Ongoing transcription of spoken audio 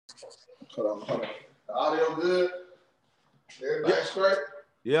Hold on. The audio good? Everything straight?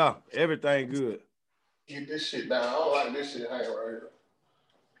 Yeah, everything good. Get this shit down. I don't like this shit hanging right here.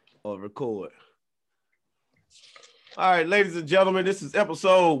 Oh, record. All right, ladies and gentlemen, this is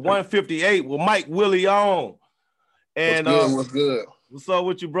episode 158 with Mike Willion. And what's good? What's up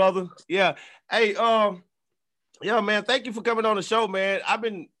with you, brother? Yeah. Hey, yeah, man, thank you for coming on the show, man. I've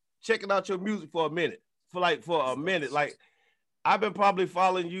been checking out your music for a minute. Like, I've been probably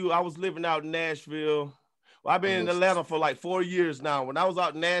following you. I was living out in Nashville. Well, I've been in Atlanta for like 4 years now. When I was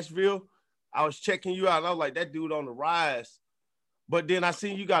out in Nashville, I was checking you out, and I was like, that dude on the rise. But then I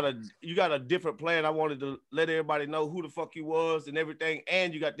seen you got a different plan. I wanted to let everybody know who the fuck you was and everything.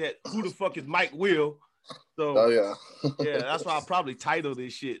 And you got that who the fuck is Mike Will. So yeah, that's why I probably titled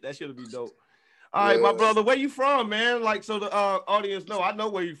this shit. That should be dope. All right, my brother, where you from, man? Like, so the audience know. I know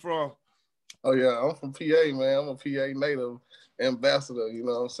where you from. Oh yeah, I'm from PA, man. I'm a PA native ambassador. You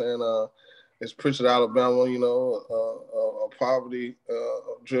know what I'm saying? It's Pritchard, Alabama. You know, a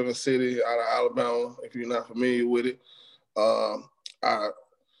poverty-driven city out of Alabama. If you're not familiar with it, when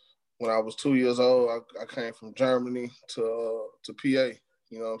I was 2 years old, I came from Germany to PA. You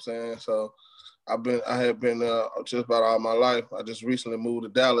know what I'm saying? So I had been just about all my life. I just recently moved to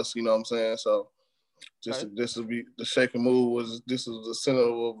Dallas. You know what I'm saying? So this will be the shake and move. This is the center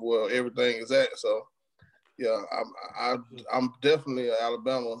of where everything is at. So yeah, I'm definitely an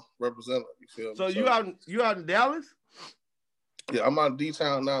Alabama representative. You feel me? So you out in Dallas? Yeah, I'm out of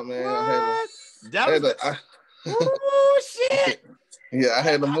D-Town now, man. What? Oh shit! Yeah, I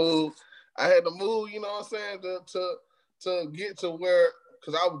had to move. You know what I'm saying, to get to where,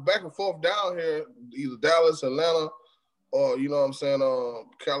 because I was back and forth down here, either Dallas, Atlanta, or you know what I'm saying,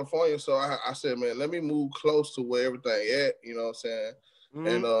 California. So I said, man, let me move close to where everything at. You know what I'm saying,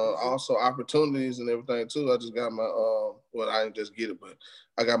 and also opportunities and everything too. I just got my well, I didn't just get it, but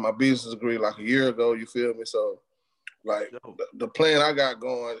I got my business degree like a year ago. You feel me? So like the plan I got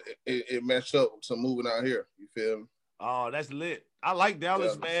going, it matched up to moving out here. You feel me? Oh, that's lit. I like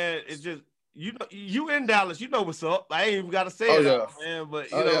Dallas, man. It's just, you know, you in Dallas, you know what's up. I ain't even gotta say it, man. But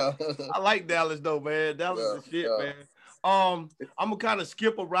you know, I like Dallas though, man. Dallas is shit, man. I'm gonna kind of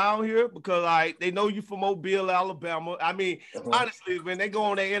skip around here because they know you from Mobile, Alabama. I mean, honestly, when they go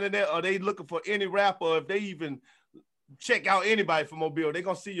on the internet or they looking for any rapper, if they even check out anybody from Mobile, they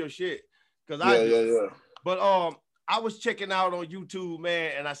gonna see your shit. But I was checking out on YouTube,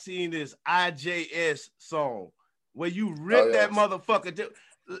 man, and I seen this IJS song where you ripped that motherfucker.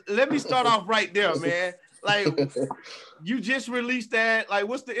 Let me start off right there, man. Like, you just released that. Like,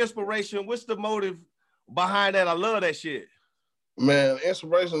 what's the inspiration? What's the motive behind that? I love that shit. Man,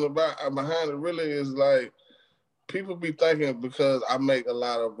 inspiration behind it really is like, people be thinking because I make a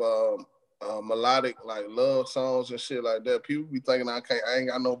lot of melodic like love songs and shit like that. People be thinking I ain't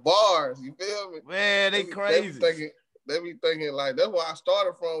got no bars. You feel me? Man, they crazy. They be thinking like, that's where I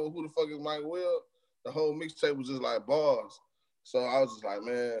started from with Who the Fuck is Mike Will. The whole mixtape was just like bars. So I was just like,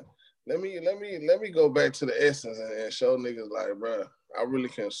 man, let me go back to the essence and show niggas like, bro, I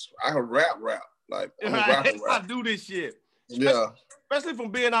can rap. Like, I'm a rapper. I do this shit. Especially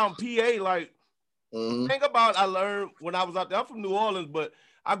from being out in PA. Like, think about, I learned when I was out there. I'm from New Orleans, but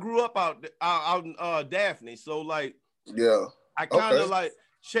I grew up out in Daphne. So like, I kind of like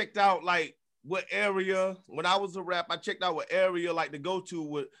checked out like what area, when I was a rap, I checked out what area like to go to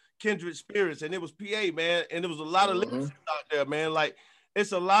with kindred spirits, and it was PA, man. And there was a lot of lyricists out there, man. Like,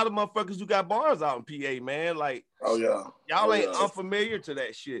 it's a lot of motherfuckers who got bars out in PA, man. Like, y'all ain't unfamiliar to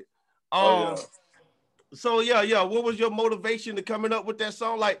that shit. So yeah. What was your motivation to coming up with that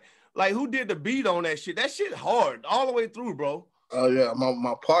song? Like who did the beat on that shit? That shit hard all the way through, bro. Oh yeah,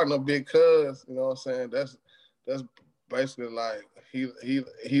 my partner, Big Cuz. You know what I'm saying? That's basically like he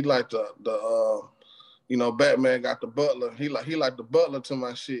like the you know, Batman got the butler. He like the butler to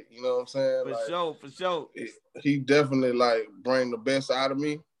my shit. You know what I'm saying? For sure. He definitely like bring the best out of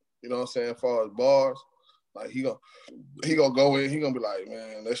me. You know what I'm saying? As far as bars, like he gonna go in. He gonna be like,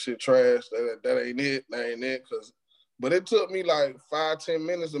 man, that shit trash. That ain't it. That ain't it. But it took me like 5-10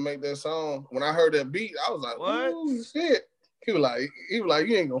 minutes to make that song. When I heard that beat, I was like, what? Ooh, shit. He was like, you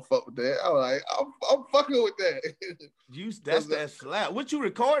ain't gonna fuck with that. I was like, I'm fucking with that. That's that slap. What you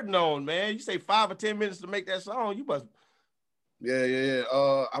recording on, man? You say 5 or 10 minutes to make that song. You must. Yeah.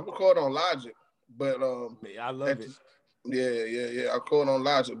 I record on Logic, but I love it. Yeah. I record on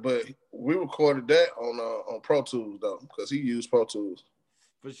Logic, but we recorded that on Pro Tools though, because he used Pro Tools.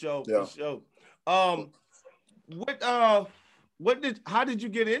 For sure. How did you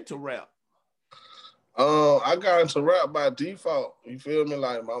get into rap? I got into rap by default. You feel me?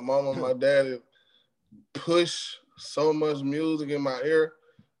 Like, my mom and my daddy push so much music in my ear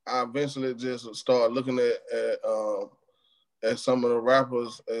I eventually just started looking at some of the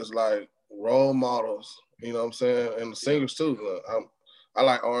rappers as like role models. You know what I'm saying? And the singers too. I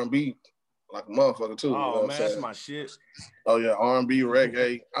like R&B like a motherfucker too. Oh, you know what man, I'm saying? that's my shit. Oh yeah, R&B,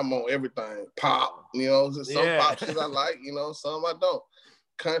 reggae. I'm on everything. Pop. You know, some pop shit I like. You know, some I don't.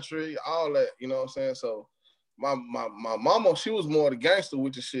 Country, all that. You know what I'm saying? So my mama, she was more the gangster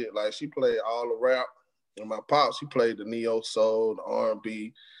with the shit. Like she played all the rap. And my pops, he played the neo soul, the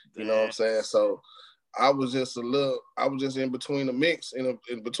R&B. You know what I'm saying? So I was just in between the mix, in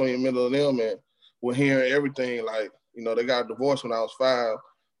between the middle of them, and we're hearing everything. Like, you know, they got divorced when I was 5,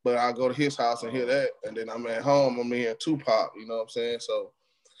 but I go to his house and hear that, and then I'm at home, I'm hearing Tupac. You know what I'm saying? So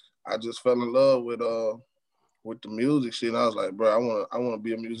I just fell in love with the music shit. And I was like, bro, I want to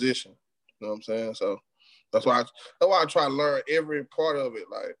be a musician. You know what I'm saying? So that's why I try to learn every part of it,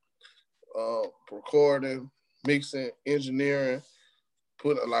 like recording, mixing, engineering.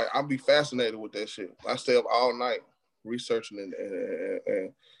 I'll be fascinated with that shit. I stay up all night researching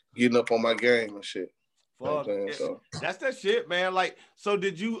and getting up on my game and shit. Fuck, so that's that shit, man. Like, so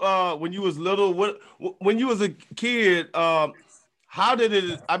did you when you was little, when you was a kid, how did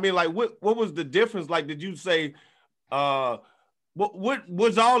it, I mean, like what was the difference? Like, did you say what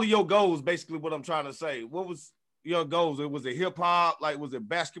was all of your goals, basically what I'm trying to say? What was your goals? Was it hip hop? Like, was it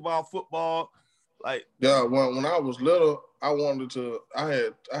basketball, football? Like, yeah, when I was little, I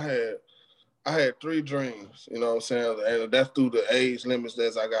had 3 dreams, you know what I'm saying? And that's through the age limits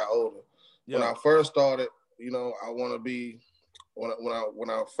as I got older. Yeah. When I first started, you know, I want to be, when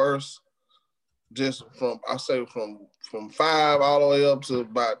I first, just from 5 all the way up to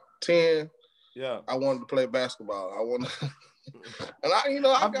about 10, yeah, I wanted to play basketball. I wanted, and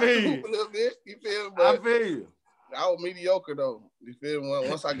I got to hoop a little bit, you feel me? But I feel you. I was mediocre though, you feel me?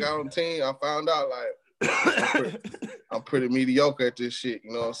 Once I got on the team, I found out like, I'm pretty mediocre at this shit.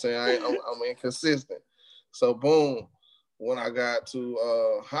 You know what I'm saying? I'm inconsistent. So boom, when I got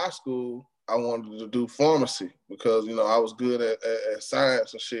to high school, I wanted to do pharmacy because, you know, I was good at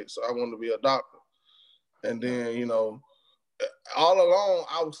science and shit. So I wanted to be a doctor. And then, you know, all along,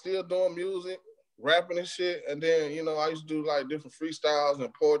 I was still doing music, rapping and shit. And then, you know, I used to do like different freestyles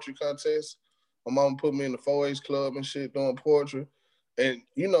and poetry contests. My mom put me in the 4-H club and shit doing poetry. And,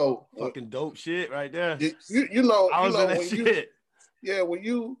 you know, fucking dope shit right there. You know, I was in that when shit. When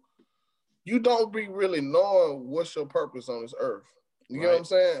you don't be really knowing what's your purpose on this earth. You know what I'm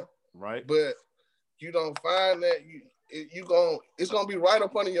saying? Right. But you don't find that it's gonna be right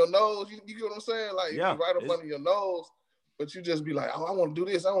up under your nose. You get what I'm saying? Like, yeah, right up under your nose, but you just be like, oh, I want to do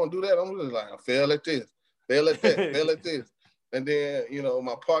this, I want to do that. I'm just like, I fail at this, fail at that, fail at this. And then, you know,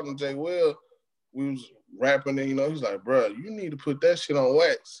 my partner Jay Will, we was rapping, and, you know, he's like, bro, you need to put that shit on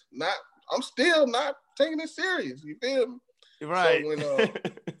wax. I'm still not taking it serious. You feel me? Right. So when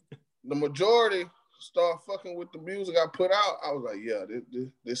the majority start fucking with the music I put out, I was like, yeah,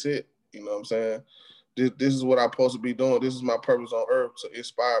 this it. You know what I'm saying? This is what I'm supposed to be doing. This is my purpose on earth, to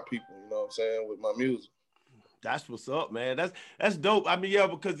inspire people, you know what I'm saying, with my music. That's what's up, man. That's dope. I mean, yeah,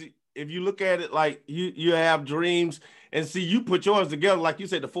 because if you look at it like you have dreams, and see, you put yours together, like you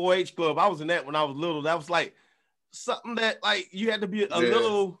said, the 4-H club. I was in that when I was little. That was like something that, like, you had to be a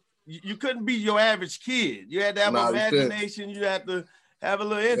little, you couldn't be your average kid. You had to have imagination. You had to have a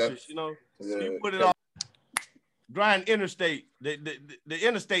little interest, you know. So you put it all. Grind interstate, the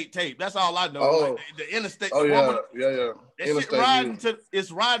interstate tape. That's all I know. Oh, like the interstate. Oh, yeah. That shit riding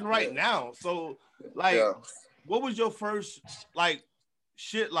it's riding right now. So, like, what was your first, like,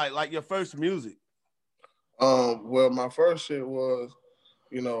 shit, like your first music? Well, my first shit was,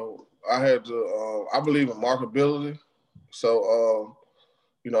 you know, I had to, I believe in marketability. So,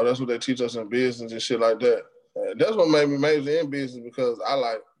 you know, that's what they teach us in business and shit like that. That's what made me major in business, because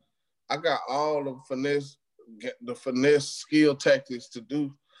I got all the finesse skill tactics to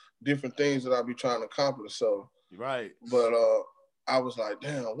do different things that I be trying to accomplish. So, right. But I was like,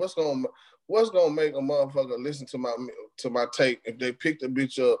 damn, what's gonna make a motherfucker listen to my tape if they pick the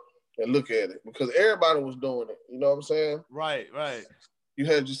bitch up and look at it? Because everybody was doing it. You know what I'm saying? Right. You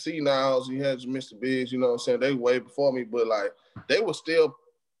had your C-Niles, you had your Mr. Biggs, you know what I'm saying? They way before me, but like they were still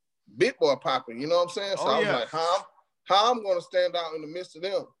big boy popping, you know what I'm saying? So I was like, how I'm gonna stand out in the midst of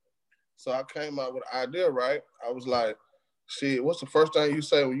them? So I came up with an idea, right? I was like, shit, what's the first thing you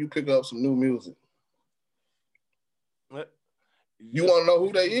say when you pick up some new music? What? You want to know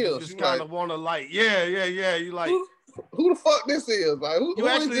who they is. You just kind of want to, like, yeah. You like, who the fuck this is? Like, who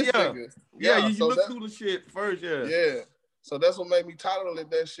is this nigga? Yeah, you look through the shit first, yeah. Yeah. So that's what made me title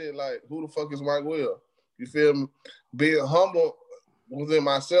it that shit, like, who the fuck is Mike Will? You feel me? Being humble within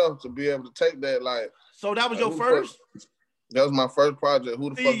myself to be able to take that, like. So that was your first? That was my first project.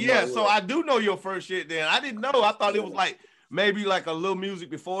 Who the fuck? Yeah, so I do know your first shit. Then I didn't know. I thought it was like maybe like a little music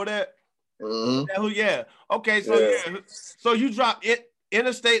before that. Yeah. Okay. So So you dropped it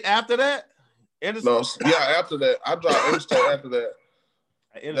Interstate after that. No. Yeah. After that, I dropped Interstate. After that.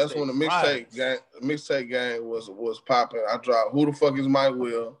 That's when the mixtape gang was popping. I dropped Who the Fuck Is Mike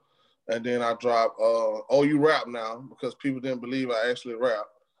Will, and then I dropped Oh You Rap Now, because people didn't believe I actually rap.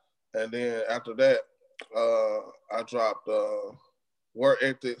 And then after that, I dropped Work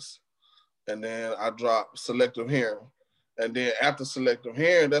Ethics, and then I dropped Selective Hearing. And then after Selective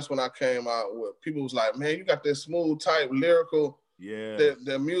Hearing, that's when I came out with, people was like, man, you got that smooth type lyrical,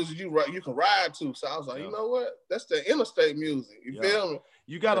 that music you can ride to. So I was like, you know what? That's the interstate music. You feel me?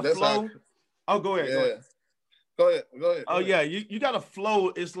 You got a flow. Go ahead. Go ahead. Oh yeah, you got a flow.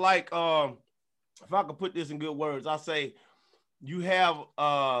 It's like if I could put this in good words, I say you have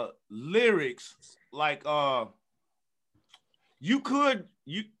lyrics like you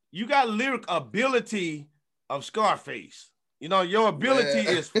got lyric ability of Scarface. You know, your ability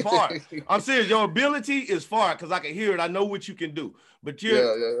is far. I'm serious. Your ability is far because I can hear it. I know what you can do. But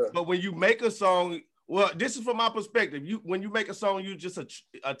but when you make a song, well, this is from my perspective. When you make a song, you just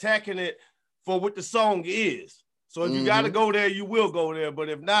attacking it for what the song is. So if you got to go there, you will go there. But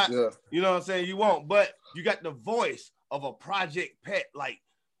if not, you know what I'm saying, you won't. But you got the voice of a Project Pet. Like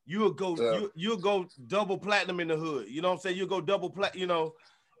you'll go double platinum in the hood. You know what I'm saying? You'll go double platinum. You know,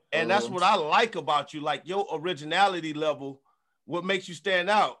 and that's what I like about you. Like your originality level. What makes you stand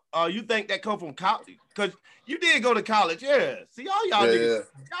out? You think that come from college? Because you did go to college, See, all y'all niggas,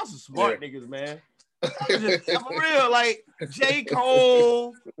 y'all some smart niggas, man. I'm real, like J.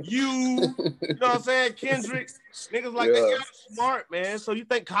 Cole, you know what I'm saying? Kendrick, niggas like that. Y'all smart, man. So you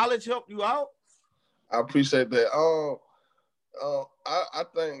think college helped you out? I appreciate that. I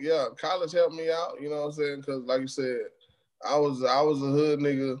think college helped me out. You know what I'm saying? Because like you said, I was a hood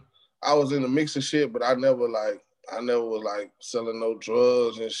nigga. I was in the mix of shit, but I never was like selling no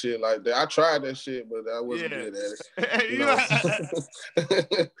drugs and shit like that. I tried that shit, but I wasn't good at it. You know,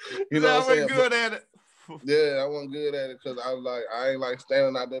 you know what I'm saying? Good at it. Yeah, I wasn't good at it because I was like, I ain't like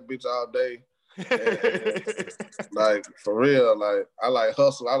standing out that bitch all day. And, like for real, like I like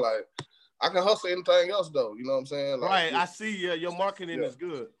hustle. I can hustle anything else though. You know what I'm saying? Like, right. I see. Your marketing is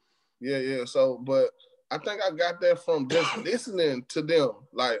good. Yeah. So, but I think I got that from just listening to them.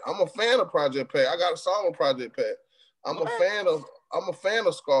 Like, I'm a fan of Project Pat. I got a song with Project Pat. I'm a fan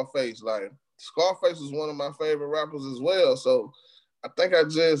of Scarface. Like, Scarface is one of my favorite rappers as well. So I think I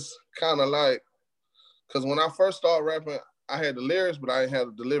just kind of like, because when I first started rapping, I had the lyrics, but I didn't have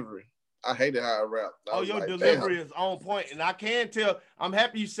the delivery. I hated how I rap. Your delivery is on point. And I can tell, I'm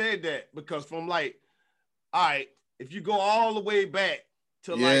happy you said that, because from like, all right, if you go all the way back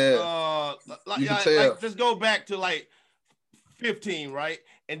to just go back to like 15, right?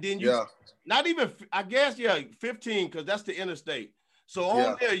 And then not even, I guess, 15, because that's the interstate. So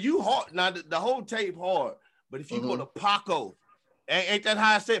on there, you hard. Now the whole tape hard, but if you go to Paco, ain't that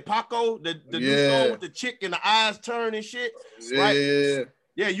how I said Paco? The new song with the chick and the eyes turn and shit, right?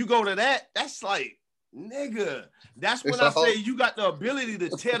 Yeah, you go to that. That's like, nigga. That's when I say you got the ability to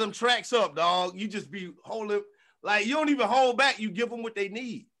tear them tracks up, dog. You just be holding, like you don't even hold back. You give them what they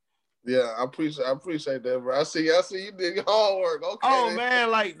need. Yeah, I appreciate that, bro. I see you did your homework. Okay. Oh man,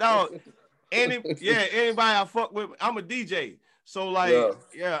 like dog. Anybody I fuck with, I'm a DJ. So like,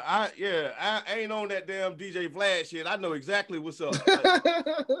 I ain't on that damn DJ Vlad shit. I know exactly what's up.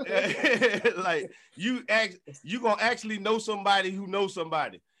 Like you gonna actually know somebody who knows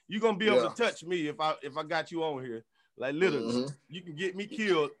somebody. You gonna be able to touch me if I got you on here. Like literally, you can get me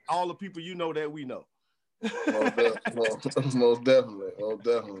killed. All the people you know that we know. Most definitely.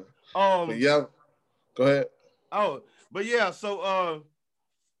 But yeah, go ahead. Oh, but yeah. So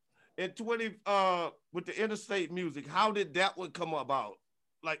in 20 with the interstate music, how did that one come about?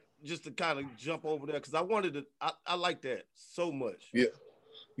 Like just to kind of jump over there, because I wanted to. I like that so much. Yeah.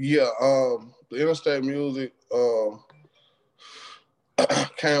 The interstate music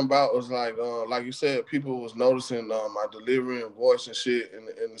came about was like you said, people was noticing my delivery and voice and shit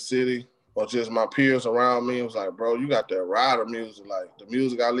in the city, or just my peers around me. It was like, bro, you got that rider music, like the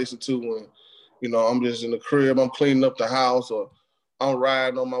music I listen to when, you know, I'm just in the crib, I'm cleaning up the house, or I'm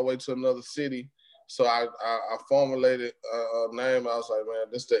riding on my way to another city. So I formulated a name. I was like,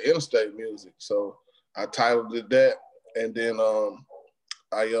 man, this is the interstate music. So I titled it that, and then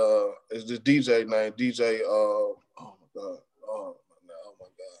it's this DJ named DJ. Oh my god.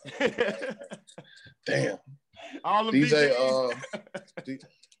 Damn. All the DJ.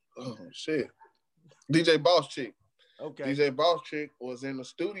 Shit. DJ Boss Chick. Okay. DJ Boss Chick was in the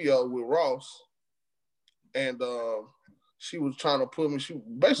studio with Ross, and she was trying to put me. She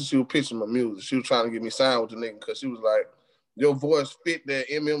was pitching my music. She was trying to get me signed with the nigga because she was like, your voice fit that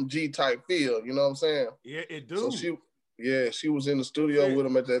MMG type feel. You know what I'm saying? Yeah, it do. So she was in the studio with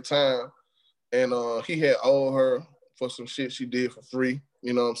him at that time, and he had owed her for some shit she did for free.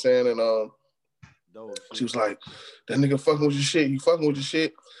 You know what I'm saying? And she was like, that nigga fucking with your shit. You fucking with your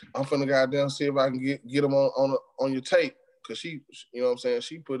shit. I'm finna goddamn see if I can get him on your tape. Cause she, you know what I'm saying?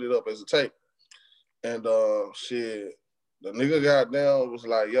 She put it up as a tape. And shit, the nigga goddamn was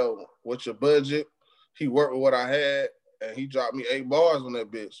like, yo, what's your budget? He worked with what I had and he dropped me 8 bars on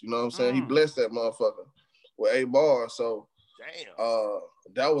that bitch. You know what I'm saying? He blessed that motherfucker with 8 bars. So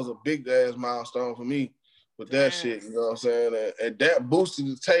that was a big ass milestone for me with that shit. You know what I'm saying? And that boosted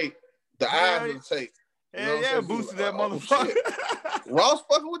the tape. The eyes of the tape. You know boosted that motherfucker. Ross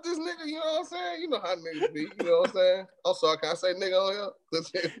fucking with this nigga, you know what I'm saying? You know how niggas be, you know what I'm saying? I'm sorry, can I say nigga on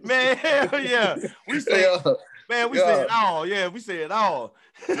here? Man, hell yeah. We say it all. Yeah, we say it all.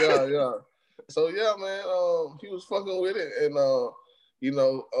 Yeah. So yeah, man, he was fucking with it, and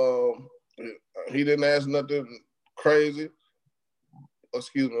he didn't ask nothing crazy,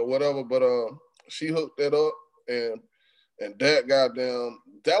 excuse me, whatever, but she hooked that up, and that goddamn,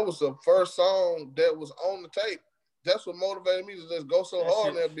 that was the first song that was on the tape. That's what motivated me to just go so hard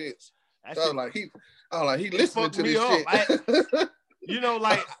on that bitch. I was like, he listening to this shit.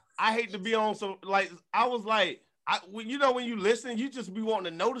 Like, I hate to be on some, like, I was like, when you listen, you just be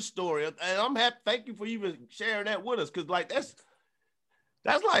wanting to know the story. And I'm happy, thank you for even sharing that with us. Cause like, that's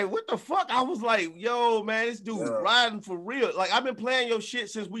like, what the fuck? I was like, yo, man, this dude riding for real. Like, I've been playing your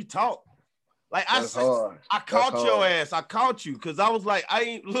shit since we talked. Like I caught your ass. I caught you because I was like,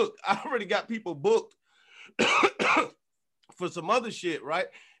 I already got people booked for some other shit, right?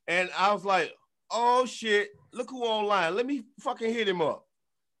 And I was like, oh shit, look who online. Let me fucking hit him up.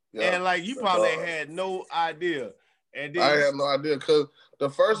 Yeah, and like you probably had no idea. And then I had no idea because the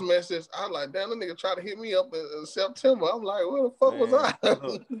first message, I was like, damn, the nigga tried to hit me up in September. I'm like, where the fuck was I?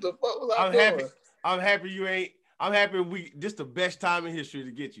 The fuck was I doing? I'm happy this the best time in history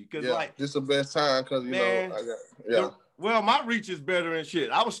to get you. Cause this the best time because well, my reach is better and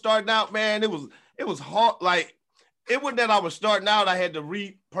shit. I was starting out, man. It was hard. Like it wasn't that I was starting out. I had to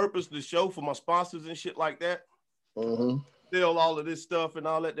repurpose the show for my sponsors and shit like that. Mm-hmm. Still all of this stuff and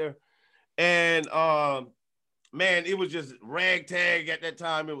all that there. And man, it was just ragtag at that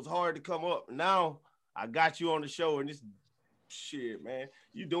time. It was hard to come up. Now I got you on the show and this shit, man.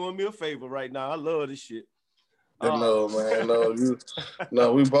 You doing me a favor right now. I love this shit. No, man,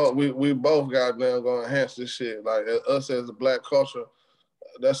 no, we both goddamn gonna enhance this shit. Like us as a black culture,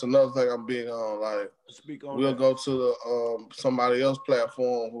 that's another thing I'm big on. Like we'll go to the somebody else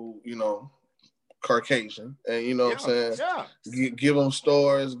platform who, Caucasian, and you know what I'm saying? Yeah. Give them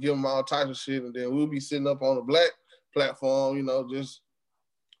stories, give them all types of shit, and then we'll be sitting up on the black platform, just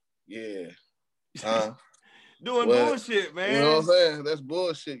doing bullshit, man. You know what I'm saying? That's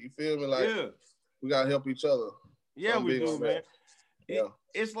bullshit. You feel me? Like we gotta help each other. Yeah, we do, man.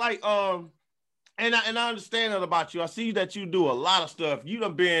 It's like and I understand that about you. I see that you do a lot of stuff. You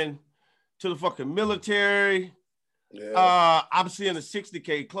done been to the fucking military. Yeah. I'm seeing the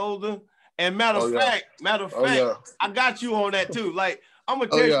 60K clothing. And matter of fact, I got you on that too. Like I'm gonna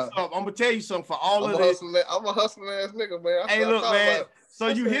tell you something. I'm gonna tell you something for all of this. I'm a hustling ass nigga, man. Hey, look, man. So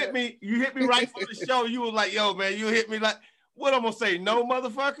you hit me right for the show. You was like, yo, man, you hit me like. What I'm gonna say? No,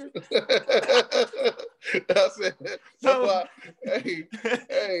 motherfucker. That's it. So,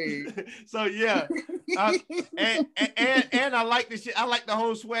 hey. So yeah, and I like this shit. I like the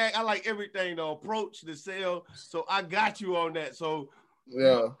whole swag. I like everything. The approach, the sale. So I got you on that. So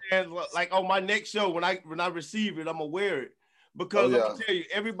and like on my next show, when I receive it, I'm gonna wear it because I'm gonna tell you,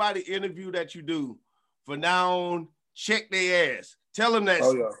 everybody interview that you do for now on, check their ass. Tell them that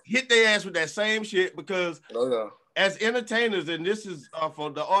hit their ass with that same shit because. As entertainers, and this is for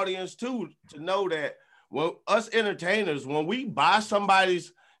the audience too, to know that when us entertainers, when we buy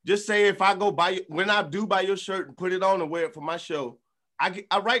somebody's, just say if I go buy, when I do buy your shirt and put it on and wear it for my show, I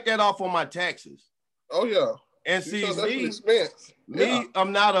write that off on my taxes. Oh yeah. And see me,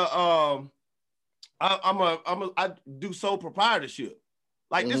 I'm not I do sole proprietorship.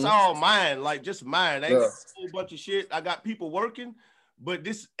 Like this all mine, like just mine. I ain't got a whole bunch of shit. I got people working, but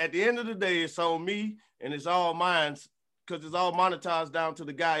this at the end of the day, it's on me. And it's all mine because it's all monetized down to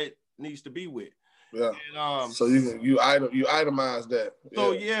the guy it needs to be with. Yeah. And, so you itemize that.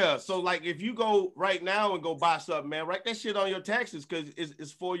 So so like if you go right now and go buy something, man, write that shit on your taxes because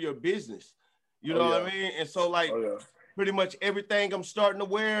it's for your business. You know what I mean? And so like pretty much everything I'm starting to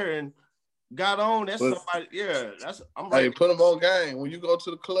wear and got on, that's somebody. Yeah, I'm right. Hey, put them on game when you go to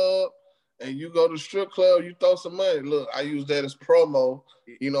the club and you go to the strip club, you throw some money. Look, I use that as promo.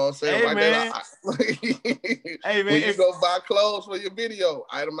 You know what I'm saying? Hey, right man. Hey, man. When you go buy clothes for your video,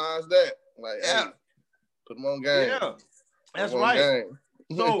 itemize that. Like, yeah. Hey, put them on game. Yeah, that's right.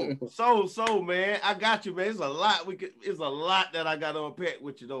 So, man, I got you, man. It's a lot. It's a lot that I got to unpack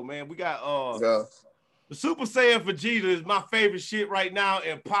with you, though, man. We got the Super Saiyan Vegeta is my favorite shit right now,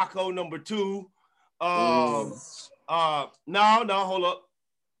 and Paco number 2. No, hold up.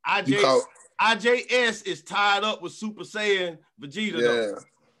 IJS is tied up with Super Saiyan Vegeta,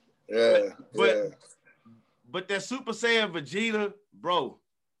 though. But that Super Saiyan Vegeta, bro,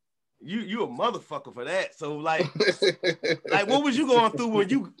 you a motherfucker for that. So like what was you going through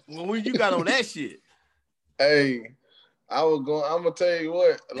when you got on that shit? Hey, I'm gonna tell you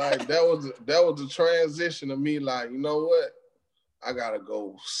what, like that was the transition of me, like, you know what? I gotta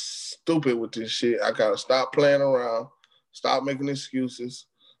go stupid with this shit. I gotta stop playing around, stop making excuses,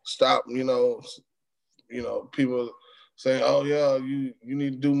 stop, people saying, oh yeah, you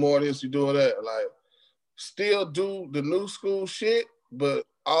need to do more of this, you do that. Like, still do the new school shit, but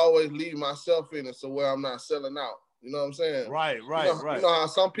always leave myself in it so where I'm not selling out. You know what I'm saying? Right. You know how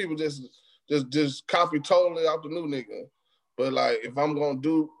some people just copy totally off the new nigga. But like, if I'm gonna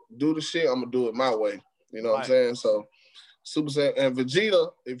do the shit, I'm gonna do it my way. You know what I'm saying? So Super Saiyan and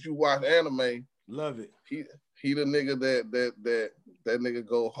Vegeta, if you watch anime, love it. He the nigga that nigga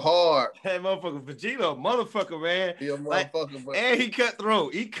go hard. That motherfucker Vegeta, motherfucker, man. He a motherfucker, but and he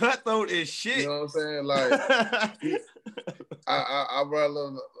cutthroat. He cutthroat as shit. You know what I'm saying? Like, I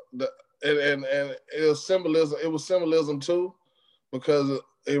rather and it was symbolism. It was symbolism too, because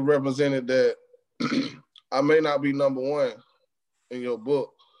it represented that I may not be number 1 in your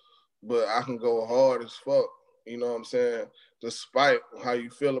book, but I can go hard as fuck. You know what I'm saying? Despite how you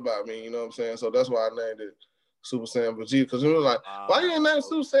feel about me, you know what I'm saying? So that's why I named it Super Saiyan Vegeta, because it was like, why you ain't named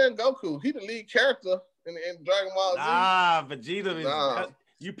Super Saiyan Goku? He the lead character in Dragon Ball Z. Vegeta is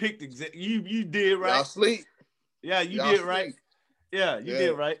you picked you did right. Y'all sleep. Yeah, you did right. Yeah, you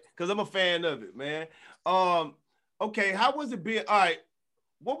did right. Because I'm a fan of it, man. Okay, how was it being? All right,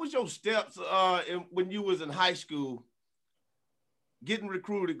 what was your steps when you was in high school, getting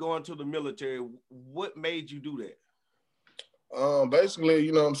recruited, going to the military? What made you do that? Basically,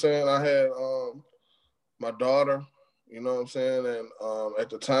 you know what I'm saying, I had my daughter, you know what I'm saying, and at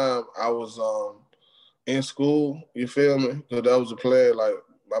the time I was in school, you feel me? Because that was a plan. Like,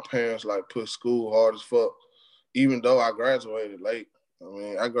 my parents like put school hard as fuck, even though I graduated late. I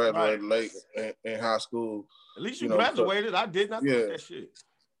mean, I graduated late in high school. At least you graduated. I did not do that shit.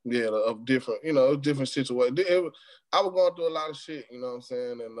 Yeah, of different, different situations. I was going through a lot of shit, you know what I'm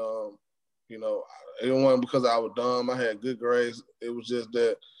saying? And, it wasn't because I was dumb. I had good grades. It was just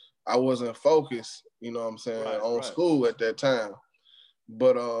that I wasn't focused, you know what I'm saying, on school at that time.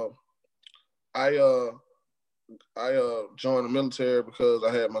 But I joined the military because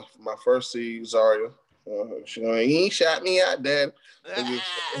I had my first seed, Zaria. She ain't shot me out, Dad.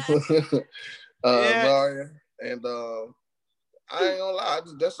 Zaria. And I ain't gonna lie,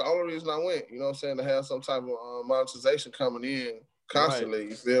 that's the only reason I went, you know what I'm saying, to have some type of monetization coming in constantly,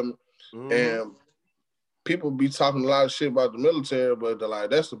 you feel me? Mm-hmm. And people be talking a lot of shit about the military, but they're like,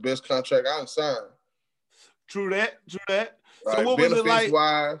 that's the best contract I can sign. True that. Right. So what was it like?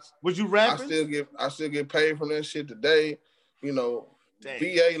 Wise, was you rapping? I still get paid from that shit today.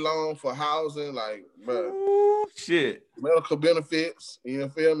 VA loan for housing, like, bro. Shit. Medical benefits, you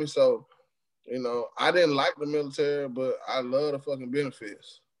feel me? So, I didn't like the military, but I love the fucking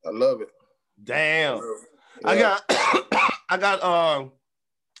benefits. I love it. Damn. Yeah. I got a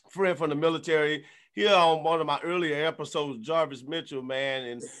friend from the military here on one of my earlier episodes, Jarvis Mitchell,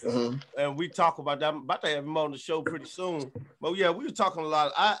 man, and we talk about that. I'm about to have him on the show pretty soon. But yeah, we were talking a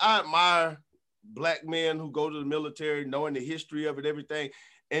lot. I admire Black men who go to the military, knowing the history of it, everything,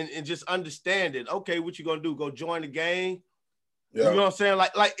 and just understand it. Okay, what you gonna do? Go join the gang? Yeah. You know what I'm saying?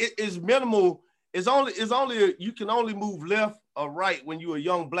 Like it is minimal. It's only you can only move left or right when you're a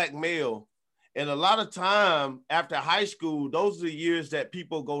young Black male. And a lot of time after high school, those are the years that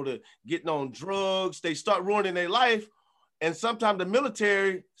people go to getting on drugs. They start ruining their life. And sometimes the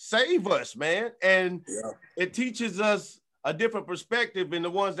military save us, man. And it teaches us a different perspective. And the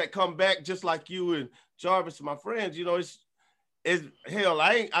ones that come back, just like you and Jarvis, my friends, it's hell.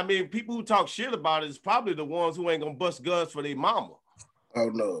 I mean, people who talk shit about it is probably the ones who ain't gonna bust guns for their mama. Oh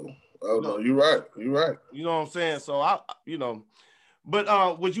no. You're right. You know what I'm saying? So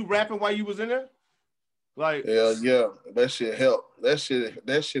but was you rapping while you was in there? Like, yeah, that shit helped. That shit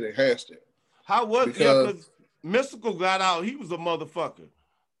enhanced it. How was it? Yeah, because Mystical got out. He was a motherfucker.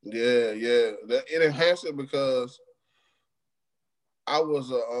 Yeah. It enhanced it because I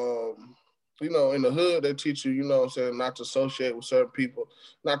was you know, in the hood, they teach you, you know what I'm saying, not to associate with certain people,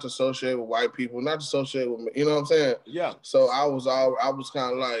 not to associate with white people, not to associate with, you know what I'm saying? Yeah. So I was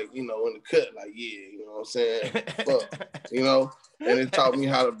kind of like, you know, in the cut, like, yeah, you know what I'm saying? Fuck, you know? And it taught me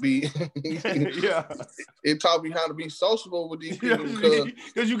how to be, yeah. It taught me how to be sociable with these people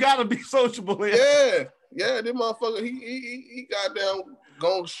because you gotta be sociable. Yeah, this motherfucker, he goddamn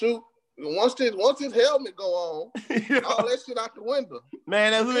gonna shoot. Once his helmet go on, all that shit out the window.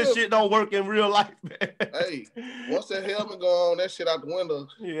 Man, that hood shit don't work in real life, man. Hey, once that helmet go on, that shit out the window.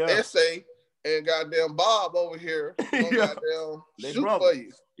 Yeah. Essay and goddamn Bob over here gonna goddamn shoot for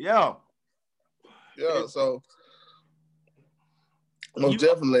you. Yeah. Yeah, so most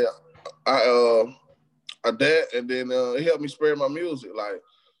definitely I that, and then it helped me spread my music. Like,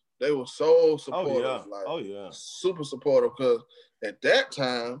 they were so supportive. Super supportive, because at that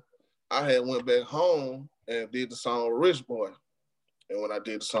time I had went back home and did the song Rich Boy. And when I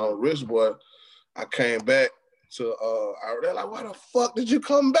did the song Rich Boy, I came back to they're like, why the fuck did you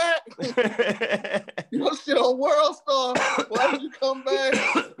come back? Your shit on World Star. Why did you come back?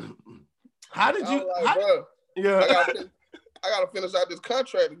 How did you? Like, bro, yeah. I gotta finish out this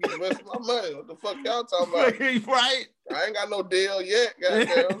contract to get the rest of my money. What the fuck y'all talking about? Right. I ain't got no deal yet.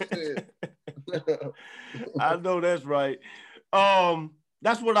 Goddamn shit. I know that's right.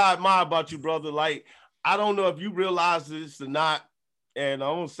 That's what I admire about you, brother. Like, I don't know if you realize this or not, and I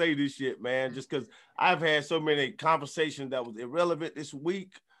won't say this shit, man, just because I've had so many conversations that was irrelevant this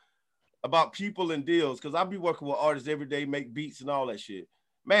week about people and deals, because I be working with artists every day, make beats and all that shit.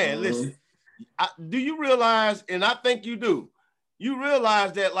 Man, listen, do you realize, and I think you do, you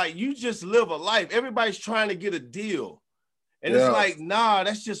realize that, like, you just live a life. Everybody's trying to get a deal. And it's like, nah,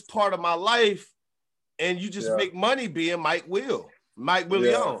 that's just part of my life. And you just make money being Mike Willion.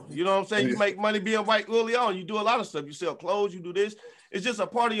 You know what I'm saying? You make money being Mike Willion. You do a lot of stuff. You sell clothes, you do this. It's just a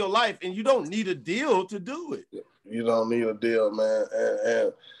part of your life, and you don't need a deal to do it. You don't need a deal, man.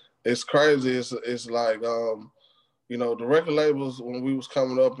 And it's crazy. It's like, you know, the record labels, when we was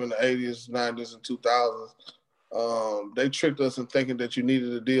coming up in the 80s, 90s, and 2000s, they tricked us in thinking that you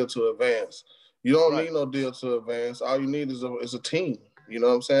needed a deal to advance. You don't need no deal to advance. All you need is a team. You know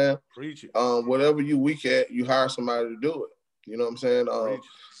what I'm saying? Preach it. Whatever you weak at, you hire somebody to do it. You know what I'm saying?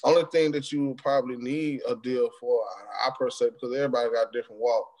 Only thing that you probably need a deal for, I per se, because everybody got a different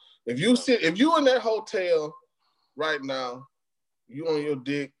walk. If you in that hotel right now, you on your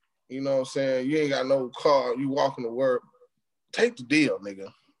dick, you know what I'm saying? You ain't got no car, you walking to work, take the deal,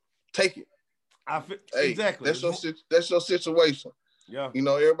 nigga. Take it. Exactly. That's your situation. Yeah. You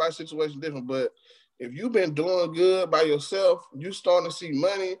know, everybody's situation different, but if you've been doing good by yourself, you starting to see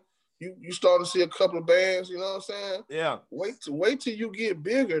money, you starting to see a couple of bands, you know what I'm saying? Yeah. Wait till you get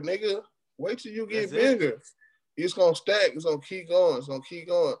bigger, nigga. Wait till you get bigger. It's gonna stack, it's gonna keep going,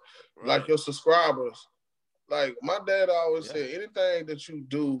 Right. Like your subscribers. Like my dad always said, anything that you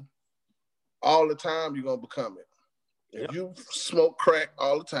do all the time, you're gonna become it. If you smoke crack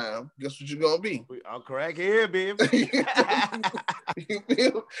all the time, guess what you're gonna be? I'll crack here, baby.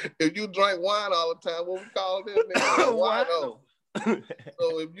 If you drink wine all the time, what we call this? Wino.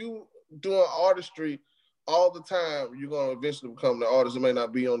 So if you doing artistry all the time, you're gonna eventually become the artist. It may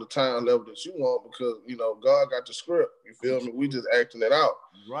not be on the time level that you want, because you know God got the script. You feel me? We just acting it out.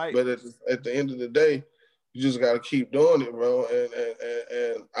 Right. But at the end of the day, you just got to keep doing it, bro.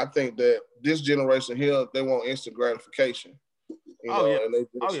 And I think that this generation here, they want instant gratification. You know, and they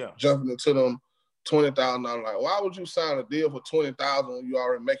just jumping into them $20,000. Like, why would you sign a deal for $20,000 when you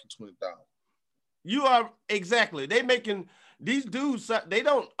already making $20,000? You are exactly. They making these dudes. They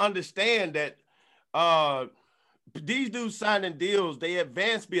don't understand that. These dudes signing deals, they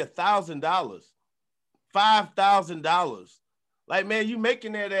advance be $1,000, $5,000. Like, man, you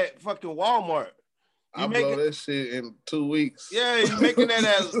making that at fucking Walmart. I blow that shit in 2 weeks. Yeah, you making that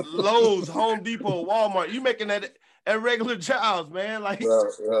at Lowe's, Home Depot, Walmart. You making that at regular jobs, man. Like,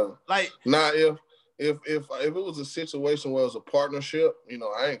 like. Now, if it was a situation where it was a partnership, you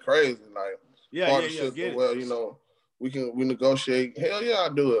know, I ain't crazy. Like, partnership, well, you know, we negotiate. Hell yeah, I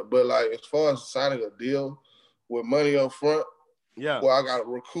do it. But like, as far as signing a deal with money up front, where I got to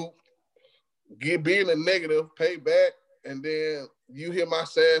recoup, be in the negative, pay back, and then you hear my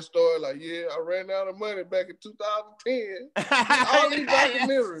sad story, like, yeah, I ran out of money back in 2010. All these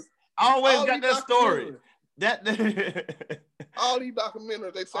documentaries. I always got that story. All these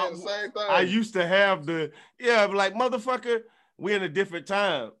documentaries, they say the same thing. I used to have like, motherfucker, we're in a different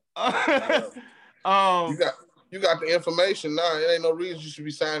time. You got the information now. It ain't no reason you should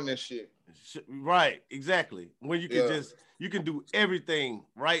be signing that shit. Right, exactly. When you can you can do everything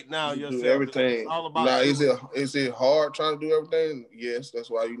right now yourself. Do everything. It's all about. Now, is it hard trying to do everything? Yes, that's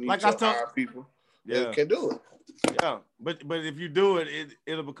why you need to hire people that can do it. Yeah, but if you do it,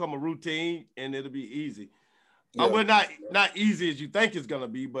 it'll become a routine and it'll be easy. Yeah. Well, not easy as you think it's gonna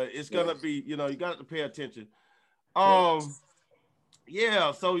be, but it's gonna be. You got to pay attention.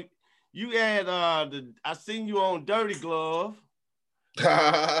 Yeah. So you had I seen you on Dirty Glove. You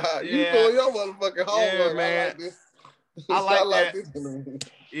doing your motherfucking homework. Yeah, man. I like that.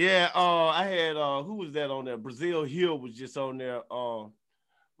 Yeah. I had who was that on there? Brazil Hill was just on there.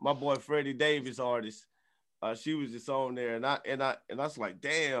 My boy Freddie Davis, artist. She was just on there, and I was like,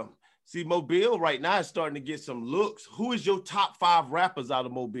 damn. See, Mobile right now is starting to get some looks. Who is your top 5 rappers out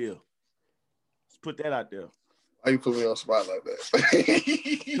of Mobile? Let's put that out there. Why you put me on the spot like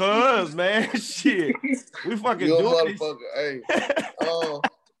that? Cause man, shit, we fucking doing this. Hey,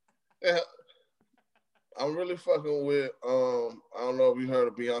 I'm really fucking with. I don't know if you heard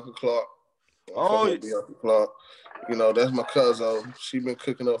of Bianca Clark. Bianca Clark. That's my cousin. She been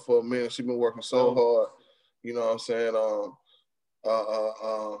cooking up for a minute. She been working so hard. You know what I'm saying?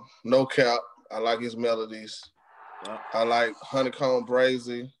 No Cap. I like his melodies. I like Honeycomb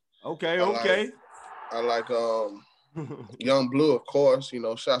Brazy. Okay. I like Young Blue, of course.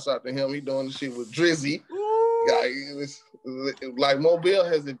 Shouts out to him. He doing the shit with Drizzy. Like Mobile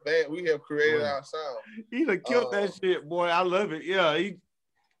has advanced. We have created our sound. He done killed that shit, boy. I love it. Yeah,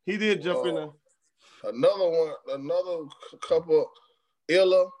 he did jump in there. Another couple,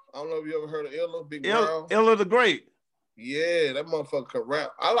 Illa. I don't know if you ever heard of Illa, Big Brown. Illa the Great. Yeah, that motherfucker can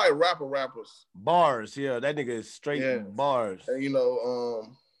rap. I like rappers. Bars, yeah. That nigga is straight bars. And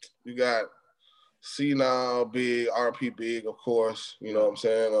you got C-Now Big, RP Big, of course. You know what I'm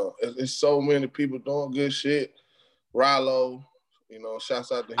saying? It's so many people doing good shit. Rallo,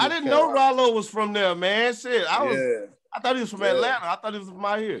 shouts out to him. I didn't know Rallo was from there, man. Shit, I thought he was from Atlanta. I thought he was from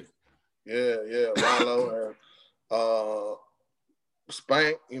out here. Yeah, Rallo and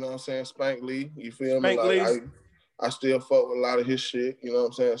Spank, you know what I'm saying? Spank Lee, you feel me? Like, I still fuck with a lot of his shit, you know what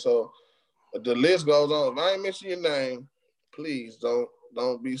I'm saying? So the list goes on. If I ain't mention your name, please don't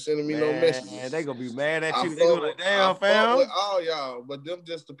be sending me no messages. Man, they gonna be mad at you. They gonna like, damn, fam. Fuck with all y'all, but them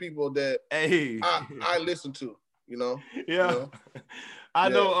just the people that I listen to, Yeah. I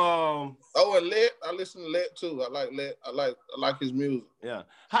know. And Let, I listen to Let too. I like Let. I like his music. Yeah.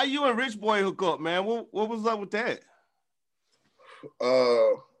 How you and Rich Boy hook up, man? What was up with that?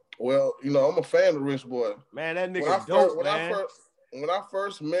 Well, I'm a fan of Rich Boy. Man, that nigga dope, man. When I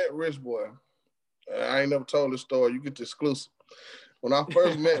first met Rich Boy, I ain't never told this story. You get the exclusive. When I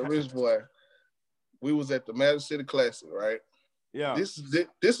first met Rich Boy, we was at the Magic City Classic, right? Yeah. This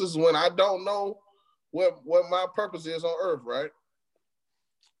is when I don't know what my purpose is on earth, right?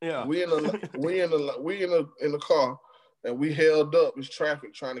 Yeah. We in the car, and we held up his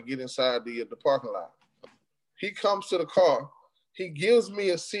traffic trying to get inside the parking lot. He comes to the car. He gives me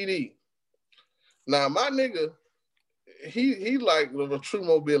a CD. Now my nigga, he like a true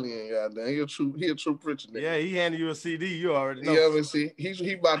Mobilian, goddamn. He a true preacher nigga. Yeah, he handed you a CD. You already know. Yeah, see,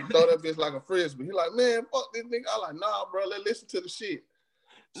 he about to throw that bitch like a frisbee. He like, man, fuck this nigga. I like, nah, bro, let's listen to the shit.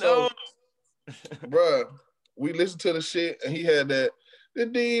 So, bro, we listened to the shit, and he had the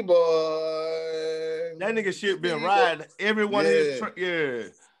D-boy. That nigga shit been riding everyone in his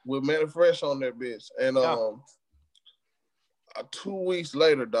with Manifresh on that bitch. And 2 weeks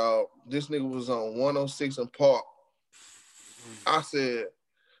later, dog, this nigga was on 106 in Park. I said,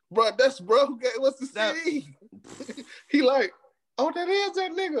 bro, that's bro who gave us the CD. He like, oh, that is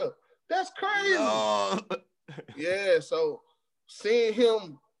that nigga. That's crazy. No. Yeah, so seeing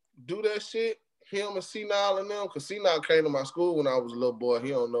him do that shit, him and C-Now and them, because C-Now came to my school when I was a little boy.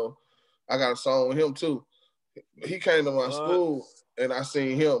 He don't know. I got a song with him too. He came to my school and I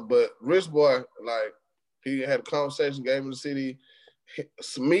seen him. But Rich Boy, like, he had a conversation, gave him the CD.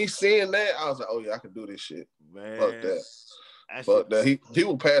 Me seeing that, I was like, oh yeah, I can do this shit. Man. Fuck that. Fuck that. He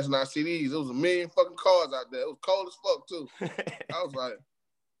was passing out CDs. It was a million fucking cars out there. It was cold as fuck too. I was like,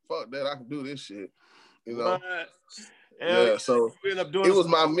 fuck that, I can do this shit. Yeah, so it was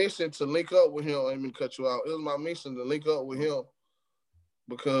my mission to link up with him. I didn't mean to cut you out. It was my mission to link up with him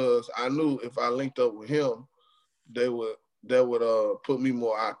because I knew if I linked up with him, that would put me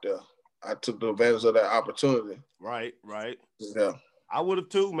more out there. I took the advantage of that opportunity. Right. Yeah. I would have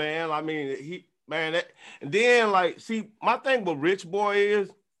too, man. I mean, and then like, see, my thing with Rich Boy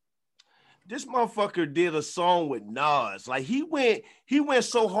is this motherfucker did a song with Nas. Like he went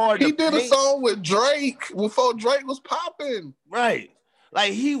so hard. He did a song with Drake before Drake was popping. Right.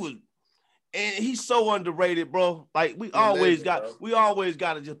 Like he was, And he's so underrated, bro. Like we always got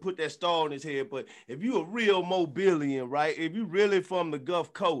to just put that star on his head. But if you a real Mobilian, right? If you really from the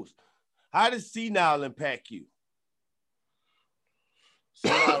Gulf Coast, how does Senile impact you?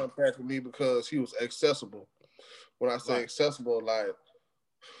 Senile impacted me because he was accessible. When I say accessible, like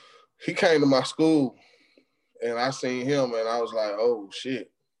he came to my school and I seen him and I was like, oh shit.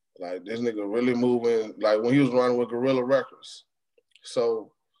 Like this nigga really moving, like when he was running with Guerrilla Records.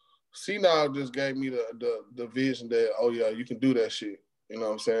 So Senile just gave me the vision that, oh yeah, you can do that shit. You know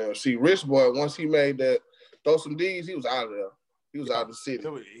what I'm saying? See, Rich Boy, once he made that Throw Some D's, he was out of there. He was out of the city.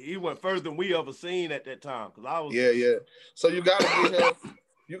 He went further than we ever seen at that time. Cause I was So you gotta give him,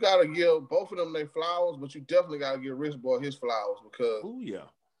 you gotta give both of them their flowers, but you definitely gotta give Rich Boy his flowers because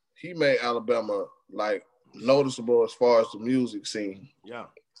he made Alabama like noticeable as far as the music scene. Yeah.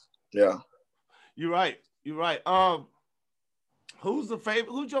 You're right. Who's your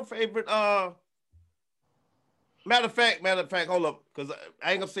favorite? Matter of fact, hold up, because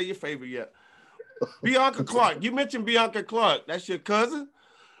I ain't gonna say your favorite yet. Bianca Clark. You mentioned Bianca Clark. That's your cousin?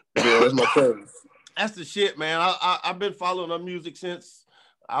 Yeah, that's my cousin. That's the shit, man. I've been following her music since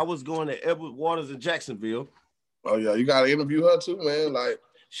I was going to Edward Waters in Jacksonville. Oh yeah, you gotta interview her too, man. Like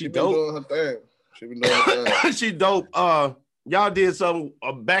she been doing her thing. She been doing her thing. She dope. Y'all did something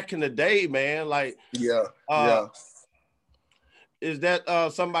back in the day, man. Like Is that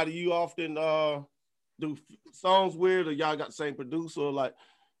somebody you often do songs with, or y'all got the same producer? Like,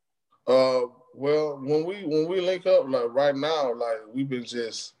 well, when we link up, like right now, like we've been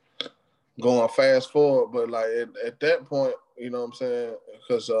just going fast forward, but like at that point, you know what I'm saying?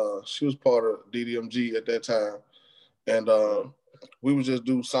 Because she was part of DDMG at that time, and we would just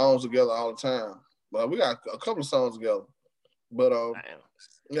do songs together all the time. But we got a couple of songs together. But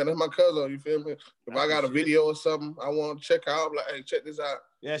yeah, that's my cousin. You feel me? If I got a video or something I want to check out, I'm like, hey, check this out.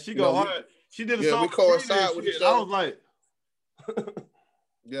 Yeah, she go hard. She did a song. We coincide with each other. I was like,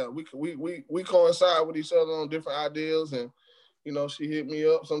 yeah, we coincide with each other on different ideas, and you know, she hit me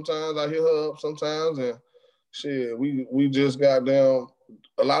up sometimes. I hit her up sometimes, and shit, we just got down.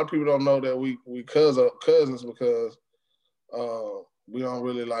 A lot of people don't know that we cousins because we don't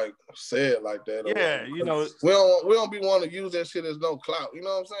really like say it like that. Yeah, you know, we don't be wanting to use that shit as no clout. You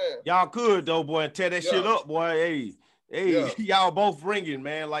know what I'm saying? Y'all could though, boy, and tear that shit up, boy. Hey, y'all both ringing,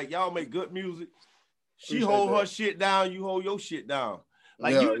 man. Like y'all make good music. She hold her shit down, you hold your shit down.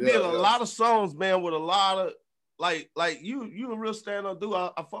 Like you did a lot of songs, man, with a lot of like you a real stand-up dude.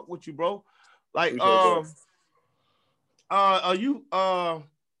 I fuck with you, bro. Like are you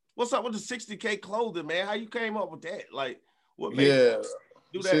what's up with the 60K clothing, man? How you came up with that? Like what made you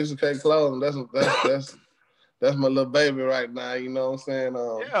do that? 60K clothing, that's my little baby right now, you know what I'm saying?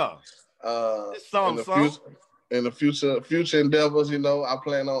 In the future endeavors, you know, I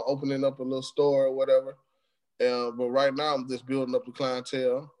plan on opening up a little store or whatever. But right now I'm just building up the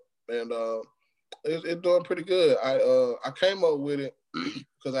clientele, and it's doing pretty good. I came up with it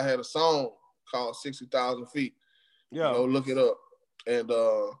because I had a song called 60,000 Feet. Yeah. Go look it up. And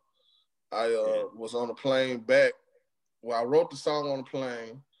I was on a plane back. Well, I wrote the song on the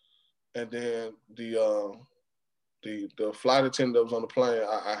plane, and then the flight attendant that was on the plane,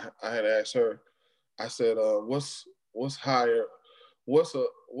 I had asked her. I said, "What's higher? What's a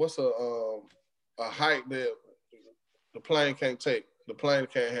height that the plane can't take? The plane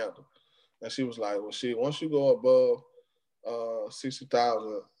can't handle?" And she was like, "Well, once you go above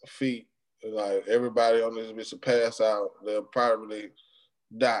 60,000 feet, like everybody on this bitch will pass out. They'll probably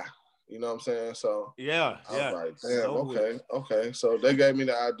die." You know what I'm saying? So I was like, damn, okay. So they gave me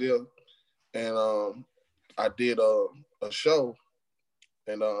the idea, and I did a show,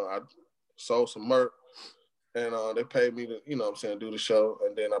 and I sold some merch, and they paid me to, you know what I'm saying, do the show,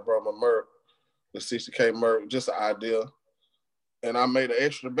 and then I brought my merch, the 60K merch, just an idea, and I made an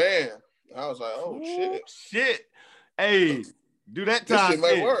extra band. I was like, oh, shit. Hey, do that time. This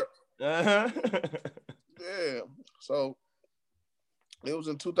shit may work. Uh-huh. Yeah. So it was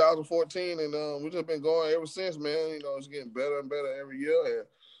in 2014, and we just been going ever since, man. You know, it's getting better and better every year. And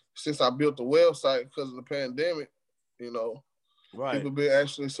since I built the website because of the pandemic, you know, people been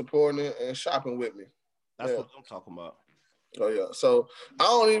actually supporting it and shopping with me. That's what I'm talking about. Oh yeah. So I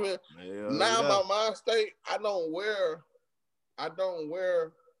don't even my mind state. I don't wear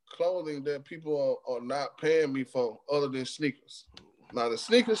clothing that people are not paying me for other than sneakers. Now the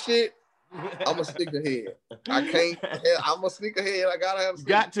sneaker shit, I'm a sneakerhead. I can't. I'm a sneakerhead. I gotta have. You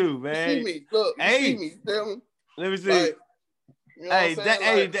got to, man. You see me. Look. You see me. Tell me. Let me see. Like, you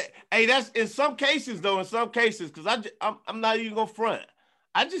know that's in some cases though. In some cases, because I'm not even gonna front.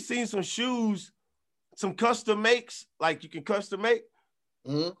 I just seen some shoes, some custom makes, like you can custom make.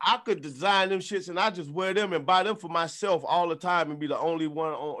 I could design them shits and I just wear them and buy them for myself all the time and be the only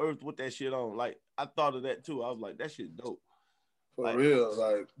one on earth with that shit on. Like, I thought of that too. I was like, that shit dope. For like, real,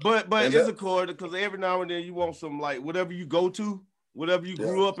 like. But it's a chord because every now and then you want some, like, whatever you go to, whatever you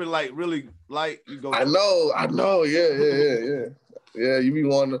grew up and like really like, you go to. I know, yeah. Yeah, you be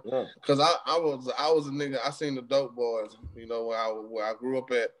wanting to, cause I was a nigga. I seen the Dope Boys, you know, where I grew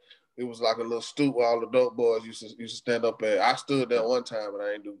up at. It was like a little stoop where all the dope boys used to stand up at. I stood there one time and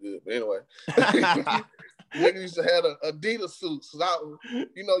I ain't do good. But anyway, niggas used to have Adidas suits.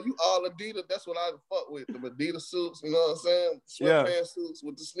 You all Adidas. That's what I fuck with. The Adidas suits. You know what I'm saying? Sweatpants suits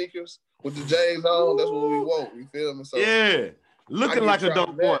with the sneakers, with the J's on. That's what we wore. You feel me? So looking like a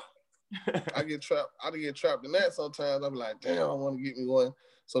dope boy. I get trapped in that sometimes. I'm like, damn, I want to get me one.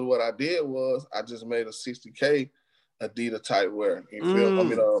 So what I did was I just made a 60K Adidas type wear. You feel? I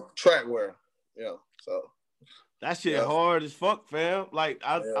mean, track wear. Yeah. So that shit hard as fuck, fam. Like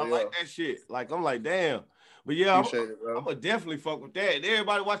I like that shit. Like I'm like, damn. But yeah, I'm gonna definitely fuck with that. And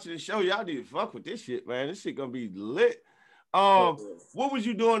everybody watching the show, y'all need to fuck with this shit, man. This shit gonna be lit. What was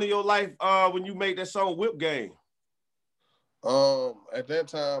you doing in your life when you made that song Whip Game? At that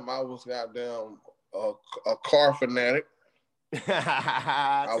time I was goddamn a car fanatic.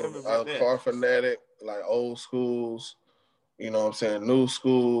 I was a car fanatic, like old schools, you know what I'm saying, new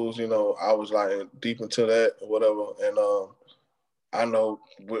schools, you know, I was like deep into that or whatever. And I know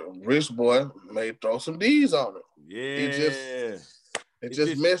Rich Boy may throw some D's on it. Yeah. It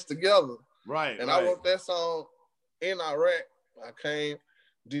just meshed together. Right. And I wrote that song in Iraq. I came,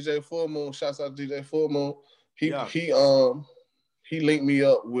 DJ Full Moon, shouts out to DJ Full Moon. He linked me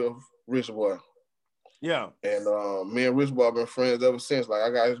up with Rich Boy. Yeah. And me and Rich Boy been friends ever since. Like, I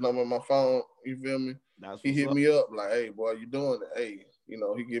got his number on my phone. You feel me? He hit me up like, hey, boy, you doing it? Hey, you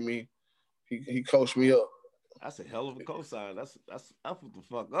know, he coached me up. That's a hell of a cosign. That's what the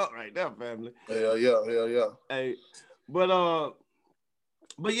fuck up right there, family. Hell yeah. Hey, but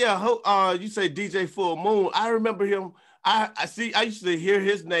yeah, you say DJ Full Moon. I remember him. I used to hear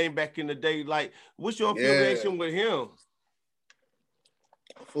his name back in the day. Like, what's your affiliation with him?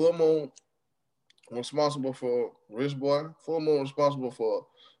 Full Moon responsible for Rich Boy. Full Moon responsible for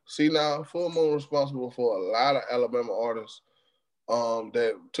now. Full Moon responsible for a lot of Alabama artists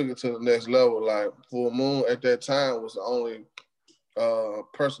that took it to the next level. Like Full Moon at that time was the only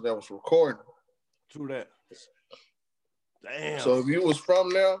person that was recording. True that. Damn. So if you was from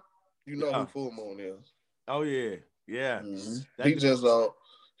there, you know who Full Moon is. Oh yeah. Mm-hmm.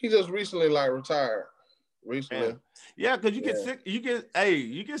 He just recently like retired. Recently. Yeah, because you get sick. You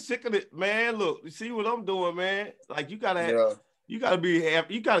get sick of it, man. Look, you see what I'm doing, man. Like you gotta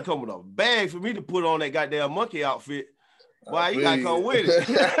come with a bag for me to put on that goddamn monkey outfit. Why you gotta come with it?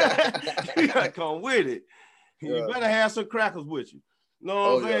 You gotta come with it. Yeah. You better have some crackers with you.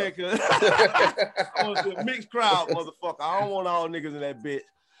 Know what I'm saying? Cause I want a mixed crowd, motherfucker. I don't want all niggas in that bitch.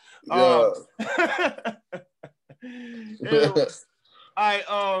 All right.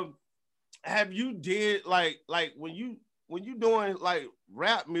 Have you did like when you doing like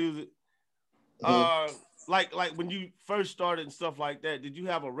rap music, like when you first started and stuff like that, did you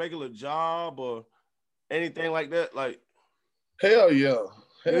have a regular job or anything like that? Like, hell yeah.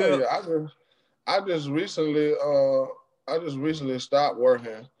 I just recently stopped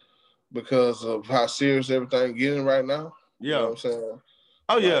working because of how serious everything getting right now. Yeah. You know what I'm saying?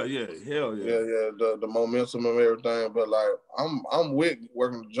 Oh yeah, hell yeah. Yeah, the momentum and everything. But like I'm with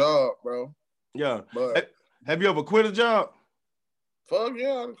working the job, bro. Yeah. But have you ever quit a job? Fuck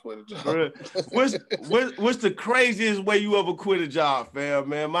yeah, I quit a job. What's the craziest way you ever quit a job, fam,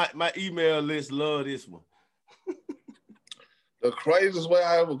 man? My email list love this one. The craziest way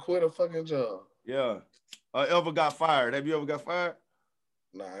I ever quit a fucking job. Yeah. Ever got fired? Have you ever got fired?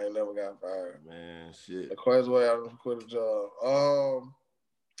 Nah, I ain't never got fired. Man, shit. The craziest way I ever quit a job.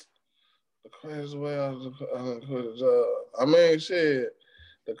 The craziest way I done quit a job. I mean, shit.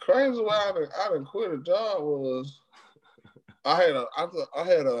 The craziest way I done quit a job was I had a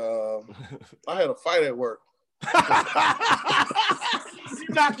fight at work.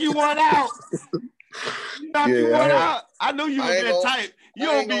 Knock you one out. You one out. I knew you was that type.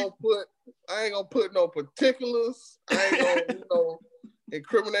 I ain't gonna put no particulars. I ain't gonna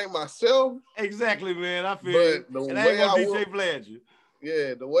incriminate myself. Exactly, man. I feel. But the way I DJ Vlad you.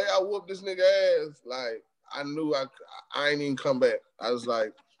 Yeah, the way I whooped this nigga ass, like I knew I ain't even come back. I was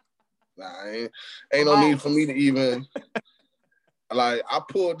like, nah, ain't no need for me to even. Like I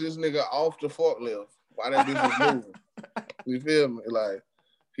pulled this nigga off the forklift while that bitch was moving. You feel me? Like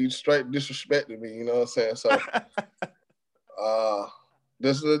he straight disrespected me. You know what I'm saying? So,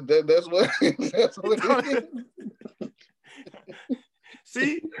 that's what it is.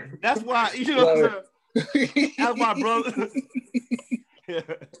 See, that's why, you know what I'm saying? That's my brother. Yeah.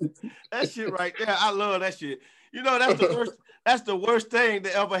 That shit right there, I love that shit. You know, that's the worst thing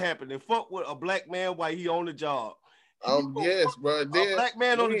that ever happened. To fuck with a black man while he on the job. Yes, bro. Then a black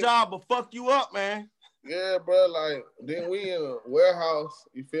man on the job will fuck you up, man. Yeah, bro. Like, then we in a warehouse.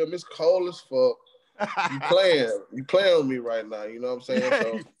 You feel me? It's cold as fuck. You playing with me right now. You know what I'm saying?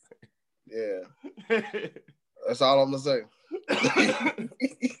 So, yeah. That's all I'm gonna say.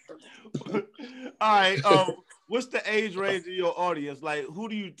 All right. What's the age range of your audience? Like, who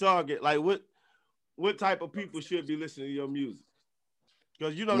do you target? Like, what type of people should be listening to your music?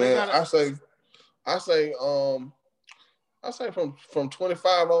 Because you know, man, they gotta. I say from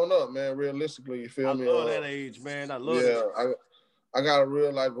 25 on up, man. Realistically, you feel me? I love that age, man. I love that. Yeah, I got a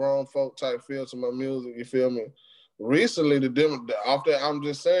real like grown folk type feel to my music. You feel me? Recently, after I'm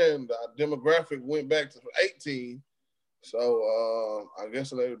just saying the demographic went back to 18. So I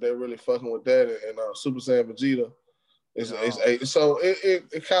guess they're really fucking with that, and Super Saiyan Vegeta is 8. So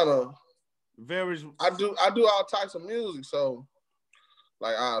it kind of varies. I do all types of music. So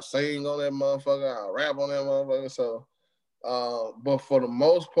like I sing on that motherfucker, I rap on that motherfucker. So but for the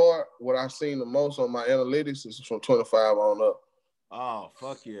most part, what I've seen the most on my analytics is from 25 on up. Oh,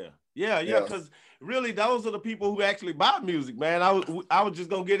 fuck yeah. Yeah, because really those are the people who actually buy music, man. I was just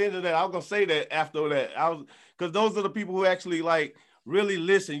gonna get into that. I was gonna say that after that. Because those are the people who actually like really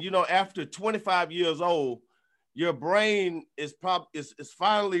listen. You know, after 25 years old, your brain is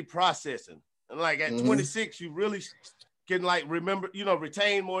finally processing. And like at 26, you really can like remember, you know,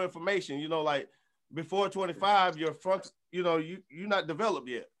 retain more information. You know, like before 25, your front, you know, you're not developed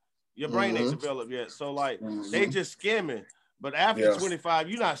yet. Your brain ain't developed yet. So like they just skimming. But after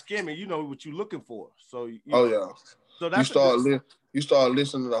 25, you're not skimming. You know what you're looking for. So so that's you start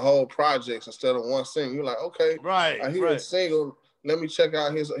listening to the whole projects instead of one single. You're like, okay, right. I hear a single. Let me check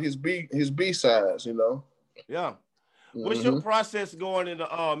out his B sides. You know. Yeah. What's your process going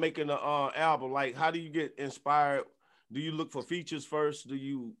into making an album? Like, how do you get inspired? Do you look for features first? Do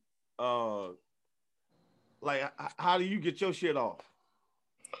you like how do you get your shit off?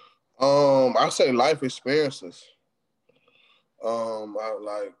 I say life experiences. I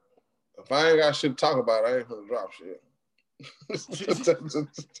like if I ain't got shit to talk about, I ain't gonna drop shit. That's just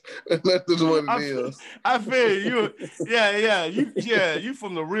what it is. I feel you. Yeah. You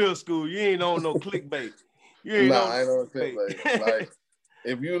from the real school. You ain't on no clickbait. I ain't on clickbait. Like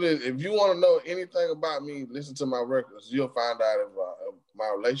if you want to know anything about me, listen to my records. You'll find out about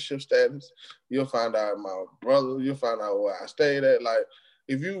my relationship status. You'll find out my brother. You'll find out where I stayed at. Like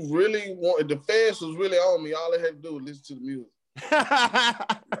if you really want, if the fans was really on me, all they had to do was listen to the music.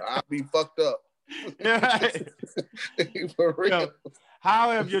 I'd be fucked up. Right. For real. Yeah.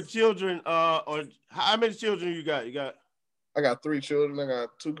 How have your children or how many children you got? I got 3 children. I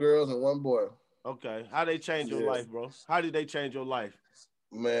got 2 girls and 1 boy. Okay. How they change your life, bro? How did they change your life?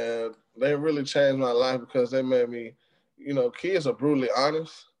 Man, they really changed my life because they made me, you know, kids are brutally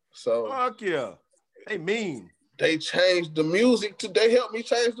honest. So fuck yeah. They mean. They changed the music they helped me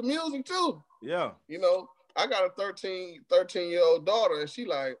change the music too. Yeah. You know, I got a 13-year-old daughter and she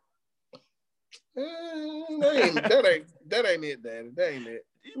like, that ain't it, Daddy. That ain't it.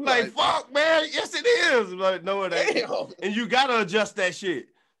 You like, fuck, man. Yes, it is. Like, no, it ain't. Damn. And you gotta adjust that shit.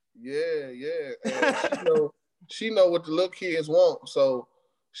 Yeah. And she know what the little kids want. So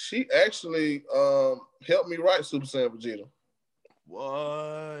she actually helped me write Super Saiyan Vegeta.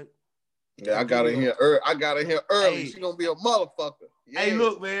 What? Yeah, I got in here early. Hey. She gonna be a motherfucker. Yeah. Hey,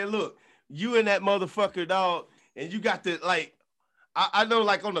 look, man, look. You and that motherfucker, dog, and you got the like. I know,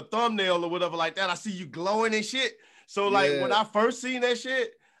 like on the thumbnail or whatever like that, I see you glowing and shit. So like when I first seen that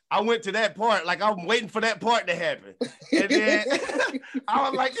shit, I went to that part. Like I'm waiting for that part to happen, and then I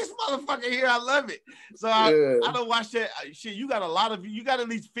was like, "This motherfucker here, I love it." So I don't watch that shit. You got you got at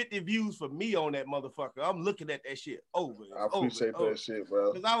least 50 views for me on that motherfucker. I'm looking at that shit over. I appreciate that shit,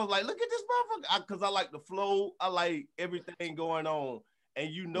 bro. Because I was like, look at this motherfucker. Because I like the flow. I like everything going on, and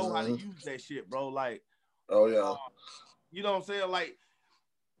you know how to use that shit, bro. Like, oh yeah. You know what I'm saying? Like,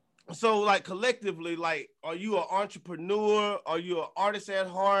 so like collectively, like, are you an entrepreneur? Are you an artist at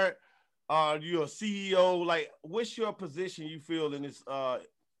heart? Are you a CEO? Like, what's your position you feel in this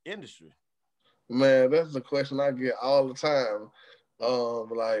industry? Man, that's the question I get all the time.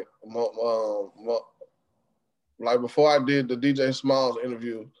 Like before I did the DJ Smalls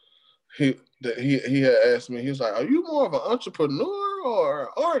interview, he had asked me, he was like, are you more of an entrepreneur or an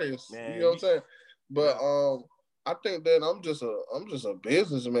artist? Man, you know what I'm saying? But I think that I'm just a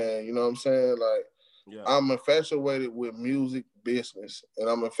businessman, you know what I'm saying? Like I'm infatuated with music business and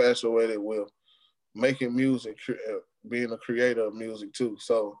I'm infatuated with making music, being a creator of music too.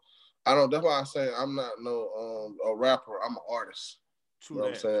 So I don't. That's why I say I'm not no a rapper. I'm an artist. True, you know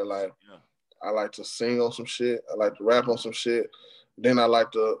what I'm saying? Like, I like to sing on some shit. I like to rap on some shit. Then I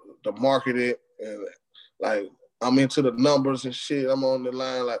like to market it, and like I'm into the numbers and shit. I'm on the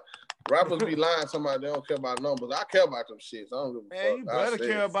line. Like, rappers be lying to somebody they don't care about numbers. I care about them shits. I don't give a fuck. Man, you better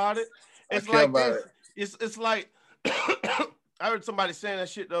care about it. It's like this. It's like I heard somebody saying that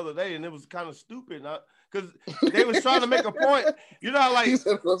shit the other day, and it was kind of stupid. Because they was trying to make a point. You know, like, he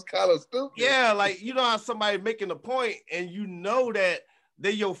said it was kind of stupid. Yeah, like, you know how somebody making a point, and you know that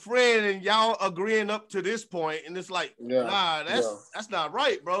they your friend, and y'all agreeing up to this point, and it's like, nah, that's not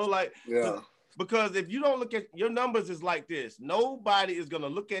right, bro. Like, because if you don't look at your numbers, is like this. Nobody is gonna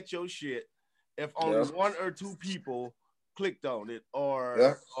look at your shit if only one or two people clicked on it,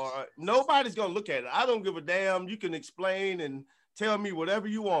 or nobody's gonna look at it. I don't give a damn. You can explain and tell me whatever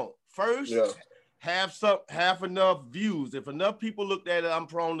you want. First, have enough views. If enough people looked at it, I'm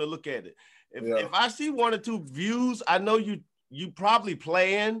prone to look at it. If I see 1 or 2 views, I know you probably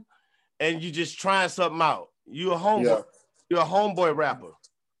playing and you just trying something out. You a homeboy. You're a homeboy rapper.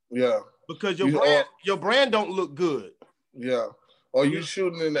 Yeah. Because your brand don't look good. Yeah. Or you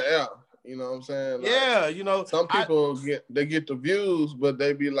shooting in the air. You know what I'm saying? Like, you know. Some people get the views, but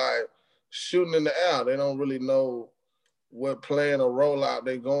they be like shooting in the air. They don't really know what plan or rollout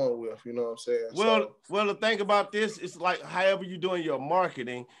they going with. You know what I'm saying? Well, the thing about this is, like, however you doing your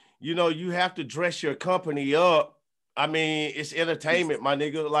marketing, you know, you have to dress your company up. I mean, it's entertainment, my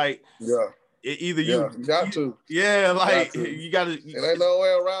nigga. Like, either you got to. Yeah, like, you got to. There ain't no way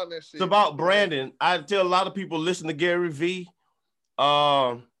around this shit. It's about branding. I tell a lot of people, listen to Gary V.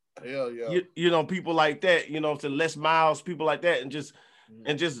 You know, people like that, you know, to Les Miles, people like that, and just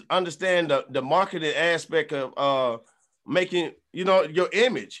understand the marketing aspect of making, you know, your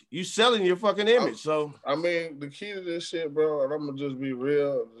image. You selling your fucking image. So I mean, the key to this shit, bro, and I'm gonna just be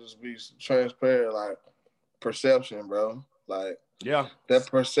real, just be transparent, like perception, bro. Like, that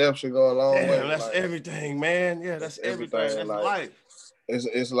perception go a long way. That's like, everything, man. Yeah, that's everything. That's like, life.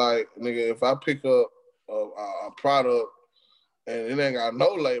 It's like, nigga, if I pick up a product and it ain't got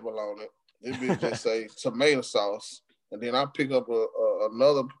no label on it, it be just say tomato sauce, and then I pick up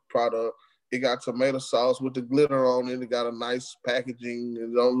another product, it got tomato sauce with the glitter on it, it got a nice packaging,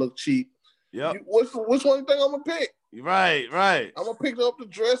 it don't look cheap. Yeah. Which one you think I'm gonna pick? Right. I'm gonna pick up the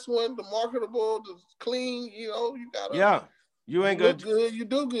dress one, the marketable, the clean. You know, you gotta. You ain't look good. You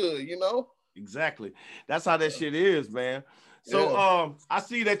do good. You know. Exactly. That's how that shit is, man. So I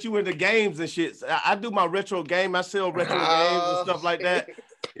see that you into games and shit. I do my retro game. I sell retro games and stuff like that.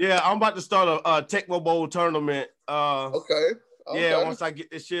 Yeah, I'm about to start a Tecmo Bowl tournament. Okay. Yeah, once I get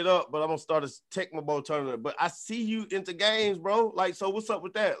this shit up, but I'm gonna start a Tecmo Bowl tournament. But I see you into games, bro. Like, so what's up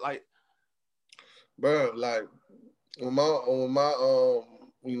with that? Like, bro, like when my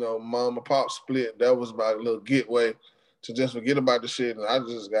you know, mom and pop split, that was my little getaway to just forget about the shit, and I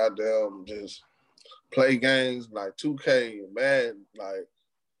just goddamn just play games like 2K, man, like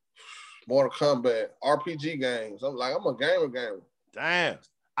Mortal Kombat, RPG games. I'm a gamer. Damn.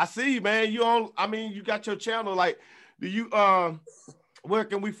 I see, man. You got your channel. Like, do you where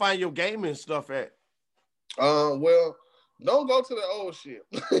can we find your gaming stuff at? Well, don't go to the old shit.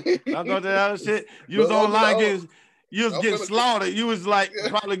 Don't go to the other shit. You was online getting slaughtered. You was like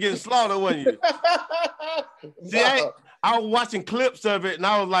probably getting slaughtered, wasn't you? See, I was watching clips of it, and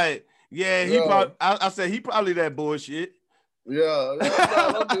I was like, yeah, I said he probably that bullshit. Yeah,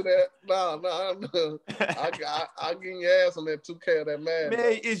 no, don't do that. No. I get your ass on that 2K of that man.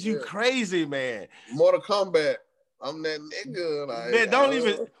 Man, is you crazy, man? Mortal Kombat. I'm that nigga. Like, man, don't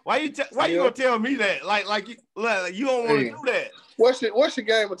even. Why you gonna tell me that? Like you don't want to do that. What's your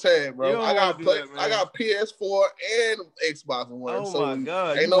gamer tag, bro? I got PS4 and Xbox One. Oh my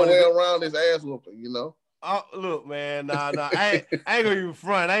god! Ain't no way around this ass whooping, you know. Oh, look, man, nah. I ain't gonna even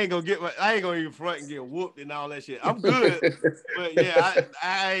front. I ain't gonna even front and get whooped and all that shit. I'm good, but yeah,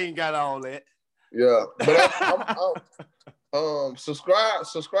 I ain't got all that. Yeah, but I'm subscribe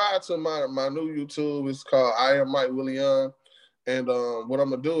to my new YouTube. It's called I Am Mike Willion, and what I'm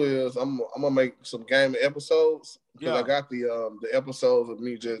gonna do is I'm gonna make some gaming episodes because I got the episodes of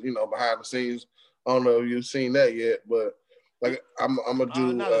me just, you know, behind the scenes. I don't know if you've seen that yet, but like I'm gonna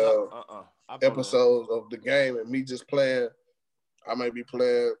do episodes of the game and me just playing. I may be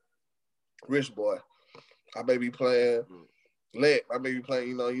playing Rich Boy. I may be playing Let. I may be playing,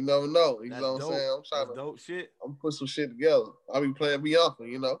 you never know. You know what I'm saying? I'm trying to dope shit. I'm put some shit together. I'll be playing Bianca,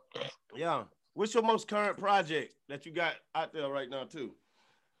 you know. Yeah. What's your most current project that you got out there right now too?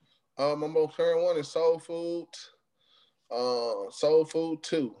 My most current one is Soul Food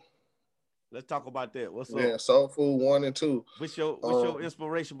 2. Let's talk about that. What's up? Yeah, Soul Food 1 and 2. What's your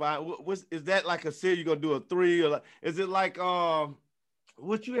inspiration behind? Is that like a series? You gonna do a 3 or like, is it like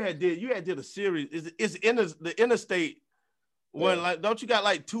what you had did? You had did a series. Is in the interstate one like? Don't you got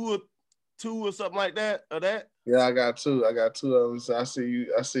like two or something like that or that? Yeah, I got two. I got two of them. So I see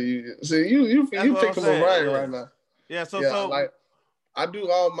you. See you picking my brain right now. Yeah. So like I do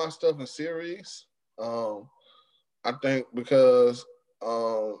all my stuff in series. I think because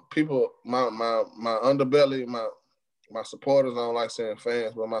people, my underbelly, my supporters, I don't like saying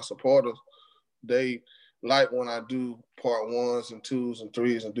fans, but my supporters, they like when I do part 1s and 2s and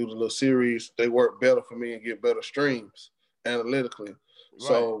 3s and do the little series. They work better for me and get better streams analytically. Right.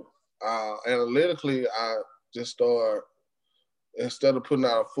 So analytically, I just start, instead of putting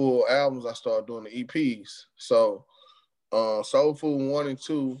out full albums, I started doing the EPs. So Soul Food 1 and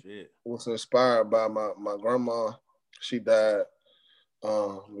 2 was inspired by my grandma. She died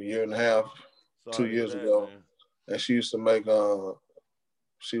a year and a half, 2 years ago. Man. And she used to make,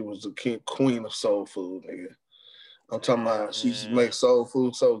 she was the queen of soul food, nigga. I'm talking about she used to make soul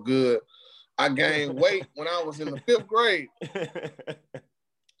food so good. I gained weight when I was in the 5th grade.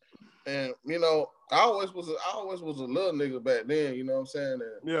 And, you know, I always was a little nigga back then, you know what I'm saying?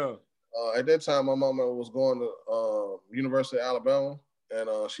 And, at that time, my mama was going to University of Alabama, and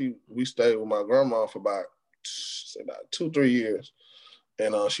we stayed with my grandma for about 2-3 years.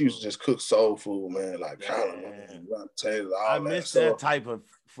 And she used to just cook soul food, man, like potatoes, all I miss that type of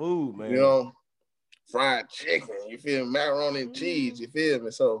food, man. You know, fried chicken, you feel me? Macaroni and cheese, you feel me?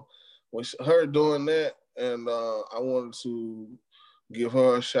 So when her doing that, and I wanted to give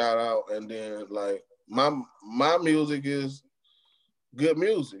her a shout out, and then like my music is good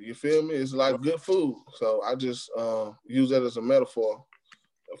music, you feel me? It's like good food. So I just use that as a metaphor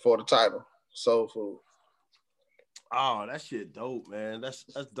for the title, Soul Food. Oh, that shit dope, man. That's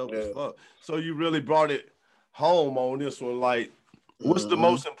dope as fuck. So you really brought it home on this one. Like, what's the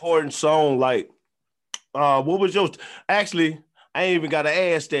most important song? Like, what was your? Actually, I ain't even got to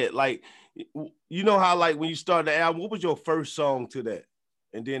ask that. Like, you know how like when you started the album, what was your first song to that?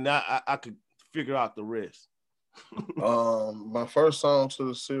 And then I could figure out the rest. My first song to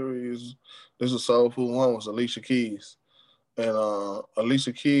the series, this is Soul Food 1, was Alicia Keys. And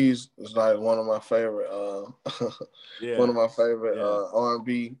Alicia Keys is like one of my favorite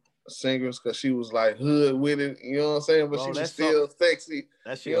R&B singers, because she was like hood with it, you know what I'm saying? But she was still sexy.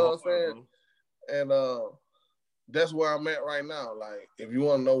 You know what I'm saying? And that's where I'm at right now. Like, if you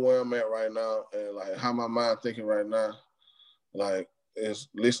want to know where I'm at right now and like how my mind thinking right now, like, is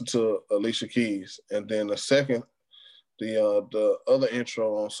listen to Alicia Keys. And then the second, the other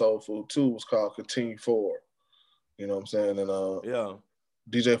intro on Soul Food 2 was called Continue Forward. You know what I'm saying? And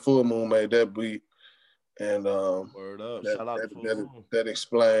DJ Full Moon made that beat, and word up. Shout out to that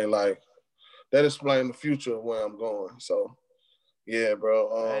explained the future of where I'm going. So yeah,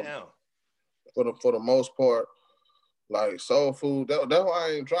 bro. For the most part, like Soul Food, that's why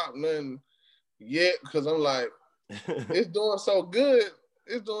I ain't dropped nothing yet, because I'm like, it's doing so good.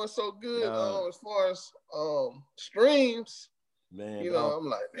 It's doing so good as far as streams. Man, you know, I'm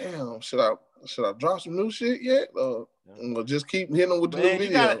like, damn, should I drop some new shit yet? Or just keep hitting them with the new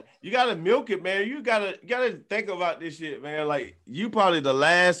video? You gotta milk it, man. You gotta think about this shit, man. Like, you probably the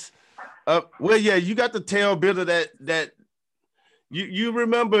last you got the tail bit of that you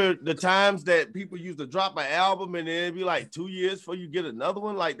remember the times that people used to drop an album and then it'd be like 2 years before you get another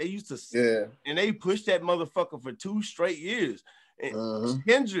one. Like, they used to and they pushed that motherfucker for 2 straight years. And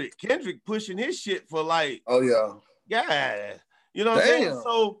Kendrick pushing his shit for like, you know what I'm saying?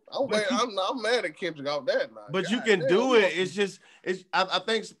 So I'm mad at Kendrick off that now. But you can do it. It's just I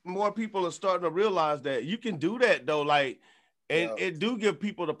think more people are starting to realize that you can do that though. Like, and it do give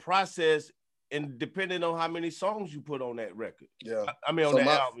people the process, and depending on how many songs you put on that record. Yeah. I mean on that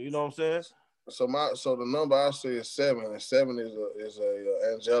album, you know what I'm saying? So the number I say is 7, and 7 is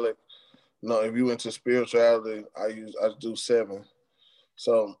a angelic. No, if you into spirituality, I do 7.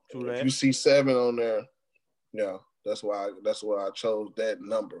 So if you see 7 on there, that's why I chose that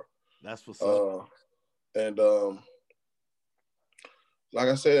number. That's what's up. And like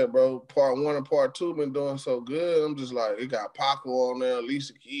I said, bro, part 1 and part 2 been doing so good. I'm just like, it got Paco on there,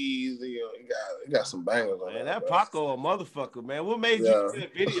 Alicia Keys, it got some bangers on there. Man, that Paco a motherfucker, man. What made you do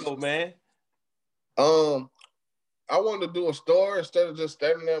that video, man? I wanted to do a story instead of just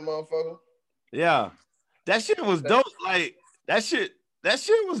standing that motherfucker. Yeah. That shit was dope. Like, that shit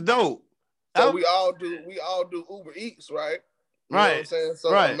was dope. So we all do Uber Eats, right? You know what I'm saying?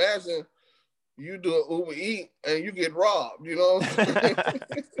 So imagine you do an Uber Eat and you get robbed, you know what I'm saying?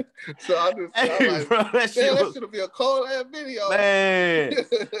 So I'm like, bro, that should be a cold ass video. Man.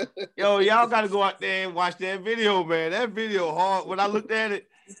 Yo, y'all gotta go out there and watch that video, man. That video hard. When I looked at it,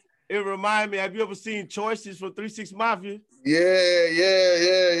 it reminded me, have you ever seen Choices from 3 6 Mafia? Yeah.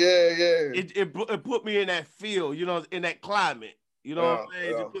 It put me in that field, you know, in that climate. You know what I'm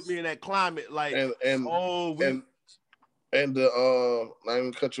saying? It put me in that climate, like, and the not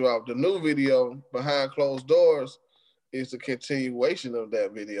even cut you off. The new video, Behind Closed Doors, is the continuation of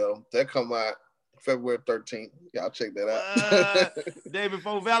that video. That come out February 13th. Y'all check that out. Day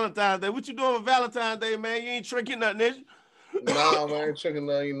before Valentine's Day. What you doing for Valentine's Day, man? You ain't tricking nothing, is you? Nah, man, I ain't tricking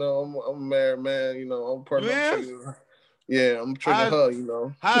nothing. You know, I'm a married man. You know, I'm person. I'm tricking her. Yeah, I'm tricking her. You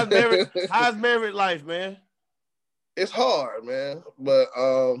know, how's married life, man? It's hard, man. But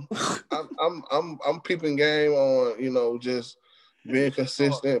I'm peeping game on, you know, just being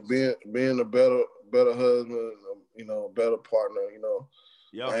consistent, being a better husband, you know, a better partner. You know,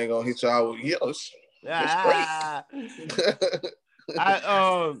 I ain't gonna hit y'all with yells. That's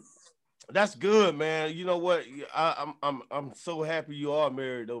great. That's good, man. You know what? I'm so happy you are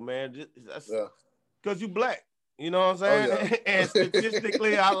married, though, man. That's because you black. You know what I'm saying? Oh, yeah. And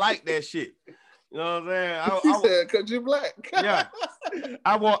statistically, I like that shit. You know what I'm saying? He said, "Cause you black." Yeah.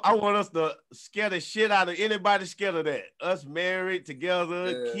 I want us to scare the shit out of anybody scared of that. Us married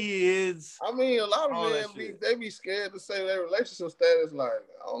together, kids. I mean, a lot of men they be scared to say their relationship status. Like,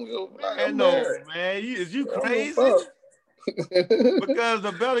 I don't give a fuck. Man, no, man. Is you crazy? Because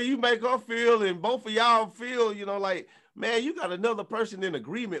the better you make her feel and both of y'all feel, you know, like, man, you got another person in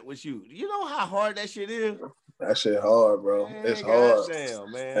agreement with you. You know how hard that shit is? That shit hard, bro. Man, it's hard.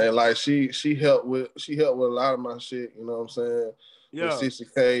 Damn, man. And like she helped with a lot of my shit, you know what I'm saying? Yeah. With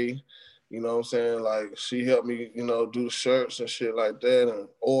 60K, you know what I'm saying? Like she helped me, you know, do shirts and shit like that and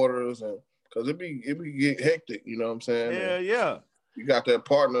orders and cause it be get hectic, you know what I'm saying? Yeah. You got that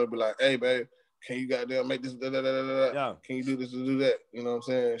partner be like, hey babe, can you goddamn make this Yeah. Can you do this and do that? You know what I'm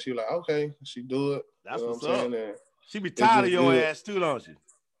saying? She like, okay, she do it. That's you know what's up. And she be tired of your ass too, don't she?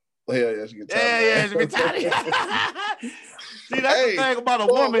 Yeah, she get tired. She be tired. See, that's the thing about a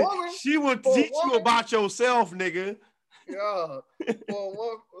woman. She will teach you about yourself, nigga. Yeah.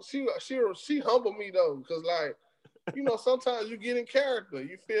 Well, she humbled me though, cause like, you know, sometimes you get in character.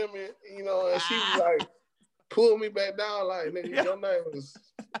 You feel me? You know, and she was like, pulled me back down, like, nigga, your name is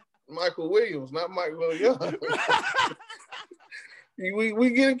Michael Williams, not Mike Willion. we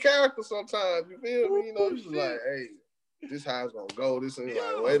get in character sometimes. You feel me? You know, you just like, hey. This how it's gonna go. This is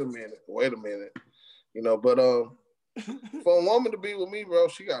like, wait a minute. You know, but for a woman to be with me, bro,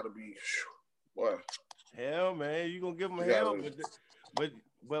 she gotta be, boy. Hell, man, you gonna give them hell,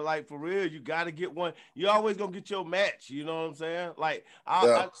 but like for real, you gotta get one. You always gonna get your match. You know what I'm saying? Like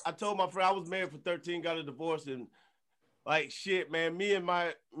I told my friend I was married for 13, got a divorce, and like shit, man. Me and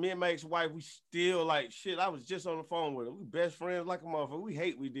my ex-wife, we still like shit. I was just on the phone with her. We best friends like a motherfucker. We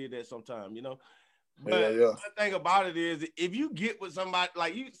hate we did that sometime, you know. But the thing about it is, if you get with somebody,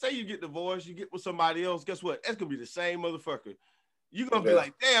 like you say you get divorced, you get with somebody else, guess what? That's gonna be the same motherfucker. You're gonna be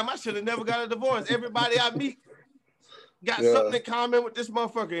like, damn, I should have never got a divorce. Everybody I meet got something in common with this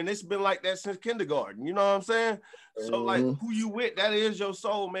motherfucker, and it's been like that since kindergarten. You know what I'm saying? So like, who you with, that is your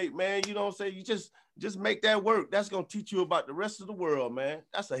soulmate, man. You know what I'm saying? You just make that work. That's gonna teach you about the rest of the world, man.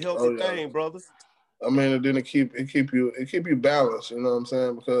 That's a healthy thing, brother. I mean, and then it keep you balanced. You know what I'm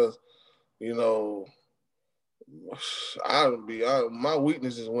saying? Because you know, my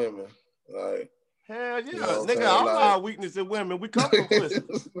weakness is women. Like, hell yeah, you know nigga, all like, our weakness is women. We come from pussy.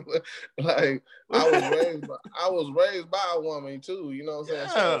 Like, I was raised by a woman too. You know what I'm saying?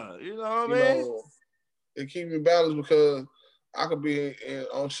 So, you know what I mean? It keeps me balanced because I could be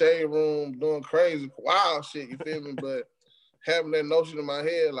on Shade Room doing crazy, wild shit. You feel me? But having that notion in my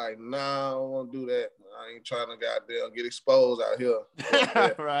head, like, nah, I don't want to do that. I ain't trying to goddamn get exposed out here.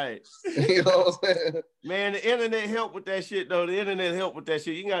 Right. You know what I'm saying? Man, the internet helped with that shit, though. The internet helped with that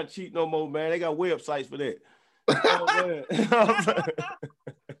shit. You ain't got to cheat no more, man. They got websites for that.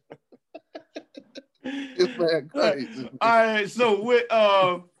 It's man crazy. All right, so with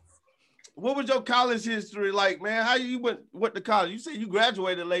what was your college history like, man? How you went to college? You said you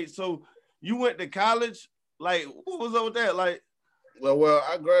graduated late, so you went to college. Like, what was up with that? Like, well,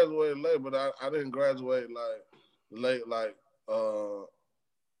 I graduated late, but I didn't graduate late. Like,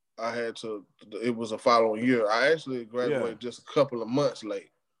 I had to. It was a following year. I actually graduated just a couple of months late.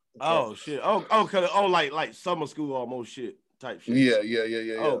 Oh shit! Like summer school almost shit type shit. Yeah.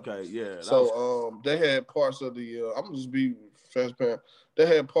 Okay, yeah. So they had parts of the. I'm gonna just be transparent. They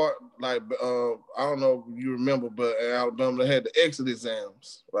had part like I don't know if you remember, but in Alabama they had the exit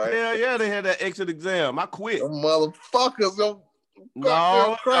exams, right? Yeah, they had that exit exam. I quit. Them motherfuckers,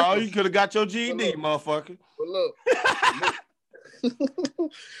 No, you could have got your GED, motherfucker. But look,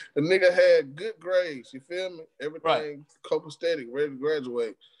 the nigga had good grades. You feel me? Everything copacetic, ready to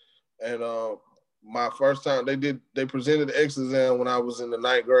graduate. And my first time they presented the exit exam when I was in the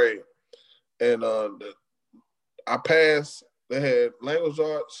 9th grade, and I passed. They had language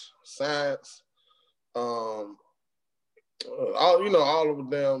arts, science, all the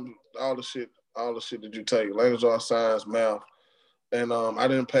shit that you take, language arts, science, math, and I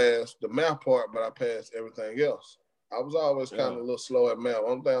didn't pass the math part, but I passed everything else. I was always kind of a little slow at math.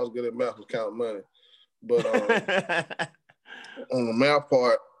 Only thing I was good at math was counting money, but on the math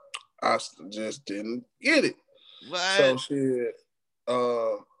part, I just didn't get it. What? So shit,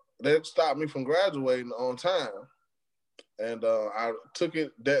 that stopped me from graduating on time, and I took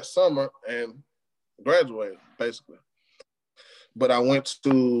it that summer and graduated basically. But I went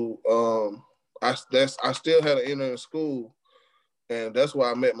to I still had an intern in school, and that's where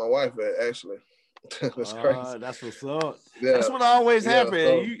I met my wife at actually. That's crazy. That's what's up. Yeah. That's what always happened.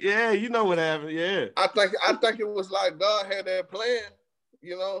 So, you know what happened. Yeah. I think it was like God had that plan,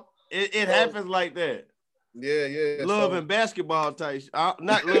 you know. It happens like that. Yeah. Love and basketball type.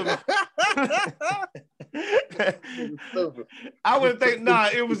 Not love. I would think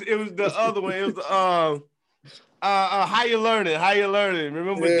it was the other one. It was how you learning.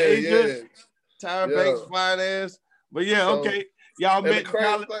 Remember Deja? Tyra Banks finance. But okay. Y'all met in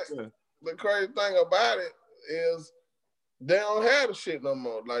college. The crazy thing about it is they don't have the shit no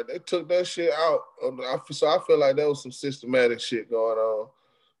more. Like they took that shit out. So I feel like there was some systematic shit going on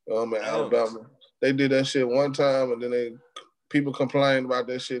in Alabama. They did that shit one time, and then people complained about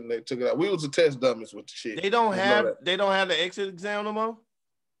that shit, and they took it out. We was the test dummies with the shit. They don't have the exit exam no more.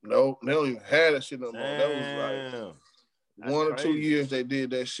 No, they don't even have that shit no more. That was like 1 or 2 years they did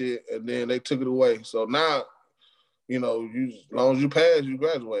that shit, and then they took it away. So now, you know, as long as you pass, you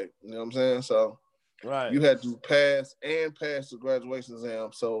graduate. You know what I'm saying? So you had to pass the graduation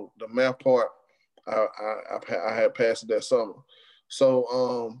exam. So the math part, I had passed it that summer.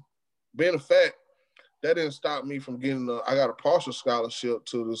 So being a fact, that didn't stop me from getting I got a partial scholarship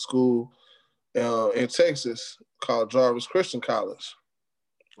to the school in Texas called Jarvis Christian College.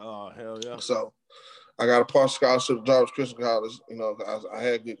 Oh, hell yeah. So I got a partial scholarship to Jarvis Christian College, you know, I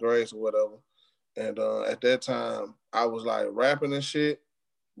had good grades or whatever. And at that time, I was like rapping and shit,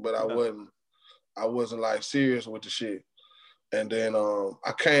 but I wasn't like serious with the shit. And then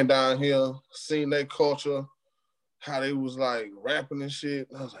I came down here, seen their culture, how they was like rapping and shit.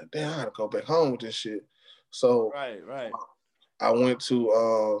 And I was like, damn, I gotta go back home with this shit. So I went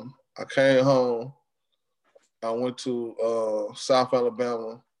to I came home. I went to South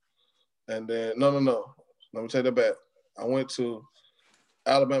Alabama, and then no. Let me take that back. I went to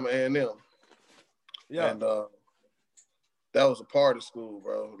Alabama A&M. Yeah. And that was a party school,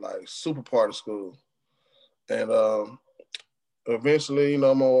 bro. Like super party school. And eventually, you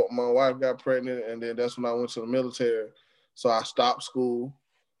know, my wife got pregnant, and then that's when I went to the military. So I stopped school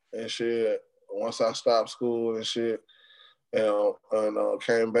and shit. Once I stopped school and shit, and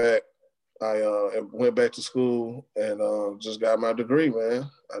came back, I went back to school and just got my degree, man.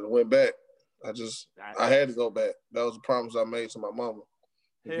 I went back. I had to go back. That was a promise I made to my mama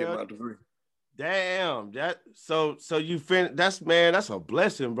to get my degree. Damn, so you that's a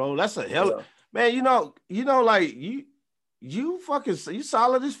blessing, bro. That's a hell man. You know, like you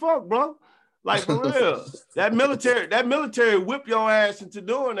solid as fuck, bro. Like for real. that military whip your ass into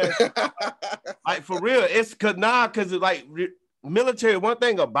doing that. Like for real. It's cause it's like military. One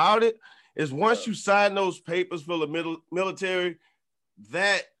thing about it is once you sign those papers for the military,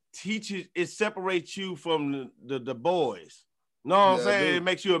 that it separates you from the boys. Know what I'm saying? It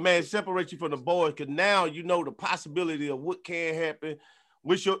makes you a man, separates you from the boys, because now you know the possibility of what can happen.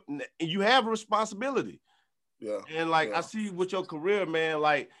 You have a responsibility. Yeah. And I see with your career, man,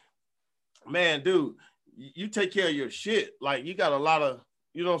 man, dude, you take care of your shit. Like you got a lot of,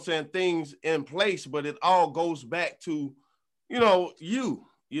 you know what I'm saying, things in place, but it all goes back to, you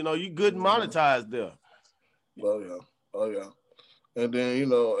good and monetized there. Oh yeah. And then, you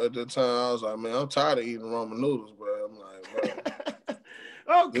know, at the time I was like, man, I'm tired of eating ramen noodles, bro. I'm like,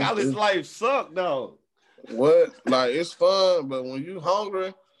 bro. College life sucked, though. What? Like, it's fun, but when you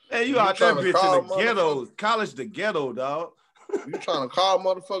hungry, hey, you out there bitch in the ghetto. College the ghetto, dog. You trying to call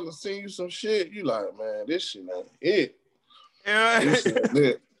motherfuckers to send you some shit, you like, man, this shit ain't it. Yeah. This shit ain't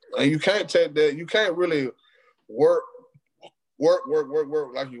it. And you can't take that, you can't really work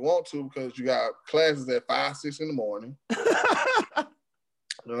like you want to, because you got classes at 5, 6 in the morning.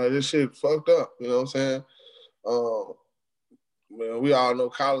 This shit fucked up, you know what I'm saying? Man, we all know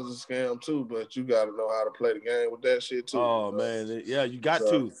college is a scam too, but you got to know how to play the game with that shit too. Oh man, yeah, you got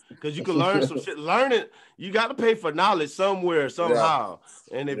to, because you can learn some shit. Learn it. You got to pay for knowledge somewhere, somehow.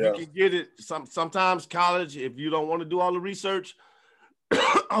 Yeah. And if you can get it, sometimes college, if you don't want to do all the research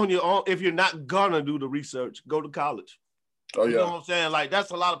on your own, if you're not gonna do the research, go to college. Oh, yeah. You know what I'm saying? Like,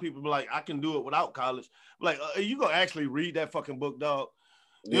 that's a lot of people be like, I can do it without college. Like, you gonna actually read that fucking book, dog?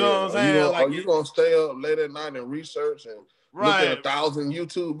 You know what I'm saying? You gonna stay up late at night and research and look at 1,000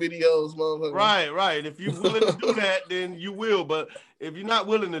 YouTube videos, motherfucker. Right. If you're willing to do that, then you will. But if you're not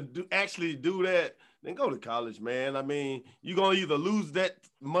willing to actually do that, then go to college, man. I mean, you're gonna either lose that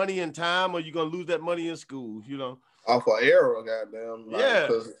money in time or you're gonna lose that money in school, you know. Off of error, goddamn.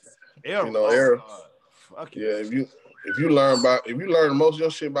 Error. You know, error. Fuck yeah, if you learn most of your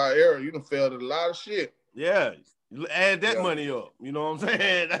shit by error, you done failed at a lot of shit. Yeah. Add that money up. You know what I'm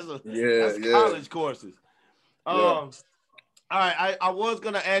saying? That's college courses. All right, I was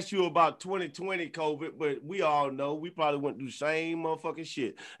gonna ask you about 2020 COVID, but we all know we probably went through the same motherfucking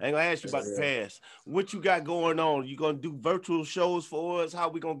shit. I ain't gonna ask you about the past. What you got going on? You gonna do virtual shows for us? How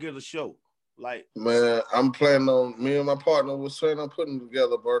we gonna get a show? Like, man, I'm planning on, me and my partner was planning on putting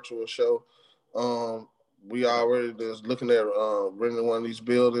together a virtual show. We already just looking at renting one of these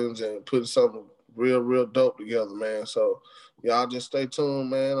buildings and putting something real dope together, man. So y'all just stay tuned,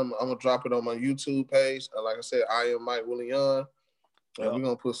 man. I'm gonna drop it on my YouTube page. Like I said, I am Mike Willion. And we're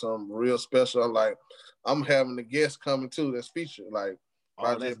gonna put some real special. Like, I'm having the guests coming too that's featured, like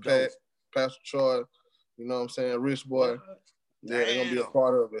Project Pat, Pastor Troy, you know what I'm saying, Rich Boy. Yeah, they're gonna be a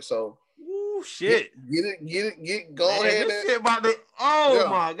part of it. So shit. Get go ahead. This shit about to,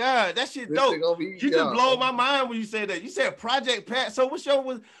 my God, that shit dope. You just blow my mind when you say that. You said Project Pat. So what's up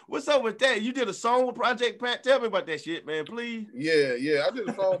with that? You did a song with Project Pat. Tell me about that shit, man, please. Yeah. I did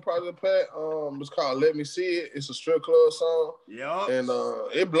a song with Project Pat. It's called Let Me See It. It's a strip club song. Yeah. And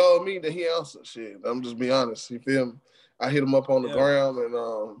it blowed me that he answered shit. I'm just be honest. You feel me? I hit him up on the ground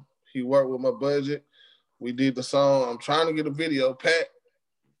and he worked with my budget. We did the song. I'm trying to get a video, Pat.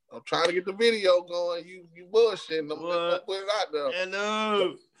 I'm trying to get the video going. You bullshitting. I'm gonna put it out there. I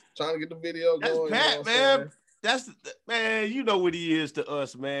know. Trying to get the video going. That's Pat, man. That's man. You know what he is to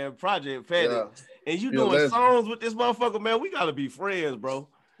us, man. Project Pat. Yeah. And you doing songs with this motherfucker, man. We gotta be friends, bro.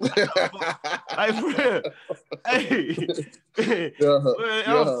 Like, hey,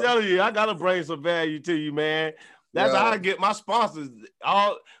 I'm telling you, I gotta bring some value to you, man. That's how I get my sponsors.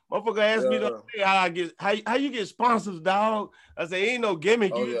 All motherfucker asked me the how you get sponsors, dog. I say ain't no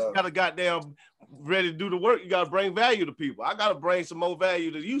gimmick. You just gotta goddamn ready to do the work. You gotta bring value to people. I gotta bring some more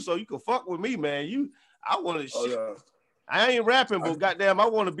value to you so you can fuck with me, man. I want to. I ain't rapping, but goddamn, I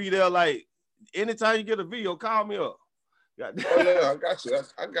want to be there. Like, anytime you get a video, call me up. Goddamn. Oh yeah, I got you.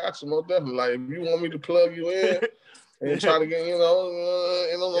 I got you, most definitely. Like, if you want me to plug you in and try to get on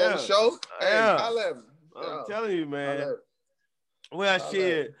the show, holla at me. I'm telling you, man. Well,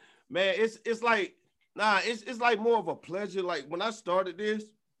 shit, man, it's like, it's like more of a pleasure. Like, when I started this,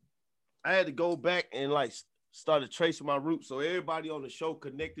 I had to go back and like started tracing my roots. So everybody on the show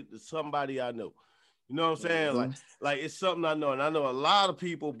connected to somebody I know. You know what I'm saying? Mm-hmm. Like it's something I know, and I know a lot of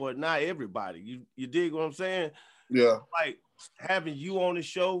people, but not everybody. You dig what I'm saying? Yeah. Like having you on the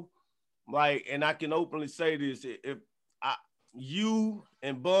show, like, and I can openly say this: if you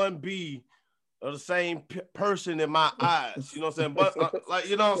and Bun B are the same person in my eyes, you know what I'm saying? But like,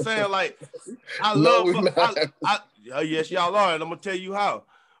 you know what I'm saying? Like, I love, yes, y'all are, and I'm gonna tell you how.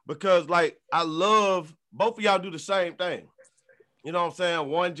 Because like, I love both of y'all do the same thing. You know what I'm saying?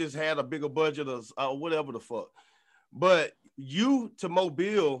 One just had a bigger budget or whatever the fuck. But you to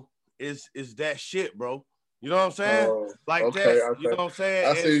Mobile is that shit, bro. You know what I'm saying? That. You know what I'm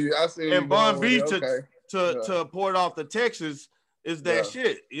saying? I see. And Bun B to Port Arthur, Texas, is that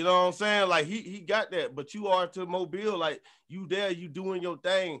shit. You know what I'm saying? Like he got that, but you are to Mobile, like you there, you doing your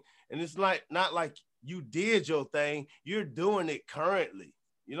thing. And it's like not like you did your thing, you're doing it currently.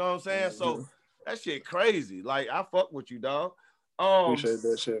 You know what I'm saying? Mm-hmm. So that shit crazy. Like, I fuck with you, dog. Appreciate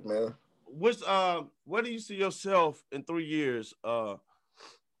that shit, man. Where do you see yourself in 3 years?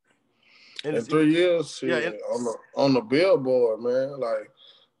 In 3 years, shit, on the billboard, man. Like,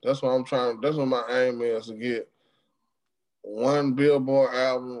 that's what I'm trying. That's what my aim is, to get one Billboard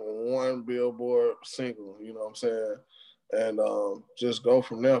album, one Billboard single, you know what I'm saying? And just go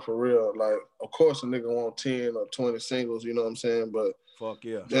from there for real. Like, of course a nigga want 10 or 20 singles, you know what I'm saying? But fuck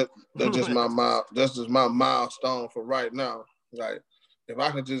yeah. That's just my milestone for right now. Like, if I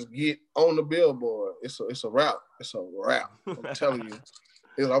could just get on the Billboard, it's a wrap. It's a wrap. I'm telling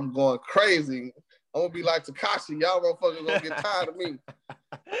you. I'm going crazy. I'm gonna be like Tekashi. Y'all motherfuckers gonna get tired of me.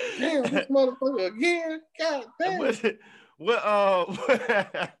 Damn, this motherfucker again. God damn. Well,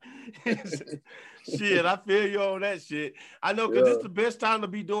 shit, I feel you on that shit. I know, because it's the best time to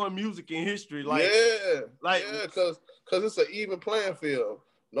be doing music in history. Like, because it's an even playing field.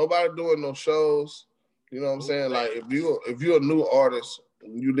 Nobody doing no shows. You know what I'm saying? Like, if you're a new artist,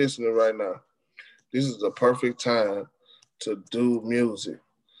 you listening right now, this is the perfect time to do music.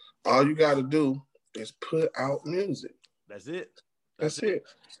 All you got to do is put out music. That's it. That's it.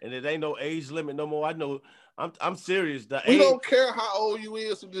 And it ain't no age limit no more. I know. I'm serious. We don't care how old you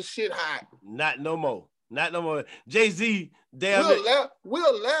is if this shit hot. Not no more. Not no more. Jay-Z, damn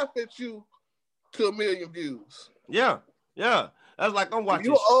we'll laugh at you to 1 million views. Yeah. That's like I'm watching. If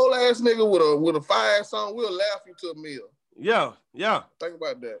you an old ass nigga with a fire song, we'll laugh you to 1 million. Yeah. Think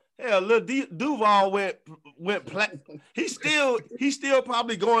about that. Hell, Lil Duval went platinum. He's still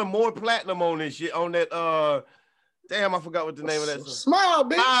probably going more platinum on this shit. On that damn, I forgot what the name of that song. Smile,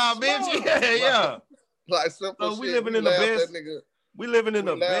 bitch. Yeah. Like simple so shit. Living in the best. We living in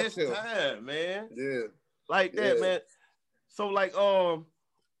the best time, man. Yeah. Like that, man. So like,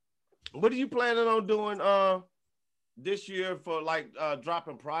 what are you planning on doing this year for like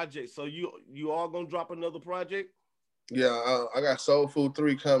dropping projects? So you all gonna drop another project? Yeah, I got Soul Food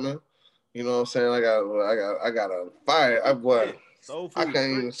 3 coming. You know what I'm saying? I got a fire. I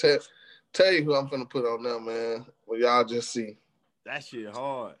can't even tell you who I'm gonna put on there, man. Well, y'all just see. That shit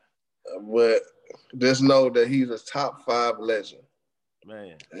hard. But just know that he's a top 5 legend.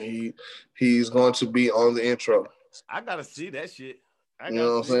 Man. And he's going to be on the intro. I gotta see that shit. You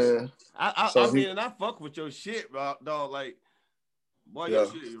know what I'm saying? I mean, and I fuck with your shit, dog. Like, boy, your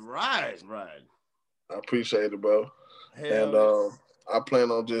shit is right. I appreciate it, bro. And I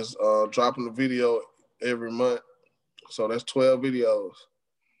plan on just dropping the video every month. So that's 12 videos.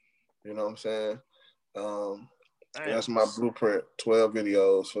 You know what I'm saying? That's my blueprint, 12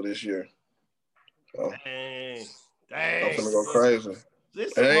 videos for this year. So, dang. I'm finna go crazy.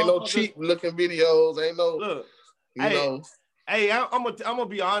 It ain't no cheap looking videos. Ain't no, look, you know. Hey, I'm gonna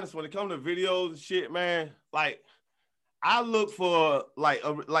be honest when it comes to videos and shit, man. Like, I look for like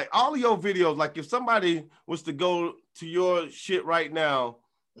all of your videos. Like, if somebody was to go to your shit right now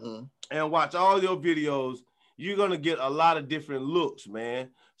and watch all your videos, you're gonna get a lot of different looks, man.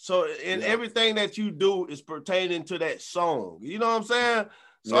 So, everything that you do is pertaining to that song. You know what I'm saying?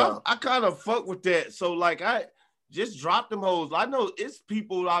 So I kind of fuck with that. So, like, I just drop them hoes. I know it's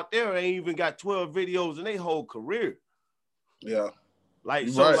people out there ain't even got 12 videos in their whole career. Yeah. Like,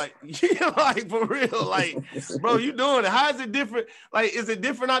 so, right. like for real, like, bro, you doing it. How is it different? Like, is it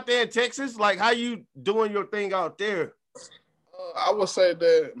different out there in Texas? Like, how you doing your thing out there? I would say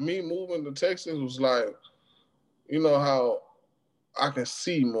that me moving to Texas was like, you know how I can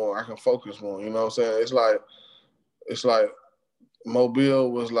see more, I can focus more. You know what I'm saying? It's like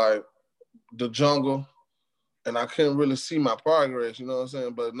Mobile was like the jungle, and I couldn't really see my progress. You know what I'm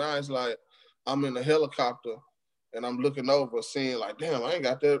saying? But now it's like I'm in a helicopter. And I'm looking over, seeing like, damn, I ain't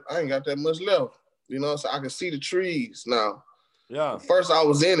got that much left. You know, so I can see the trees now. Yeah. First, I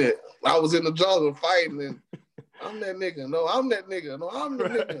was in it. I was in the jungle fighting, and I'm that nigga. No, I'm that nigga. No, I'm the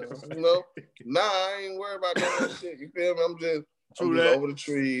nigga. You know. Nah, I ain't worried about that shit. You feel me? I'm just over the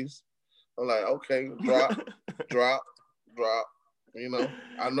trees. I'm like, okay, drop. You know,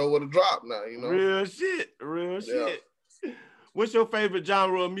 I know where to drop now. You know. Real shit. What's your favorite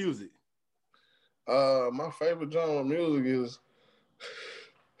genre of music? My favorite genre of music is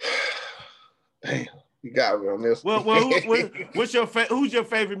damn, you got me on this. Well, who's your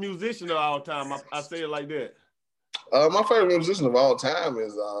favorite musician of all time? I say it like that. My favorite musician of all time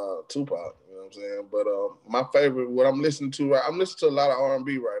is Tupac. You know what I'm saying? But my favorite, what I'm listening to a lot of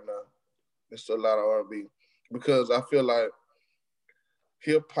R&B right now. Listen to a lot of R&B because I feel like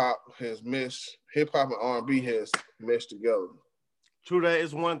hip hop and R&B has meshed together. True, that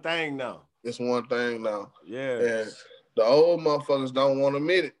is one thing now. It's one thing now. Yeah. And the old motherfuckers don't want to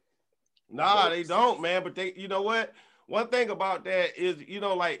admit it. Nah, they don't, man. But you know what? One thing about that is, you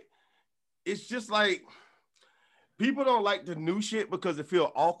know, like, it's just like people don't like the new shit because it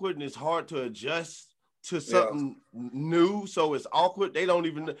feels awkward and it's hard to adjust to something new. So it's awkward. They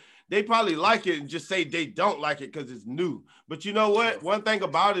probably like it and just say they don't like it because it's new. But you know what? One thing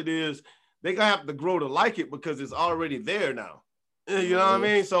about it is they gonna have to grow to like it because it's already there now. You know what I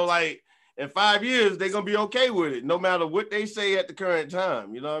mean? So like, in 5 years, they're gonna be okay with it, no matter what they say at the current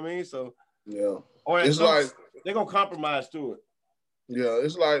time. You know what I mean? So or it's like they're gonna compromise to it. Yeah,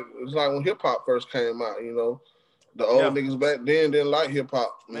 it's like when hip hop first came out. You know, the old niggas back then didn't like hip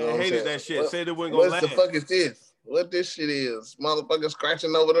hop. Man, hated that shit. Said it wasn't gonna last. What the fuck is this? What this shit is? Motherfucker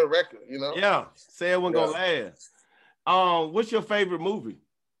scratching over the record. You know? Yeah, say it wasn't gonna last. What's your favorite movie?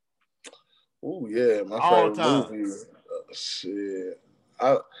 Oh yeah, my favorite movie. Shit.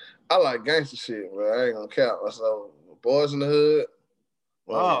 I like gangster shit, man. I ain't gonna count. So, Boys in the Hood.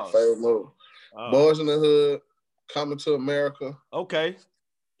 One of my favorite movies. Boys in the Hood, Coming to America. Okay.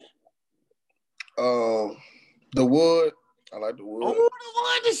 The Wood. I like The Wood. Oh, The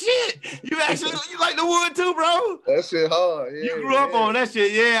Wood, the shit. You like The Wood too, bro? That shit hard. Yeah, you grew up on that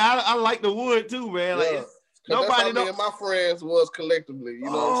shit. Yeah, I like The Wood too, man. Yeah. Like nobody that's how me and my friends was collectively. You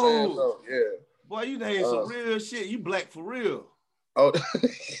know what I'm saying? So, yeah. Boy, you named some real shit. You black for real. Oh.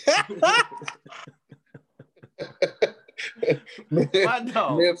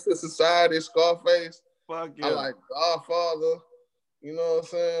 Memphis Society, Scarface. Fuck yeah. I like Godfather. You know what I'm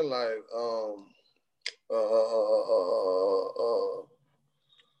saying? Like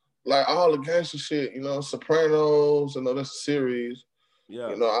all the gangster shit. You know, Sopranos. You know, that's a series. Yeah.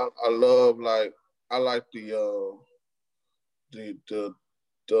 You know, I love I like the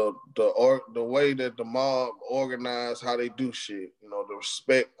way that the mob organize, how they do shit. You know, the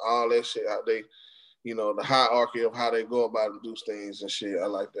respect, all that shit, how they. You know, the hierarchy of how they go about and do things and shit. I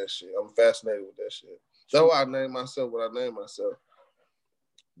like that shit. I'm fascinated with that shit. That's why I named myself what I named myself.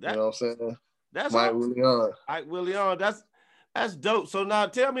 You know what I'm saying? That's Mike Willion. Mike Willion. That's dope. So now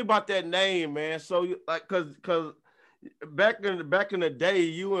tell me about that name, man. So cause back in the day,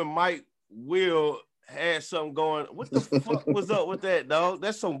 you and Mike Will had something going. What the fuck was up with that, dog?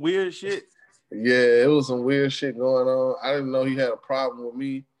 That's some weird shit. Yeah, it was some weird shit going on. I didn't know he had a problem with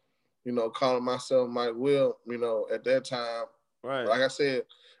me. You know, calling myself Mike Will, you know, at that time. Right. Like I said,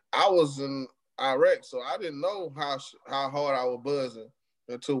 I was in Iraq, so I didn't know how hard I was buzzing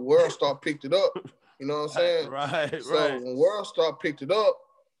until World Star picked it up. You know what I'm saying? Right. So when World Star picked it up,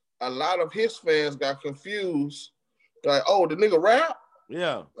 a lot of his fans got confused. Like, oh, the nigga rap?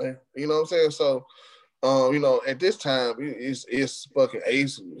 Yeah. You know what I'm saying? So, you know, at this time, it's fucking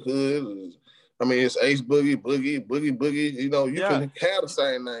Ace Hood. I mean, it's Ace Boogie. You know, you can have the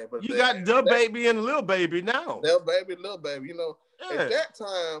same name, but you got the baby and Lil Baby now. Lil Baby. You know, at that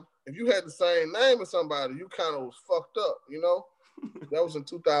time, if you had the same name as somebody, you kind of was fucked up. You know, that was in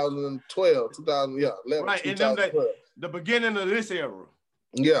 2012, 2011, right? 2012. And the beginning of this era.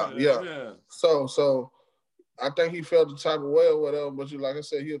 Yeah. So I think he felt the type of way or whatever. But like I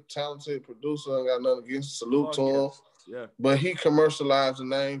said, he's a talented producer. I got nothing against. Salute to him. Yeah. But he commercialized the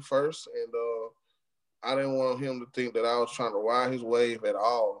name first, and I didn't want him to think that I was trying to ride his wave at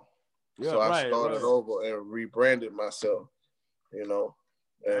all. Yeah, so I started over and rebranded myself, you know.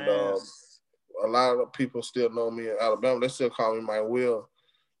 And a lot of people still know me in Alabama. They still call me Mike Will.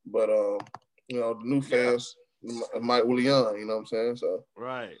 But, you know, the new fans, Mike Willion, you know what I'm saying? So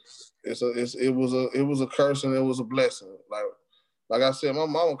right. It was a curse and it was a blessing. Like I said, my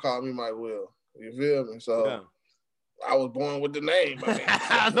mama called me Mike Will. You feel me? So I was born with the name. I mean,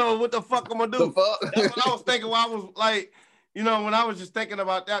 I know what the fuck I'm gonna do. That's what I was thinking when I was like, you know, when I was just thinking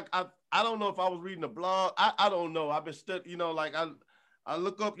about that. I don't know if I was reading a blog. I don't know. I've been you know, like I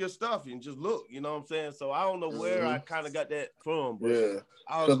look up your stuff and just look, you know what I'm saying? So I don't know where I kind of got that from. But yeah.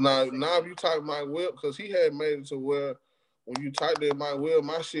 Because now if you type Mike Will, because he had made it to where when you typed in Mike Will,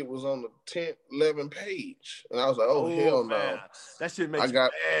 my shit was on the 10th, 11th page. And I was like, oh hell no. That shit makes you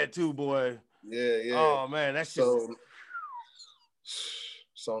mad too, boy. Yeah. Oh man, that shit.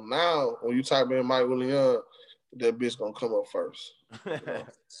 So now when you type in Mike Willion, that bitch gonna come up first. You know?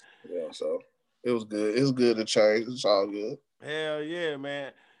 Yeah, so it was good. It's good to change. It's all good. Hell yeah,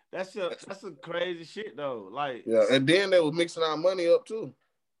 man. That's some crazy shit though. Like and then they was mixing our money up too.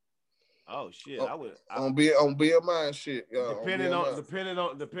 Oh shit! On BMI shit. Yeah, depending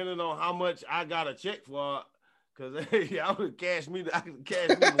on how much I got a check for, cause I would cash me. I could cash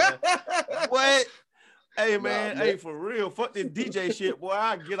me. What? Hey man, hey for real, fuck this DJ shit, boy.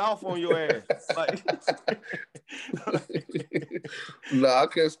 I get off on your ass. Like, I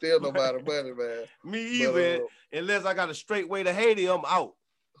can't steal nobody money, man. Me either, unless I got a straight way to Haiti, I'm out.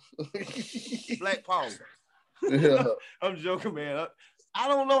 Black Power. Yeah. I'm joking, man. I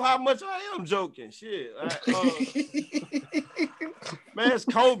don't know how much I am joking. Shit. Man, it's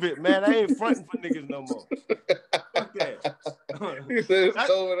COVID, man. I ain't fronting for niggas no more. Fuck that. That's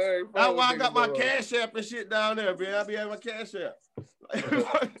why I got my Cash App and shit down there, man. I be having my Cash App.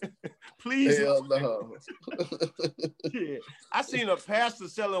 Please. Hell no. Yeah. I seen a pastor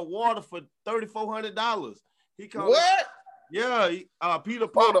selling water for $3,400. He called what? Yeah, Peter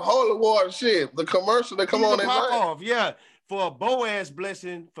Popoff. Oh, the holy water shit. The commercial that come on at night. Yeah. For a Boaz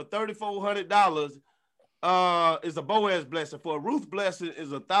blessing for $3,400 is a Boaz blessing. For a Ruth blessing is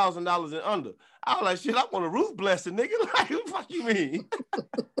 $1,000 and under. I was like, shit, I want a Ruth blessing, nigga. Like, what the fuck you mean?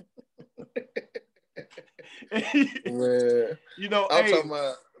 Man. You know, I'm talking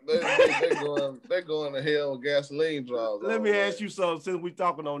about they going to hell with gasoline draws. Let me ask you something since we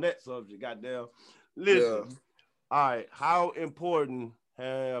talking on that subject. Goddamn. Listen. Yeah. All right. How important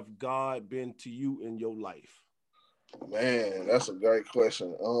have God been to you in your life? Man, that's a great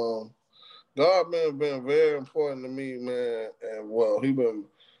question. God been very important to me, man, and well, he been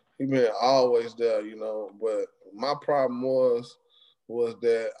always there, you know. But my problem was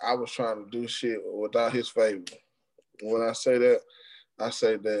that I was trying to do shit without His favor. When I say that I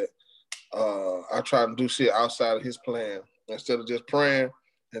try to do shit outside of His plan instead of just praying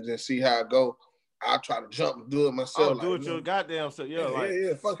and then see how it go. I try to jump and do it myself. Do it your goddamn self.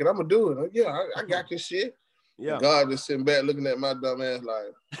 Yeah, fuck it, I'm gonna do it. Yeah, I got this shit. Yeah. And God just sitting back looking at my dumb ass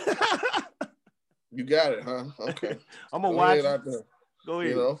like, you got it, huh? Okay. I'm gonna watch it. Go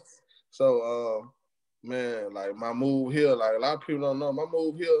ahead. You know? So man, like my move here, like a lot of people don't know, my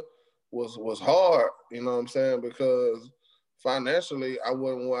move here was hard, you know what I'm saying? Because financially I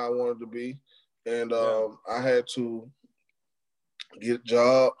wasn't where I wanted to be. And I had to get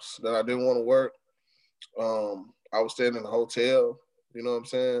jobs that I didn't want to work. I was staying in a hotel, you know what I'm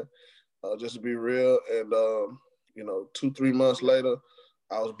saying? Just to be real. And, 2-3 months later,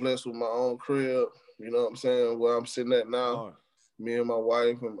 I was blessed with my own crib, you know what I'm saying, where I'm sitting at now. Me and my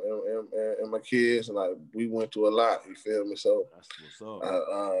wife and my kids, and like we went through a lot, you feel me? So that's what's up.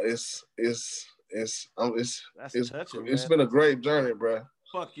 It's been a great journey, bro.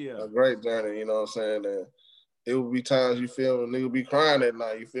 Fuck yeah. A great journey, you know what I'm saying? And it would be times, you feel me, nigga be crying at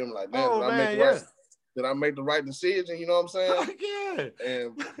night, you feel me? Like, damn, did I make the right decision? You know what I'm saying? Fuck yeah.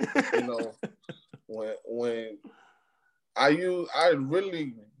 And you know, when I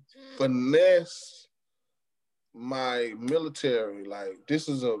really finesse my military. Like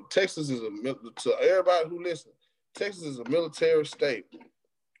Texas is to everybody who listens, Texas is a military state.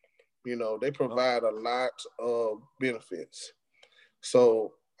 You know, they provide a lot of benefits.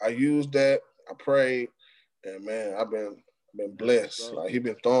 So I used that, I prayed, and man, I've been blessed. Like He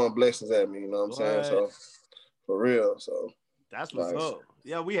been throwing blessings at me, you know what I'm saying? So for real. So that's what's up.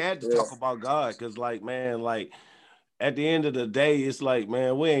 Yeah, we had to talk about God because, like, man, like at the end of the day, it's like,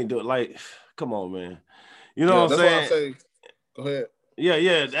 man, we ain't doing like, come on, man. You know what I'm saying? That's why I say, go ahead.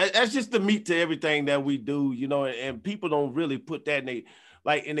 Yeah. That's just the meat to everything that we do, you know, and people don't really put that in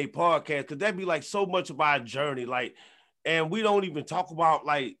their podcast, because that'd be like so much of our journey. Like, and we don't even talk about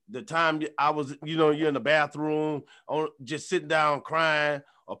like the time I was, you know, you're in the bathroom on just sitting down crying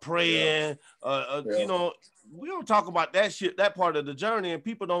or praying, you know, we don't talk about that shit, that part of the journey, and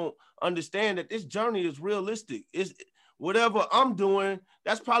people don't understand that this journey is realistic. It's whatever I'm doing,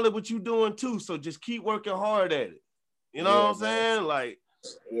 that's probably what you're doing too. So just keep working hard at it. You know what I'm saying? Like,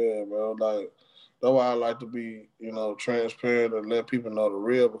 yeah, bro. Like, that's why I like to be, you know, transparent and let people know the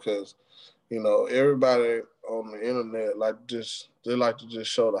real, because, you know, everybody on the internet they like to just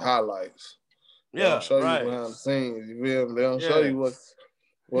show the highlights. They don't show you behind the scenes. You feel me? They don't show you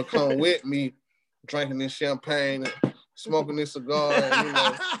what come with me drinking this champagne and smoking this cigar. And, you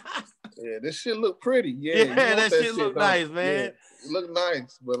know, yeah, this shit look pretty. Yeah, that shit look nice, man. Yeah, it look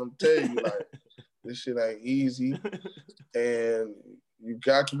nice, but I'm telling you, like, this shit ain't easy, and you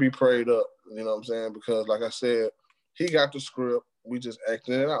got to be prayed up. You know what I'm saying? Because, like I said, He got the script. We just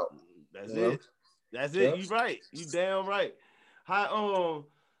acting it out. That's it. That's it. You right. You damn right. How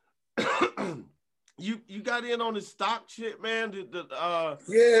you got in on the stock shit, man?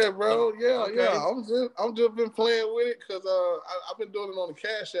 Yeah, bro. Yeah. I'm just been playing with it because I've been doing it on the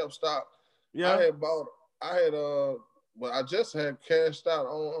Cash App stock. Yeah. I just had cashed out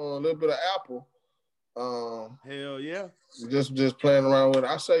on a little bit of Apple. Hell yeah. Just playing around with it.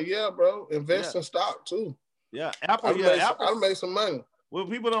 I say, yeah, bro. Invest in stock too. Yeah, Apple. I'll make some money. What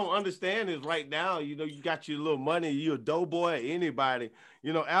people don't understand is right now, you know, you got your little money, you a doughboy, anybody.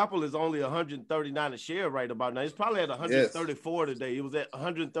 You know, Apple is only $139 a share right about now. It's probably at 134 today. It was at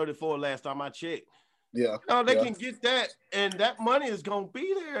 134 last time I checked. Yeah. You know, they can get that, and that money is gonna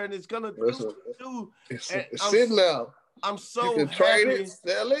be there, and it's gonna do. It's sitting now. I'm so you can happy. Trade it,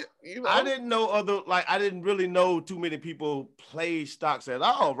 sell it. You know? I didn't really know too many people play stocks at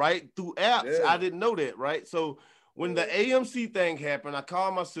all, right? Through apps. Yeah. I didn't know that, right? So when the AMC thing happened, I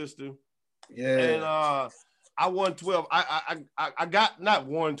called my sister. Yeah. And I won 12. I got not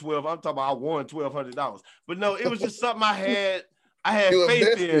won 12. I'm talking about I won $1,200. But no, it was just something I had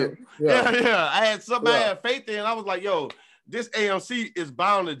faith in. Yeah. I had something I had faith in. I was like, yo, this AMC is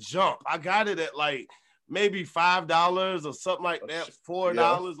bound to jump. I got it at like maybe $5 or something like that, $4.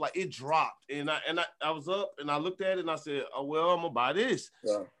 Yeah. Like it dropped. And I was up and I looked at it and I said, oh well, I'm gonna buy this.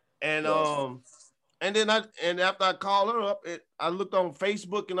 Yeah. And And then after I called her up, I looked on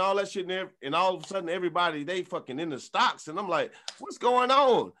Facebook and all that shit, and all of a sudden everybody, they fucking in the stocks. And I'm like, what's going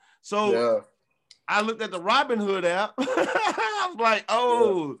on? So I looked at the Robinhood app. I was like,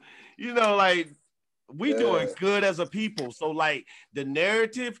 oh, like we doing good as a people. So like the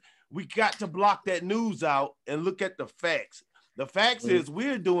narrative, we got to block that news out and look at the facts. The facts is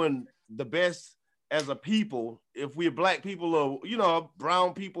we're doing the best as a people. If we're black people or,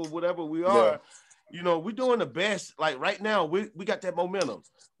 brown people, whatever we are, we're doing the best. Like right now, we got that momentum.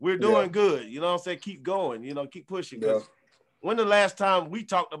 We're doing good. You know what I'm saying? Keep going, keep pushing. Because when the last time we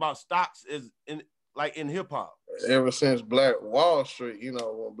talked about stocks is in hip hop? Ever since Black Wall Street,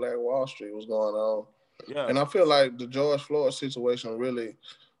 when Black Wall Street was going on. Yeah. And I feel like the George Floyd situation really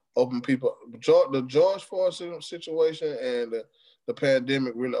opened people. The George Floyd situation and the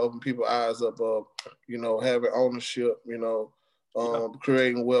pandemic really opened people's eyes up of, having ownership,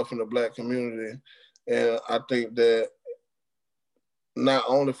 creating wealth in the Black community. And I think that not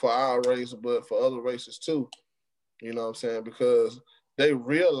only for our race, but for other races too, you know what I'm saying? Because they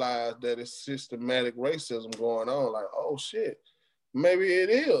realize that it's systematic racism going on. Like, oh shit, maybe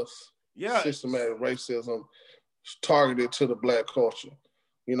it is systematic racism targeted to the Black culture.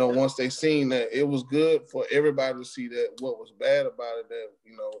 Once they seen that, it was good for everybody to see that what was bad about it, that,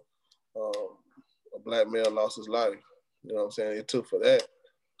 a Black male lost his life. You know what I'm saying? It took for that.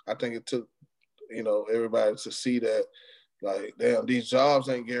 I think it took, everybody to see that, like, damn, these jobs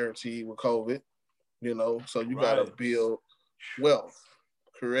ain't guaranteed with COVID, so you got to build wealth,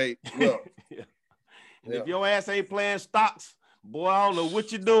 create wealth. And if your ass ain't playing stocks, boy, I don't know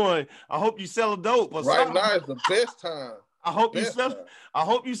what you're doing. I hope you selling dope. Or right something. Now is the best time. I hope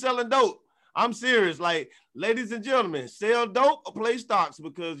you selling dope. I'm serious. Like, ladies and gentlemen, sell dope or play stocks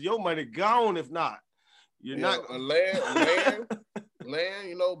because your money gone if not. You're not land, buying,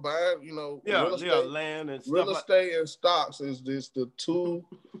 real estate, land and stuff. Real estate and stocks is the two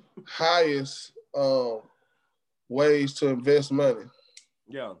highest ways to invest money.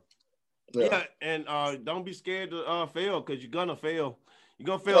 Yeah, and don't be scared to fail because you're gonna fail. You're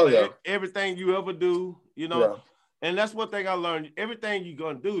gonna fail at everything you ever do, And that's one thing I learned. Everything you're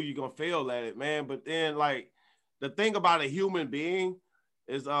gonna do, you're gonna fail at it, man. But then, like, the thing about a human being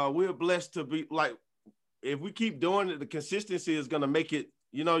is we're blessed to be like, if we keep doing it, the consistency is gonna make it,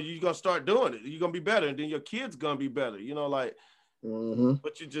 you're gonna start doing it. You're gonna be better, and then your kids gonna be better,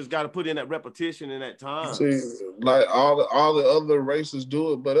 but you just gotta put in that repetition in that time. See, like all the other races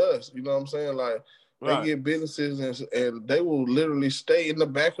do it but us, you know what I'm saying? Like they get businesses and they will literally stay in the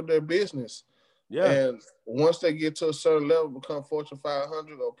back of their business. Yeah. And once they get to a certain level, become Fortune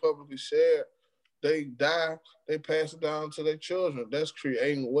 500 or publicly shared, they die, they pass it down to their children. That's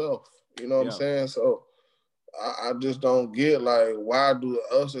creating wealth. You know what I'm saying? So I just don't get, like, why do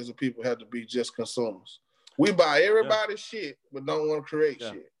us as a people have to be just consumers? We buy everybody's shit, but don't want to create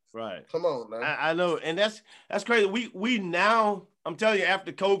shit. Right. Come on, man. I know. And that's crazy. We now, I'm telling you,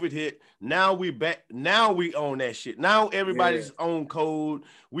 after COVID hit, now we back. Now we own that shit. Now everybody's own code.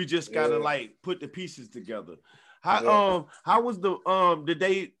 We just gotta like put the pieces together. How was did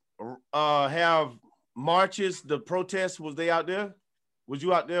they have marches, the protests? Was they out there? Was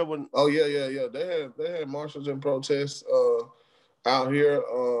you out there when? Oh yeah. They had marches and protests out here.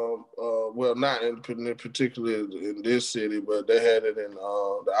 Well, not in particularly in this city, but they had it in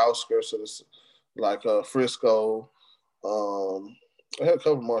the outskirts of this, like Frisco. I had a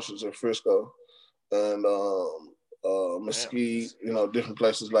couple marches in Frisco and Mesquite, different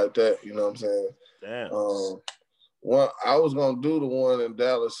places like that. You know what I'm saying? Damn. I was gonna do the one in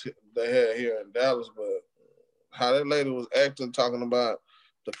Dallas. They had here in Dallas, but how that lady was acting, talking about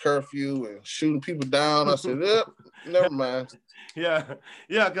the curfew and shooting people down, I said, never mind. Yeah,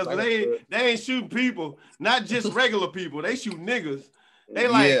 because they ain't shooting people, not just regular people. They shoot niggas. They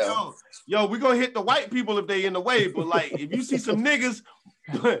like, yo, we gonna hit the white people if they in the way, but like if you see some niggas,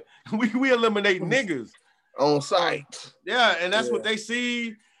 we eliminate niggas on site. Yeah, and that's what they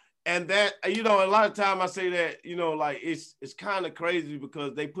see. And that, a lot of time I say that, like it's kind of crazy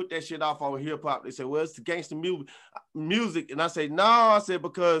because they put that shit off on hip hop. They say, well, it's the gangster music. And I say, no,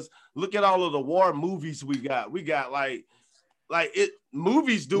 because look at all of the war movies we got. We got like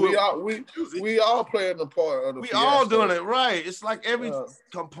movies do it. We all playing the part of the fiasco. All doing it right. It's like every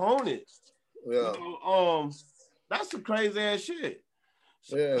component. Yeah. That's some crazy ass shit.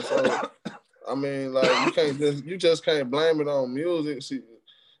 Yeah. So I mean, like you just can't blame it on music. See,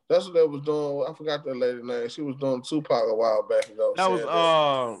 that's what they was doing. I forgot that lady name. She was doing Tupac a while back ago. That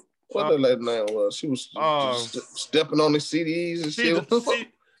was what that lady name was. She was stepping on the CDs and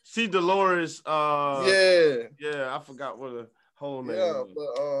shit. C. Dolores. Yeah, I forgot what the whole name. Yeah,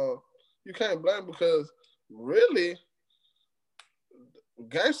 was. but You can't blame because really,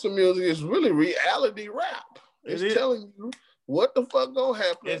 gangster music is really reality rap. It's telling you what the fuck gonna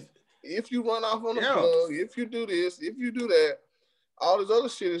happen if you run off on the plug, if you do this, if you do that. All this other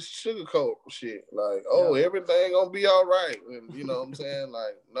shit is sugarcoat shit. Like, everything gonna be all right. And you know what I'm saying?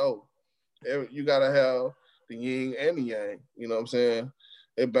 Like, no. You gotta have the yin and the yang. You know what I'm saying?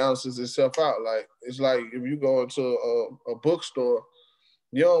 It balances itself out. Like, it's like if you go into a bookstore,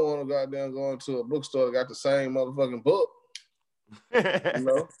 you don't want to goddamn go into a bookstore that got the same motherfucking book. You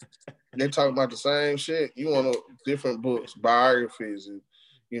know? They talk about the same shit. You want different books, biographies, and,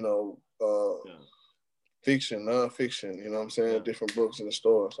 you know, fiction, non-fiction, you know what I'm saying? Yeah. Different books in the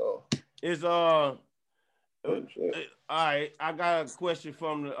store. So it's all right. I got a question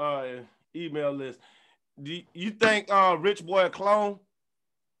from the email list. Do you think Rich Boy a clone?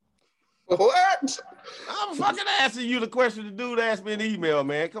 What? I'm fucking asking you the question. The dude asked me an email,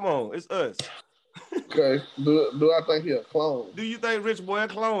 man. Come on, it's us. Okay. Do I think he a clone? Do you think Rich Boy a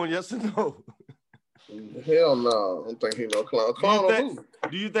clone? Yes or no? Hell no. I don't think he no clone.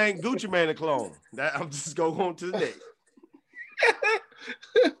 Do you think Gucci Mane a clone? I'm just going on to the next.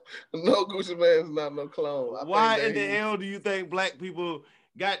 No, Gucci Mane is not no clone. Why in the hell do you think black people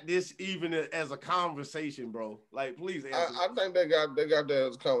got this even as a conversation, bro? Like, please answer. I think they got that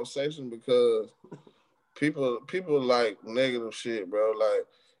as a conversation because people like negative shit, bro. Like,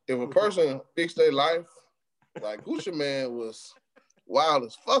 if a person fixed their life, like Gucci Mane was wild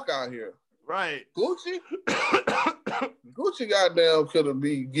as fuck out here. Right. Gucci goddamn could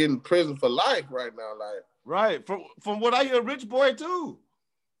be getting prison for life right now. Like, right. From what I hear, Rich Boy too.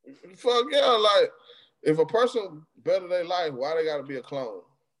 Fuck yeah, like if a person better their life, why they gotta be a clone?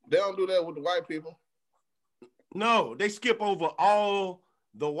 They don't do that with the white people. No, they skip over all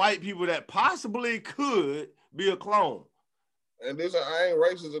the white people that possibly could be a clone. And I ain't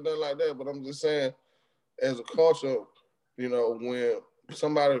racist or nothing like that, but I'm just saying, as a culture, you know, when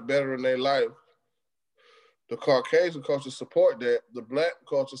somebody better in their life, the Caucasian culture support that. The black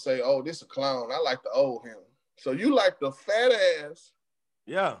culture say, "Oh, this a clown. I like the old him." So you like the fat ass,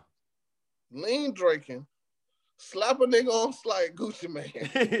 lean drinking, slap a nigga on like Gucci Mane.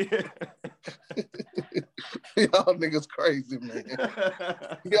 Y'all niggas crazy, man.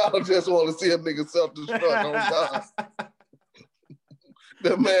 Y'all just want to see a nigga self-destruct on God.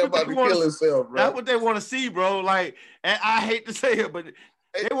 That man about to kill himself, bro. That's what they want to see, bro. Like, and I hate to say it, but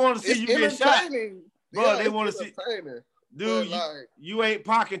they want to see you get shot. Bro, they want to see. Dude, you ain't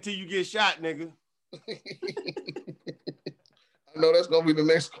parking till you get shot, nigga. I know that's going to be the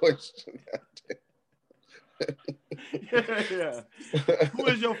next question. Yeah. Who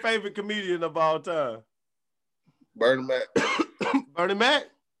is your favorite comedian of all time? Bernie Mac. Bernie Mac?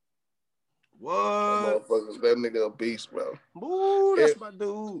 What? That nigga a beast, bro. Ooh, that's my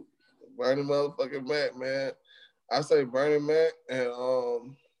dude. Bernie motherfucking Mac, man. I say Bernie Mac,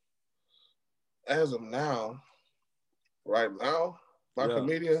 and as of now, right now, my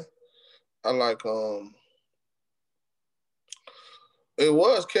comedian, I like it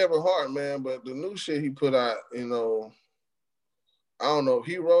was Kevin Hart, man, but the new shit he put out, you know, I don't know if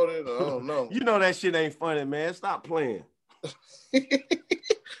he wrote it or I don't know. You know that shit ain't funny, man. Stop playing.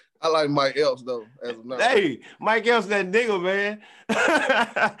 I like Mike Epps though. As of now. Hey, Mike Epps, that nigga, man.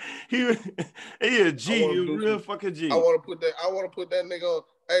 he a G, a real fucking G. I want to put that nigga on.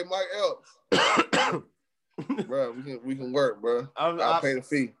 Hey, Mike Epps. Bro, we can work, bro. I'll pay the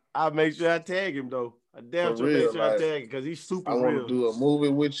fee. I'll make sure I tag him though. I damn sure make sure I tag him because he's super real. I want to do a movie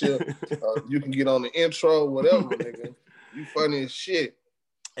with you. You can get on the intro, whatever, nigga. You funny as shit.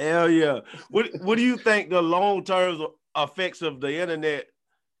 Hell yeah. What do you think the long-term effects of the internet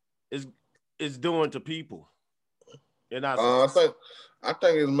is doing to people? I think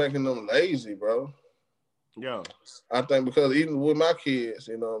it's making them lazy, bro. Yeah. I think because even with my kids,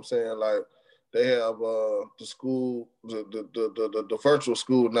 you know what I'm saying, like they have the school, the virtual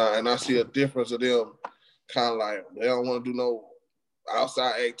school now, and I see a difference of them kind of like they don't want to do no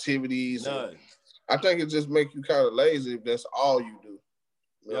outside activities. I think it just make you kind of lazy if that's all you do.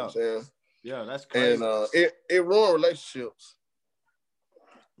 You know what I'm saying? Yeah, that's crazy. And it ruined relationships.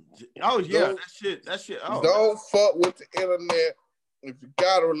 Oh yeah, that shit. Oh, don't fuck with the internet. If you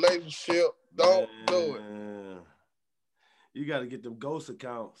got a relationship, don't do it. You got to get them ghost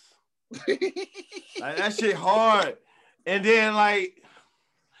accounts. Like, that shit hard. And then like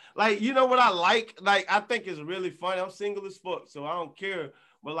you know what I like? Like I think it's really funny. I'm single as fuck, so I don't care.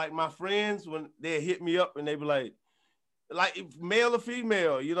 But like my friends, when they hit me up and they be like male or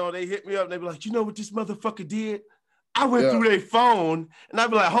female, you know, they hit me up and they be like, you know what this motherfucker did? I went through their phone and I'd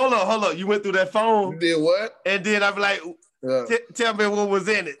be like, hold up. You went through that phone? You did what? And then I'd be like, Tell me what was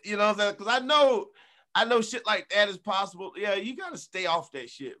in it. You know what I'm saying? Because I know shit like that is possible. Yeah, you gotta stay off that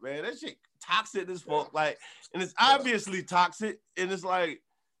shit, man. That shit toxic as fuck. Like, and it's obviously toxic. And it's like,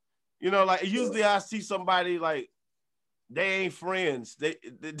 you know, like usually I see somebody like they ain't friends. They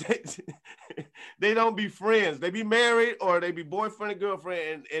don't be friends. They be married or they be boyfriend and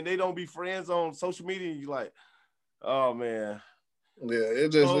girlfriend, and they don't be friends on social media. And you like, oh man. Yeah,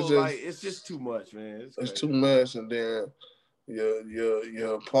 it's just too much, man. It's too much, and then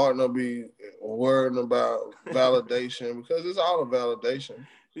your partner be worrying about validation because it's all a validation.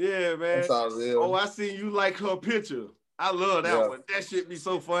 Yeah, man. That's all it is. Oh, I seen you like her picture. I love that one. That shit be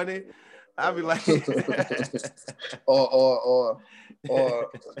so funny. I be like, or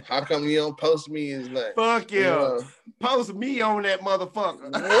how come you don't post me? Is like, fuck yeah, post me on that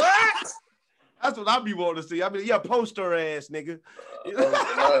motherfucker. What? That's what I be wanting to see. I mean, yeah, post her ass, nigga.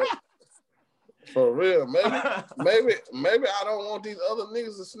 For real, maybe I don't want these other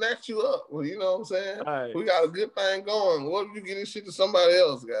niggas to snatch you up. Well, you know what I'm saying? Right. We got a good thing going. What if you get this shit to somebody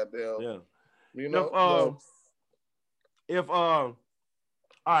else? Goddamn. Yeah. You know. All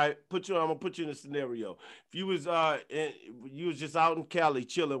right, I'm gonna put you in a scenario. If you was you was just out in Cali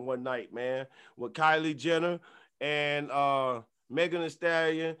chilling one night, man, with Kylie Jenner and Megan Thee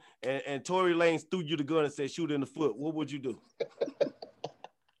Stallion and Tory Lanez threw you the gun and said shoot in the foot, what would you do?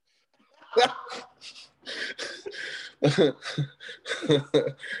 I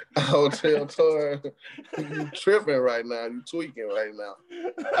would tell Tory, you tripping right now, you tweaking right now.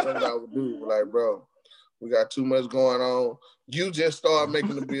 That's what I would do. Like, bro, we got too much going on. You just started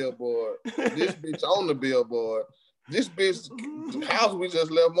making the billboard. This bitch on the billboard. This bitch house we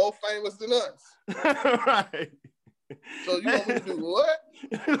just left more famous than us. Right. So you want me to do what?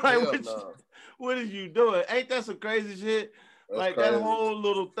 Like, what are you doing? Ain't that some crazy shit? That's like crazy. That whole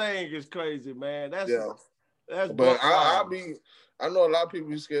little thing is crazy, man. That's but I know a lot of people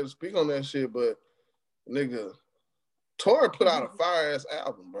be scared to speak on that shit, but nigga, Tory put out a fire ass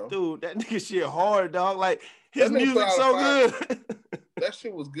album, bro. Dude, that nigga shit hard, dog. Like his music so good. That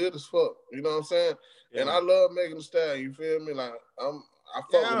shit was good as fuck. You know what I'm saying? Yeah. And I love Megan Thee Stallion. You feel me? Like I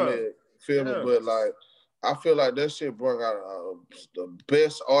fuck with Meg. Feel me? But like I feel like that shit brought out the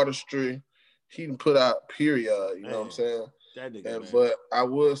best artistry he can put out. Period. You know what I'm saying? That nigga, but I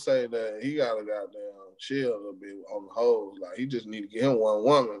would say that he gotta goddamn chill a little bit on the hoes. Like he just need to get him one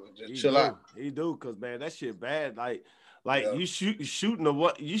woman and just chill out. He do, cause man, that shit bad. Like you shooting or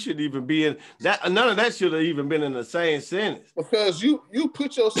what? You shouldn't even be in that. None of that should have even been in the same sentence. Because you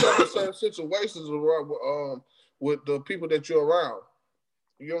put yourself in certain situations with the people that you're around.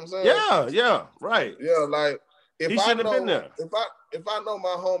 You know what I'm saying? Yeah, right. Yeah, like if I know been there. If I know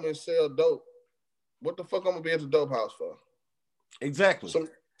my homies sell dope, what the fuck I'm gonna be at the dope house for? Exactly.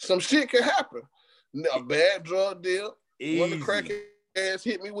 Some shit can happen. A bad drug deal. Easy. When the crackhead ass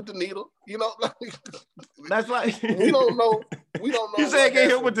hit me with the needle, you know, like that's like we don't know. You say I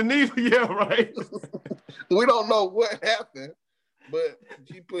get hit with the needle, yeah, right. We don't know what happened, but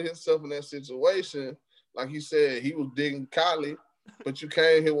he put himself in that situation. Like he said, he was digging Kylie, but you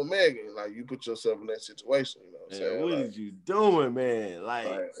came here with Megan. Like you put yourself in that situation. You know what I'm saying? What is you doing, man? Like,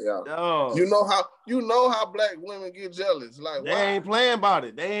 no. You know how black women get jealous. Like they ain't playing about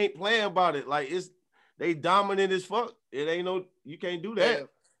it. Like they dominant as fuck. It ain't no, you can't do that.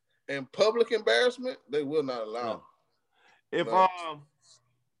 And public embarrassment, they will not allow. If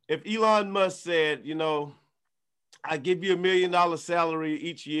Elon Musk said, you know, I give you $1 million salary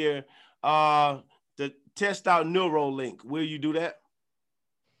each year to test out Neuralink, will you do that?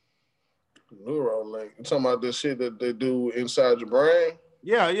 Neuralink? You talking about the shit that they do inside your brain?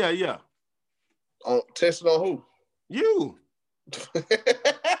 Yeah. Tested on who? You.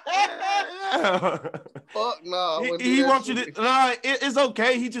 Fuck no. He wants you to. Nah, it's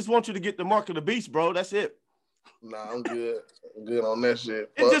okay. He just wants you to get the mark of the beast, bro. That's it. Nah, I'm good. I'm good on that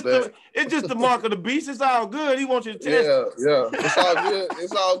shit. It's just the mark of the beast. It's all good. He wants you to test. Yeah. It's all good.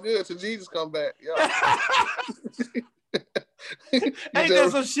 It's all good till Jesus come back. Yeah. Ain't that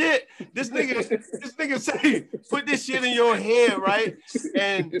some shit? This nigga say, put this shit in your head, right?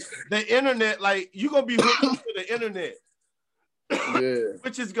 And the internet, like, you gonna be hooked up to the internet. Yeah.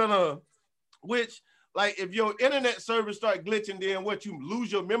 Which, like, if your internet service start glitching, then what, you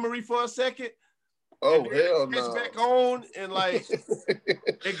lose your memory for a second? Oh, hell no. It's back on, and like,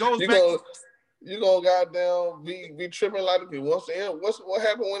 it goes back. You gonna goddamn be tripping like what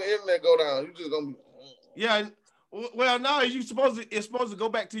happened when the internet go down? You just gonna be. Yeah. Well, no, it's supposed to go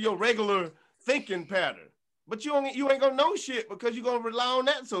back to your regular thinking pattern. But you ain't gonna know shit because you're gonna rely on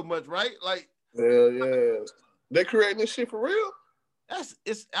that so much, right? Like, yeah. They creating this shit for real?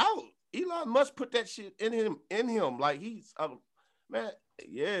 It's out. Elon Musk put that shit in him. Like he's man,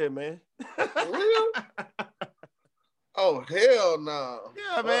 yeah, man. Real? Oh, hell no.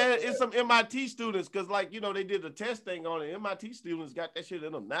 Yeah, man. It's some MIT students, because like, they did the test thing on it. MIT students got that shit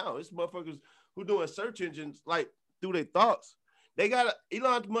in them now. It's motherfuckers who doing search engines, like, through their thoughts. They got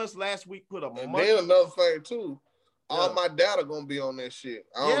Elon Musk last week put a and then another thing too. All my data gonna be on that shit.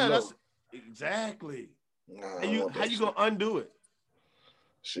 I don't know. That's exactly. Nah, how you gonna undo it?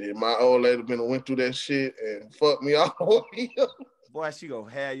 Shit, my old lady went through that shit and fucked me all the way up. Boy, she gonna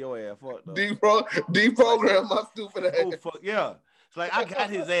have your ass fucked up. Deprogram my stupid ass. Oh, fuck, yeah. It's like, I got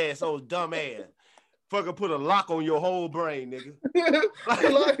his ass, old dumb ass. Fucking put a lock on your whole brain, nigga.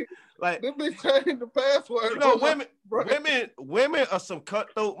 like this bitch changed the password. Women are some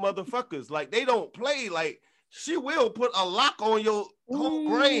cutthroat motherfuckers. Like, they don't play. Like, she will put a lock on your whole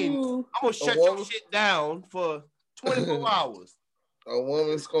brain. I'm gonna shut your shit down for 24 hours. A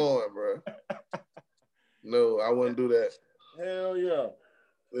woman scoring, bro. No, I wouldn't do that. Hell yeah.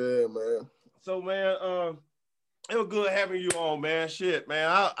 Yeah, man. So, man, it was good having you on, man. Shit,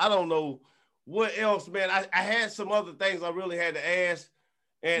 man. I don't know what else, man. I had some other things I really had to ask.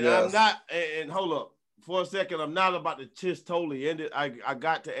 And yes. I'm not, and hold up for a second, I'm not about to just totally end it. I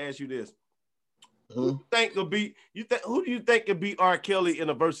got to ask you this. Who do you think could beat R. Kelly in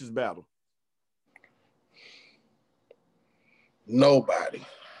a versus battle? Nobody.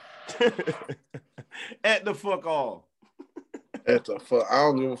 At the fuck all. At the fuck. I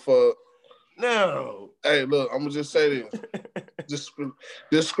don't give a fuck. No. Hey, look, I'm gonna just say this.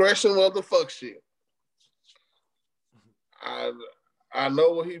 Discretion of the fuck shit. I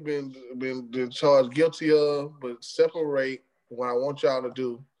know what he been charged guilty of, but separate what I want y'all to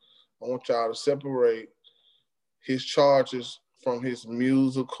do. I want y'all to separate his charges from his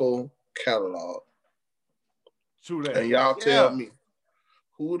musical catalog. True that. And y'all tell me,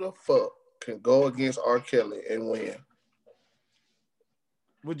 who the fuck can go against R. Kelly and win?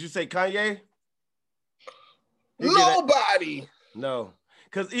 Would you say Kanye? Nobody. No.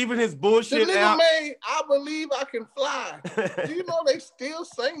 Because even his bullshit the nigga made I Believe I Can Fly. Do you know they still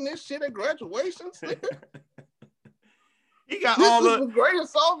sing this shit at graduations? He got the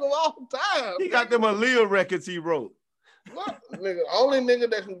greatest song of all time. He got them Aaliyah records he wrote. What? Nigga, only nigga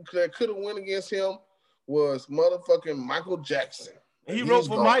that could have went against him was motherfucking Michael Jackson. He wrote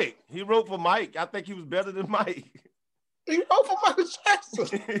for Mike. He wrote for Mike. I think he was better than Mike. He wrote for Michael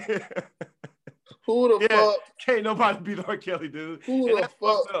Jackson. Who the fuck? Can't nobody beat R. Kelly, dude. Who the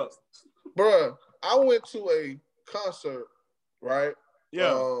fuck? Bruh, I went to a concert, right?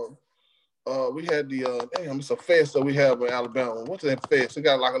 Yeah. We had it's a fest that we have in Alabama. What's that fest? It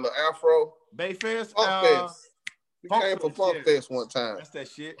got like a little afro. Bay Fest? Funk Fest. We came for Funk Fest one time. That's that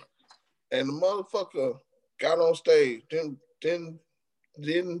shit. And the motherfucker got on stage,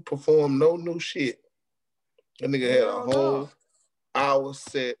 didn't perform no new shit. That nigga had a whole hour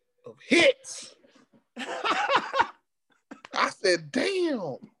set of hits. I said,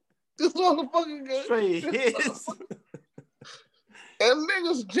 damn, this motherfucker good. Straight hits. And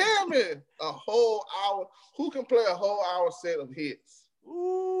niggas jamming a whole hour. Who can play a whole hour set of hits?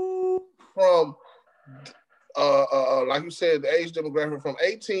 Ooh. From like you said, the age demographic from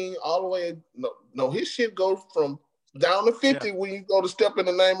 18 all the way. No, his shit goes from down to 50 when you go to Step in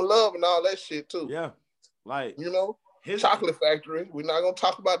the Name of Love and all that shit too. Yeah. Like, his Chocolate Factory. We're not gonna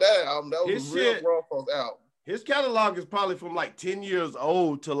talk about that album. That was a real raw folks album. His catalog is probably from like 10 years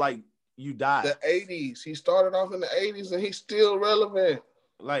old to like you die. The 80s. He started off in the 80s and he's still relevant.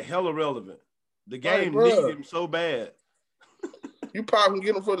 Like hella relevant. The game needs him so bad. You probably can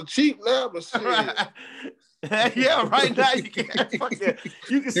get him for the cheap now, but shit. Yeah, right now you can't.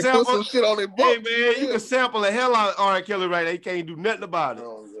 You can sample some shit on it. Hey man, you can sample the hell out of R. Kelly right now. You can't do nothing about it.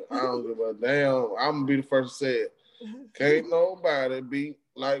 I don't give a damn. I'm gonna be the first to say it. Can't nobody beat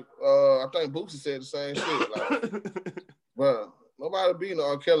like I think Boosie said the same shit. Like, bro, nobody beating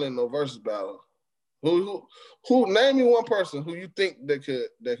R. Kelly in no versus battle. Who name me one person who you think that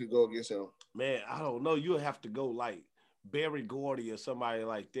could go against him? Man, I don't know. You'll have to go like Barry Gordy or somebody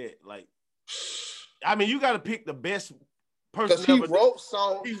like that. Like, I mean, you got to pick the best person. Because he wrote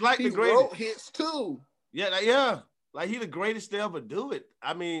songs. He's like the greatest. Wrote hits too. Yeah. Like, he the greatest to ever do it.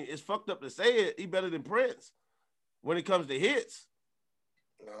 I mean, it's fucked up to say it. He better than Prince when it comes to hits.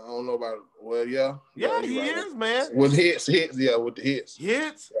 I don't know about it. Well, yeah. Yeah, he is, man. With hits, yeah, with the hits.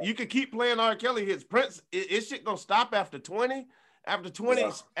 Hits? Yeah. You can keep playing R. Kelly hits. Prince, it shit gonna stop after 20. After 20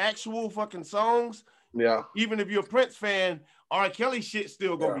 actual fucking songs. Yeah. Even if you're a Prince fan, R. Kelly shit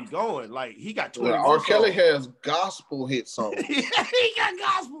still gonna be going. Like, he got 20 R. Kelly has gospel hit songs. Yeah, he got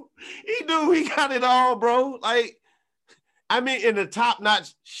gospel. He got it all, bro. Like, I mean, in the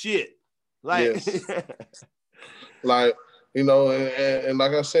top-notch shit. Like, yes. Like, you know, and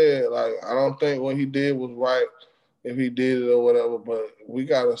like I said, like, I don't think what he did was right if he did it or whatever, but we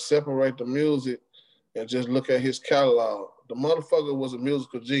got to separate the music and just look at his catalog. The motherfucker was a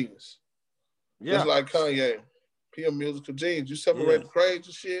musical genius. Yeah. Just like Kanye. He a musical genius. You separate the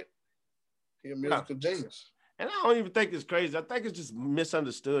crazy shit, he a musical genius. And I don't even think it's crazy. I think it's just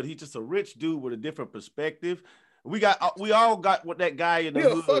misunderstood. He's just a rich dude with a different perspective. We all got what that guy in the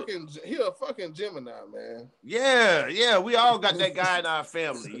hood. He a fucking Gemini, man. Yeah. We all got that guy in our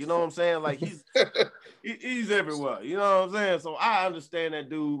family. You know what I'm saying? Like he's everywhere. You know what I'm saying? So I understand that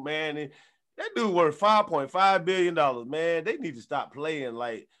dude, man. And that dude worth $5.5 billion, man. They need to stop playing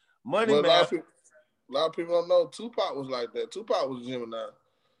like money, man. A lot of people don't know Tupac was like that. Tupac was Gemini.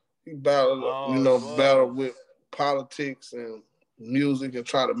 He battled, battled with politics and music and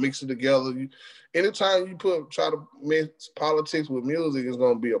try to mix it together. Anytime you try to mix politics with music, it's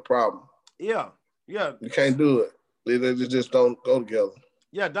gonna be a problem. Yeah. You can't do it. They just don't go together.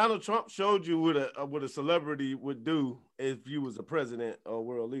 Yeah, Donald Trump showed you what a celebrity would do if you was a president or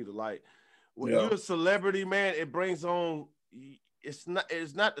world leader. Like when you're a celebrity, man, it brings on. It's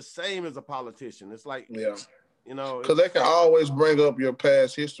not the same as a politician. It's like you know, because they can always bring up your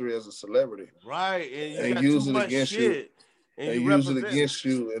past history as a celebrity, right? And you use it against you, and use it against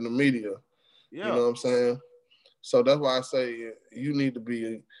you in the media. Yeah. You know what I'm saying? So that's why I say you need to be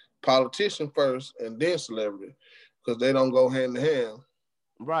a politician first and then celebrity, because they don't go hand in hand.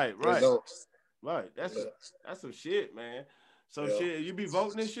 Right. That's some shit, man. So shit, you be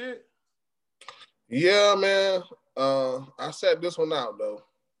voting and shit? Yeah, man. I set this one out though.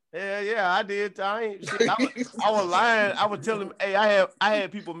 Yeah, I did. I was lying. I would tell them, hey, I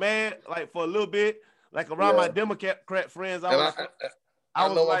had people mad like for a little bit, like around my Democrat friends. I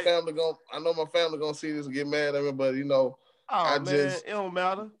know my family gonna see this and get mad at me, but you know, it don't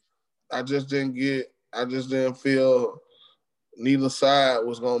matter. I just didn't feel neither side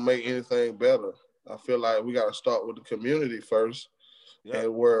was gonna make anything better. I feel like we gotta start with the community first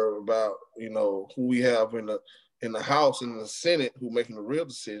and worry about, you know, who we have in the House and in the Senate who making the real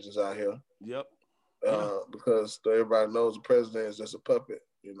decisions out here. Yep. Because everybody knows the president is just a puppet,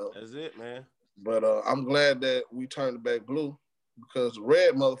 you know. That's it, man. But I'm glad that we turned it back blue, because the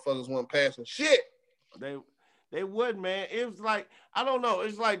red motherfuckers weren't passing shit. They would, man. It was like, I don't know.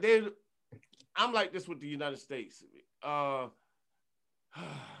 It's like I'm like this with the United States. Man,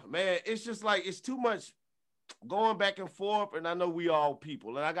 it's just like, it's too much going back and forth, and I know we all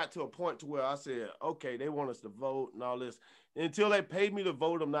people, and I got to a point to where I said, okay, they want us to vote and all this. Until they pay me to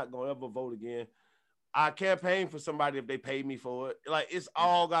vote, I'm not gonna ever vote again. I campaign for somebody if they pay me for it. Like, it's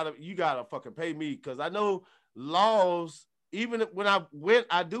all you gotta fucking pay me, because I know laws, even when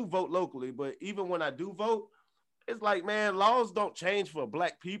I do vote locally, but even when I do vote, it's like, man, laws don't change for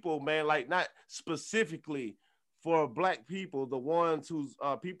black people, man. Like, not specifically for black people, the ones whose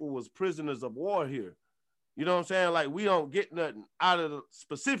people was prisoners of war here. You know what I'm saying? Like, we don't get nothing out of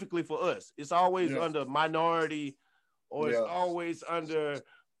specifically for us. It's always under minority, or it's always under,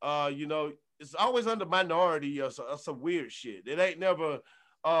 it's always under minority or some weird shit. It ain't never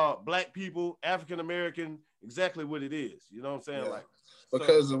black people, African American, exactly what it is. You know what I'm saying? Like,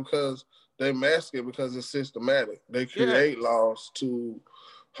 because they mask it, because it's systematic. They create laws to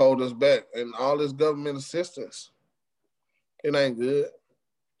hold us back, and all this government assistance, it ain't good.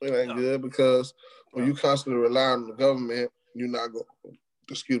 It ain't good, because when you constantly rely on the government, you're not going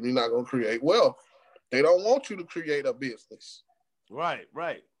to create wealth. They don't want you to create a business. Right.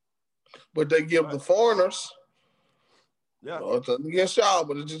 But they give the foreigners, it's against y'all,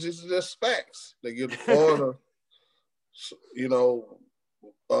 but it's just facts. They give the foreigner, you know,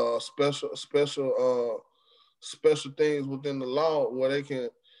 special things within the law where they can,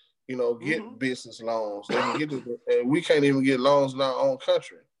 you know, get business loans. They can get and we can't even get loans in our own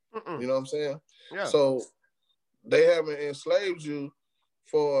country. You know what I'm saying? Yeah. So they haven't enslaved you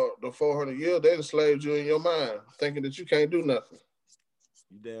for the 400 years. They enslaved you in your mind, thinking that you can't do nothing.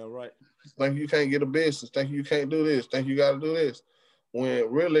 You damn right. Think you can't get a business. Think you can't do this. Think you got to do this. When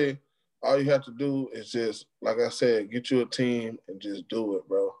really, all you have to do is just, like I said, get you a team and just do it,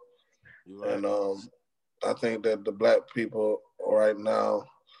 bro. Right. And I think that the black people right now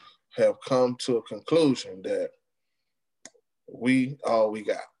have come to a conclusion that we all we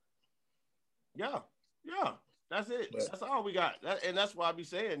got. Yeah. That's it. Yeah. That's all we got. And that's why I be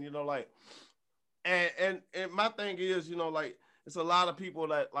saying, you know, like, and my thing is, you know, like, it's a lot of people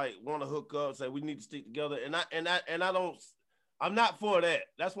that like want to hook up, say we need to stick together, I'm not for that.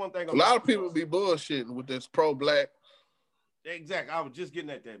 That's one thing. A lot of people be bullshitting with this pro-black. Exactly. I was just getting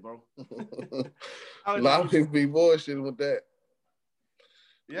at that, bro. A lot of people be bullshitting with that.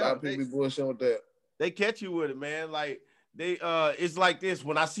 Yeah, a lot of people be bullshitting with that. They catch you with it, man. Like they it's like this.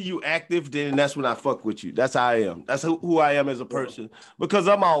 When I see you active, then that's when I fuck with you. That's how I am. That's who I am as a person. Because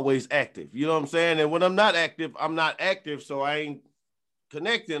I'm always active. You know what I'm saying? And when I'm not active, I'm not active, so I ain't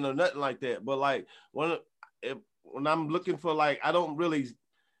connecting or nothing like that. But like when I'm looking for, like, I don't really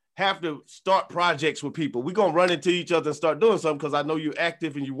have to start projects with people. We're gonna run into each other and start doing something because I know you're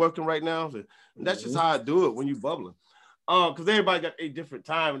active and you're working right now. So that's just how I do it when you bubbling. Because everybody got a different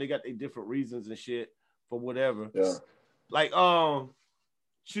time and they got their different reasons and shit for whatever. Yeah. Like,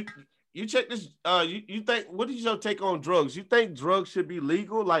 you check this. You think, what is your take on drugs? You think drugs should be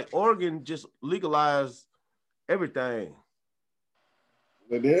legal? Like Oregon just legalized everything.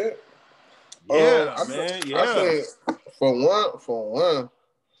 They did? Yeah, I think for one,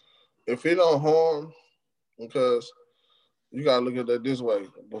 if it don't harm, because you gotta look at that this way.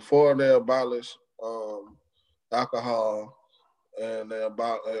 Before they abolished alcohol and they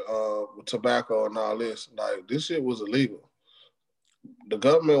about tobacco and all this, like, this shit was illegal. The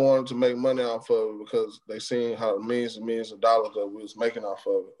government wanted to make money off of it because they seen how millions and millions of dollars that we was making off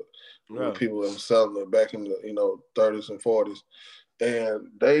of it. Yeah. People were selling it back in the 30s and 40s, and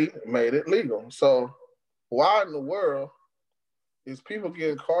they made it legal. So why in the world is people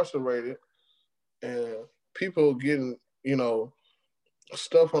getting incarcerated and people getting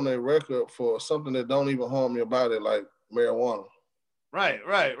stuff on their record for something that don't even harm your body, like marijuana? Right.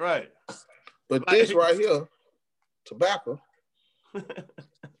 But this right here, tobacco,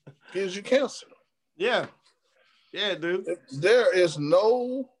 gives you cancer. Yeah, dude. There is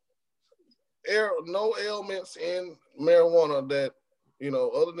no ailments in marijuana that,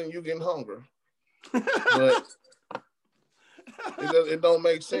 other than you getting hungry. But it don't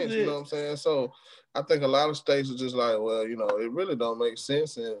make sense, you know what I'm saying? So I think a lot of states are just like, well, it really don't make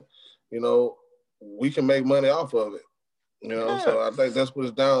sense, and we can make money off of it. So I think that's what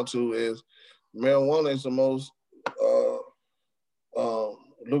it's down to, is marijuana is the most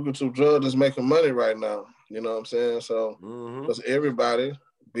lucrative drug that's making money right now. You know what I'm saying? So because everybody,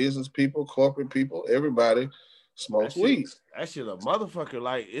 business people, corporate people, everybody smokes weed. That shit a motherfucker.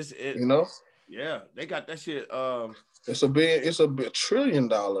 Like it. Yeah, they got that shit. It's a $1 trillion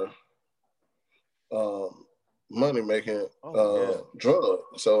money making drug.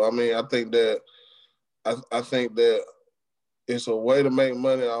 So I mean, I think that it's a way to make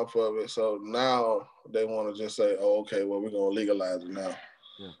money off of it. So now they want to just say, oh, okay, well, we're gonna legalize it now.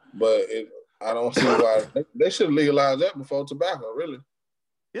 Yeah. But I don't see why they should legalize that before tobacco, really.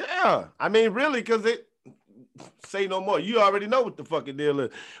 Yeah, I mean, really, because it say no more. You already know what the fucking deal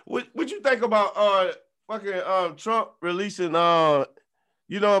is. What you think about fucking Trump releasing about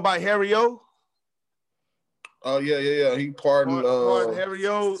Harry O? Oh yeah. He pardoned Harry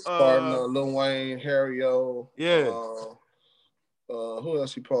O. Pardoned Lil Wayne, Harry O. Yeah. Who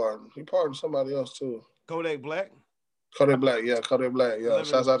else he pardoned? He pardoned somebody else too. Kodak Black. Kodak Black. Yeah.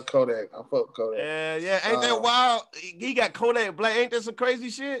 Shouts out to Kodak. I fuck Kodak. Yeah. Ain't that wild? He got Kodak Black. Ain't that some crazy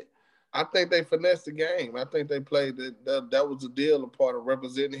shit? I think they finessed the game. I think they played that was the deal, a part of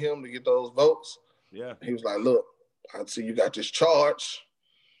representing him to get those votes. Yeah. He was like, look, I see you got this charge.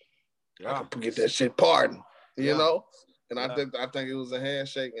 Yeah. I can get that shit pardoned. You know? And I think it was a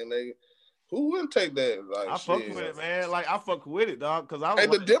handshake, and who wouldn't take that? Like, I fuck with it, man. Like, I fuck with it, dog. Cause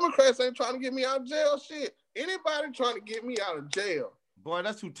the Democrats ain't trying to get me out of jail. Shit. Anybody trying to get me out of jail? Boy,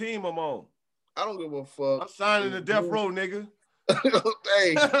 that's who team I'm on. I don't give a fuck. I'm signing the death row, nigga. Hey, you know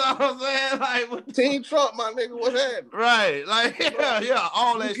what I'm saying? Like, Team Trump, my nigga, what's happening? Right. Like, yeah,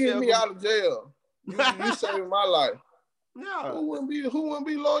 all that shit. Get me out of jail. You saved my life. Yeah. Who wouldn't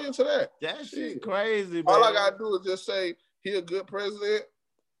be loyal to that? That shit crazy, man. All I gotta do is just say he a good president.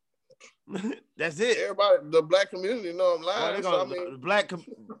 That's it. Everybody, the black community know I'm lying. Well,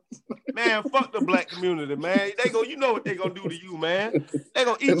 man, fuck the black community, man. You know what they gonna do to you, man. They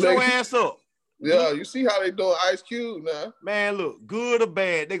gonna eat your ass up. Yeah, you see how they doing Ice Cube now. Man, look, good or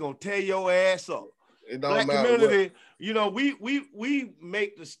bad, they gonna tear your ass up. It don't black matter community, we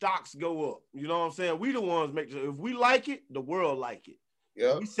make the stocks go up. You know what I'm saying? We the ones if we like it, the world like it.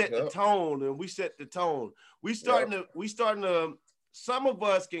 Yeah. We set the tone, and we set the tone. We starting to some of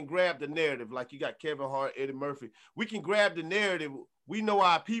us can grab the narrative, like you got Kevin Hart, Eddie Murphy. We can grab the narrative. We know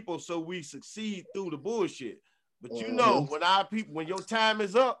our people, so we succeed through the bullshit. But when your time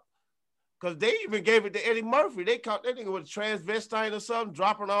is up, because they even gave it to Eddie Murphy. They caught that nigga with a transvestite or something,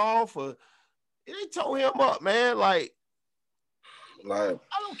 dropping off, or they tore him up, man. Like, I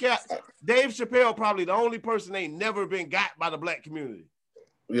don't care. Dave Chappelle probably the only person ain't never been got by the black community.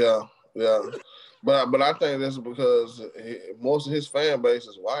 Yeah. But I think that's because most of his fan base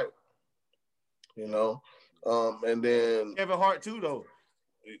is white. And then Kevin Hart too, though.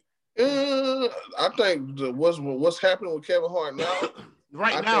 I think what's happening with Kevin Hart now.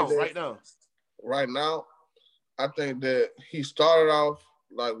 right now, I think that he started off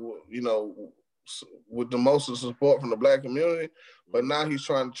like with the most of the support from the black community, but now he's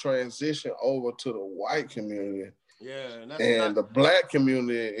trying to transition over to the white community. Yeah, and the black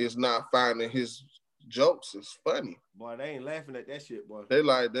community is not finding his jokes is funny. Boy, they ain't laughing at that shit, boy. They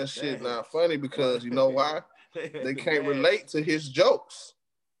like that shit not funny because you know why? They can't relate to his jokes.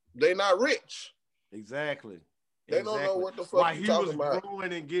 They not rich. Exactly. They don't know what the fuck you talking about. While he was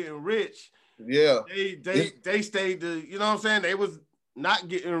growing and getting rich, yeah, they stayed to, you know what I'm saying? They was not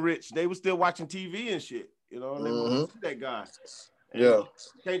getting rich. They was still watching TV and shit. You know, and they wanted to see that guy. And you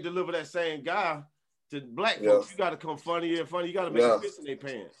can't deliver that same guy to black folks. You got to come funny and funny. You got to make it piss in their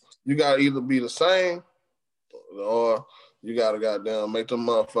pants. You got to either be the same or you got to goddamn make them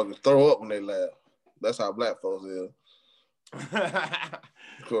motherfuckers throw up when they laugh. That's how black folks is.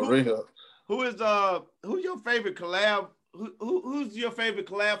 For real. Who's your favorite collab? Who's your favorite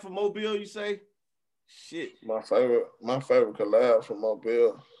collab from Mobile, you say? Shit. My favorite collab from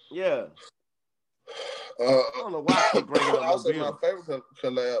Mobile. Yeah. I don't know why I keep bringing up Mobile. My favorite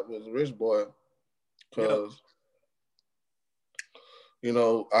collab was Rich Boy. Because, you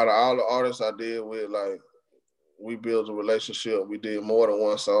know, out of all the artists I did with, like, we built a relationship. We did more than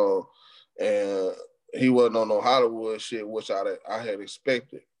one song. And he wasn't on no Hollywood shit, which I had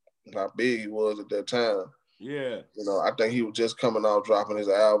expected. How big he was at that time. Yeah. You know, I think he was just coming out dropping his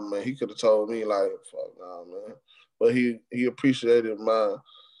album, and he could have told me, like, fuck nah, man. But he appreciated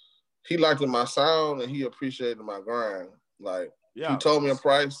he liked my sound, and he appreciated my grind. Like, he told me a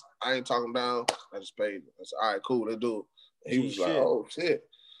price. I ain't talking down. I just paid it. I said, all right, cool, let's do it. And he was like, oh, shit.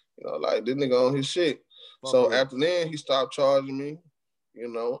 You know, like, this nigga on his shit. So after then, he stopped charging me, you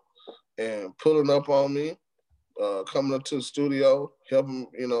know, and pulling up on me, coming up to the studio, helping,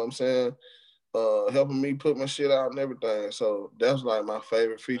 you know what I'm saying, helping me put my shit out and everything. So that's like my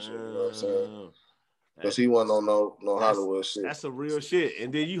favorite feature, you know what I'm saying? Because he wasn't on no Hollywood shit. That's a real shit.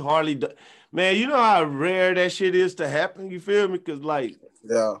 And then you hardly, man, you know how rare that shit is to happen? You feel me? Because, like,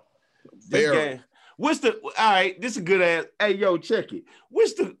 this game. All right, this is a good ass. Hey, yo, check it.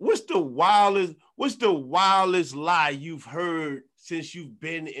 What's the wildest lie you've heard since you've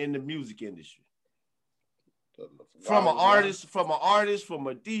been in the music industry? From an artist, from a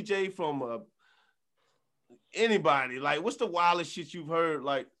DJ, from anybody. Like, what's the wildest shit you've heard?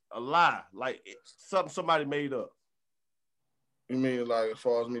 Like a lie, like something somebody made up. You mean like as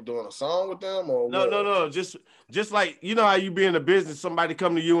far as me doing a song with them, or no? Just like, you know how you be in a business, somebody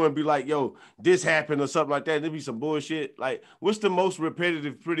come to you and be like, "Yo, this happened" or something like that. There be some bullshit. Like, what's the most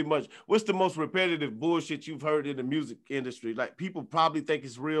repetitive bullshit you've heard in the music industry? Like, people probably think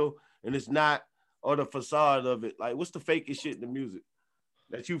it's real and it's not, or the facade of it. Like, what's the fakest shit in the music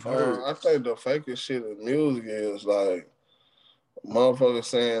that you've heard? I think the fakest shit in music is like motherfuckers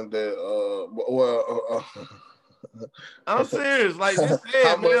saying that. I'm serious. Like, just say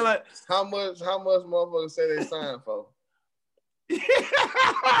it, man. Like, how much motherfuckers say they signed for? Yeah,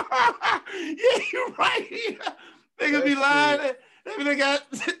 you're right. Niggas be lying. They got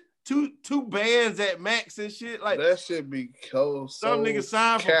two bands at max and shit. Like, that shit be so some niggas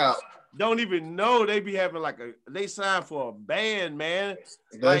sign for don't even know they be having they sign for a band, man.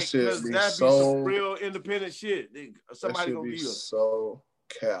 That shit be some real independent shit. Somebody gonna be so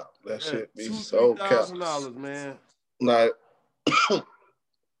cap. That shit be so cap. $2,000, man. Like,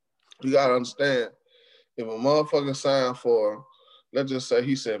 you gotta understand, if a motherfucker signed for, let's just say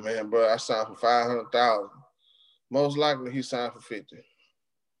he said, man, bro, I signed for 500,000. Most likely he signed for 50.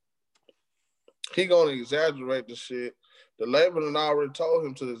 He gonna exaggerate the shit. The label done already told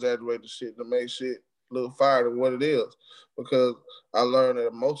him to exaggerate the shit to make shit look fire than what it is. Because I learned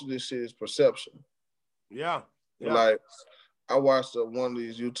that most of this shit is perception. Yeah. Like, I watched one of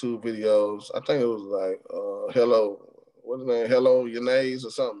these YouTube videos. I think it was like Hello, what's his name? Hello Yanez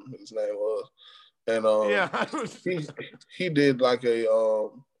or something. His name was, and he did like a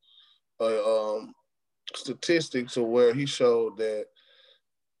statistic to where he showed that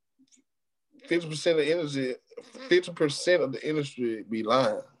 50% of the industry be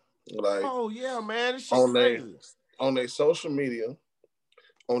lying. Like, oh yeah, man, this shit crazy. On their social media,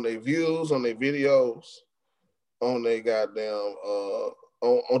 on their views, on their videos, on their goddamn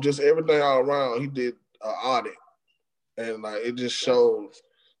on just everything all around. He did an audit, and like it just shows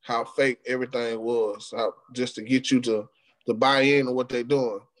how fake everything was, how just to get you to buy in on what they're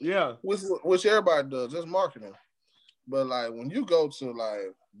doing. Yeah, which everybody does. That's marketing. But like when you go to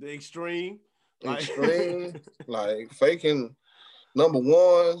like the extreme, like faking number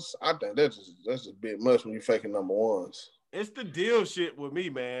ones, I think that's just a bit much when you're faking number ones. It's the deal shit with me,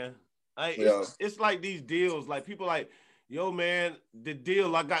 man. It's like these deals, like people like, yo, man, the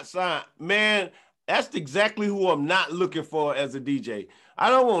deal I got signed, man. That's exactly who I'm not looking for as a DJ. I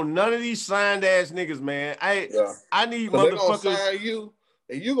don't want none of these signed ass niggas, man. I need motherfuckers. They gonna sign you,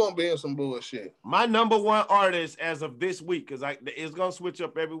 and you gonna be in some bullshit. My number one artist as of this week, because it's gonna switch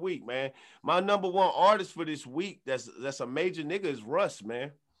up every week, man. My number one artist for this week, that's a major nigga, is Russ,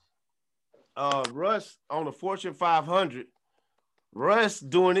 man. Russ on the Fortune 500. Russ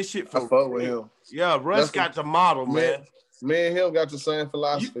doing this shit for. I fuck with him. Yeah, Russ got the model, man. Me and him got the same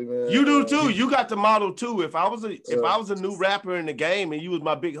philosophy, man. You do too. You got the model too. If I was a new rapper in the game and you was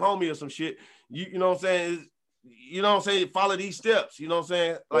my big homie or some shit, you know what I'm saying? You know what I'm saying? Follow these steps. You know what I'm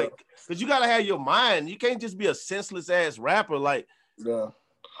saying? Like, because you gotta have your mind. You can't just be a senseless ass rapper. Like, you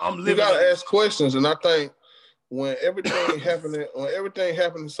gotta ask questions, and I think when everything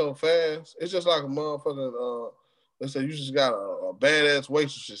happening so fast, it's just like a motherfucking let's say you just got a badass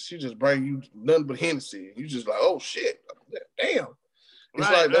waitress. She just bring you nothing but Hennessy. You just like, oh shit, damn.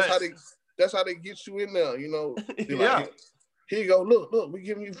 It's that's how they get you in there, you know. Like, here you go, look, we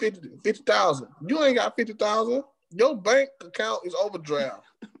giving you 50,000. You ain't got 50,000. Your bank account is overdraft.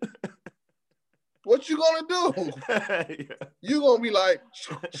 What you gonna do? You gonna be like,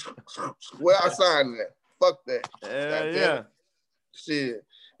 well, I signed that. Fuck that. Shit.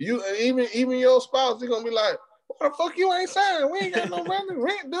 You even your spouse, they gonna be like, why the fuck you ain't signed? We ain't got no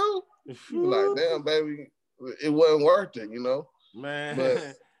rent, dude. You like, damn, baby, it wasn't worth it, you know. Man.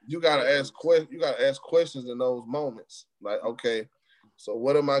 But you gotta ask questions. You gotta ask questions in those moments. Like, okay, so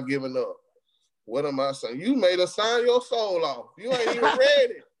what am I giving up? What am I saying? You made us sign your soul off. You ain't even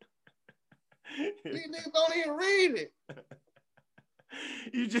read it. These niggas don't even read it.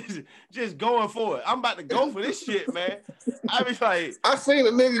 You just going for it. I'm about to go for this shit, man. I be like, I seen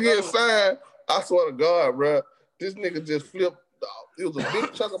a nigga get signed. I swear to God, bro. This nigga just flipped. It was a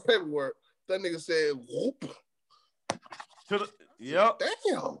big chunk of paperwork. That nigga said, whoop. Yep.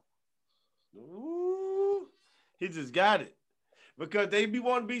 Damn. Ooh, he just got it. Because they be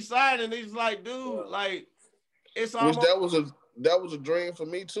wanting to be signed, and he's like, dude, like, it's almost. Which that was a dream for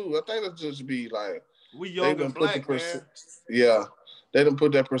me too. I think it's just be like, we young and black, man. Yeah. They didn't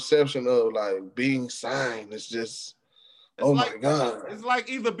put that perception of like being signed. It's just, my God. It's like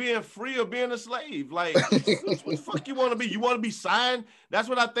either being free or being a slave. Like, what the fuck you want to be? You want to be signed? That's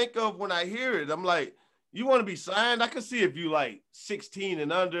what I think of when I hear it. I'm like, you want to be signed? I can see if you like 16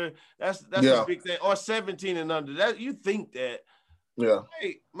 and under. That's a big thing. Or 17 and under. That you think that. Yeah.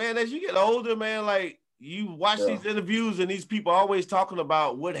 Hey, man, as you get older, man, like you watch these interviews and these people always talking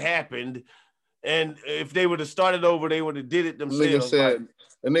about what happened. And if they would have started over, they would have did it themselves. The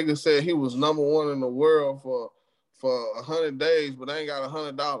nigga said he was number one in the world for 100 days, but ain't got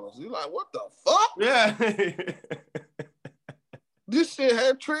 $100. You like, what the fuck? Yeah. This shit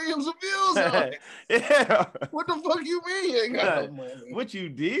had trillions of views on it. Yeah. What the fuck you mean you ain't got no money? What you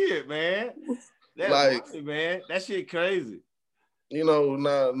did, man. That's like, money, man. That shit crazy. You know,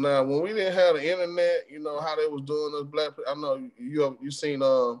 now when we didn't have the internet, you know how they was doing us black people. I know you seen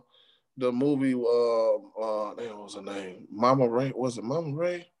the movie what was her name? Mama Ray, was it Mama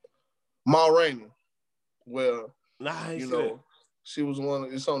Ray? Ma Rainey. Well, you know, she was one.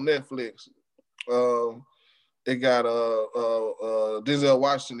 It's on Netflix. It got Denzel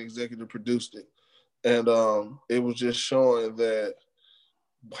Washington executive produced it, and it was just showing that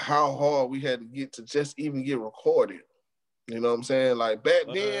how hard we had to get to just even get recorded. You know what I'm saying? Like back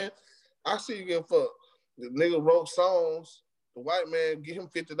then, I see you getting fucked. The nigga wrote songs. The white man give him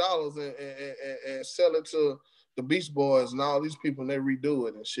 $50 and sell it to the Beach Boys and all these people, and they redo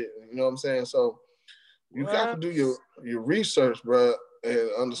it and shit. You know what I'm saying? So you got to do your research, bro,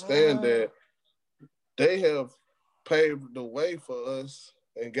 and understand that they have paved the way for us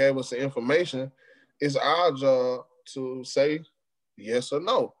and gave us the information. It's our job to say yes or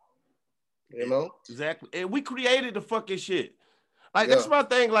no. You know? Exactly. And we created the fucking shit. Like, that's my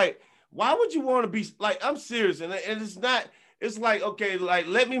thing. Like, why would you want to be, like, I'm serious. And it's not, it's like, okay, like,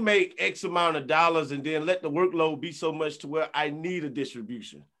 let me make X amount of dollars and then let the workload be so much to where I need a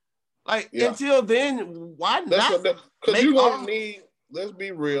distribution. Like, until then, why not? Because you're going to need, let's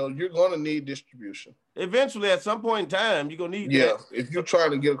be real, you're going to need distribution. Eventually, at some point in time, you're going to need that. Yeah, if you're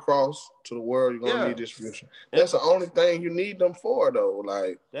trying to get across to the world, you're going to need distribution. That's the only thing you need them for, though.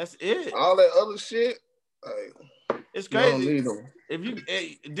 Like, that's it. All that other shit, like, it's crazy. You don't need them. If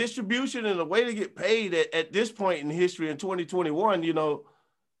you distribution and a way to get paid at this point in history in 2021, you know,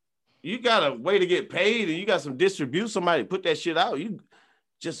 you got a way to get paid and you got some distribute, somebody put that shit out. You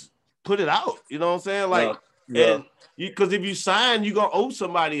just put it out. You know what I'm saying? Like, and because if you sign, you're gonna owe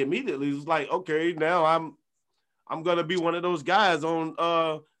somebody immediately. It's like, okay, now I'm I'm gonna be one of those guys on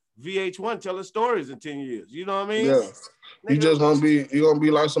VH1 telling stories in 10 years. You know what I mean? Yeah. You're gonna be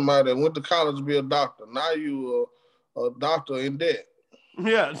like somebody that went to college to be a doctor. Now you a doctor in debt.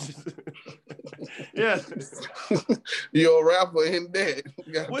 Yeah. Yeah. You're a rapper in debt.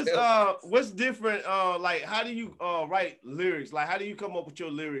 What's different? Like, how do you write lyrics? Like, how do you come up with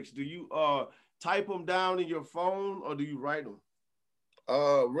your lyrics? Do you type them down in your phone or do you write them?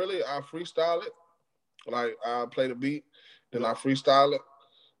 Really, I freestyle it. Like, I play the beat, then I freestyle it.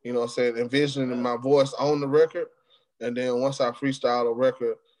 You know what I'm saying? Envisioning my voice on the record. And then once I freestyle a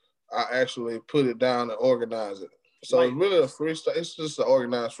record, I actually put it down and organize it. So it's really a freestyle. It's just an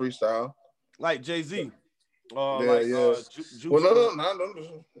organized freestyle. Like Jay-Z. Well, no, not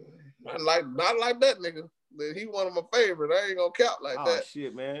like that nigga. He one of my favorite. I ain't gonna count like that. Oh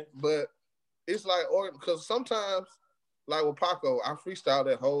shit, man. But it's like, because sometimes, like with Paco, I freestyle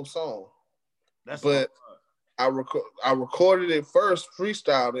that whole song. But I recorded it first,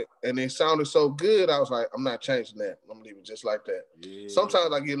 freestyled it, and it sounded so good. I was like, I'm not changing that. I'm gonna leave it just like that. Yeah.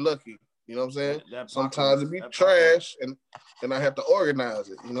 Sometimes I get lucky. You know what I'm saying? Sometimes it be trash, and I have to organize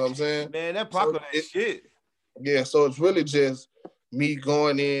it. You know what I'm saying? Man, that Paco, that shit. Yeah, so it's really just me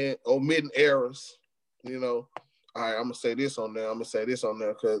going in, omitting errors. You know, all right, I'm gonna say this on there. I'm gonna say this on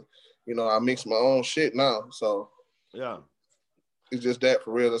there because, you know, I mix my own shit now. So yeah, it's just that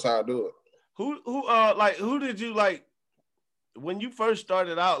for real. That's how I do it. Who did you like when you first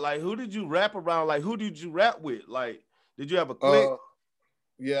started out? Like, who did you rap around? Like, who did you rap with? Like, did you have a clique?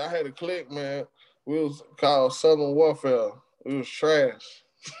 Yeah, I had a clique, man. We was called Southern Warfare. It was trash.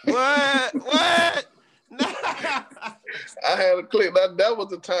 What? I had a clique. That was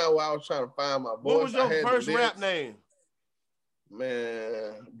the time where I was trying to find my voice. What was your first rap name?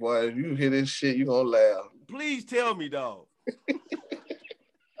 Man, boy, if you hear this shit, you gonna laugh. Please tell me, dog.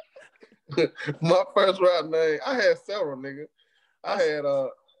 My first rap name, I had several, nigga. I had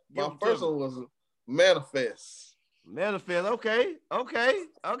my first one was Manifest. Manifest, okay. You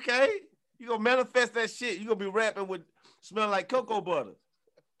gonna manifest that shit. You gonna be rapping with smell like cocoa butter.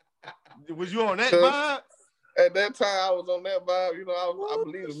 Was you on that vibe? At that time, I was on that vibe. You know, I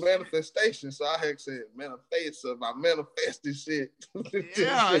believe in manifestation, so I had said manifest. So I manifested shit.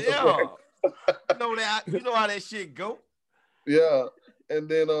 Yeah. You know how that shit go. Yeah, and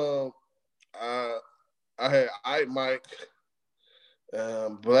then I had Ike Mike,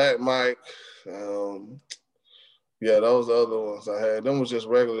 Black Mike. Yeah, those other ones I had. Them was just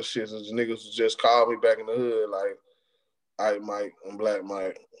regular shit. The niggas just called me back in the hood like Ike Mike and Black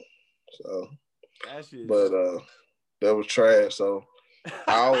Mike. So, but that was trash. So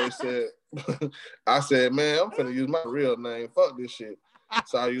I always said, man, I'm finna use my real name. Fuck this shit.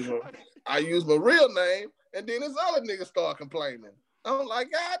 So I use my real name, and then this other nigga start complaining. I'm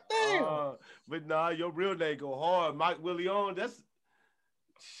like, God damn. But nah, your real name go hard. Mike Willion, that's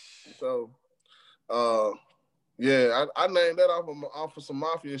so yeah, I named that off of some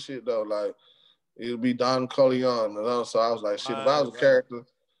mafia shit though. Like, it'll be Don Corleone. So I was like, shit, if I was a character,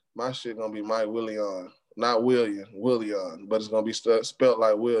 my shit gonna be Mike Willion. Not Willion, but it's gonna be spelled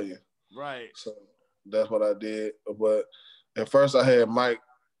like Willion. Right. So that's what I did. But at first I had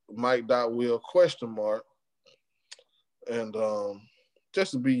Mike.Will ? And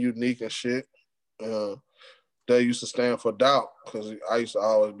just to be unique and shit. They used to stand for doubt because I used to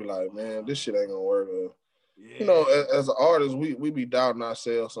always be like, man, this shit ain't gonna work. Yeah. You know, as an artist, we be doubting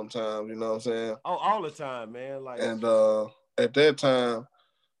ourselves sometimes, you know what I'm saying? Oh, all the time, man. Like, and at that time,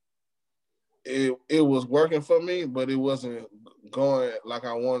 it was working for me, but it wasn't going like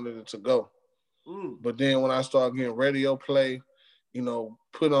I wanted it to go. But then when I started getting radio play, you know,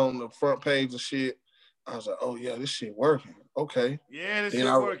 put on the front page of shit, I was like, oh yeah, this shit working. Okay. Yeah, this shit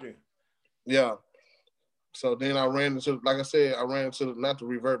working. Yeah. So then I ran into, like I said, not to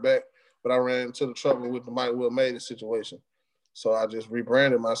revert back, but I ran into the trouble with the Mike Will Made It situation. So I just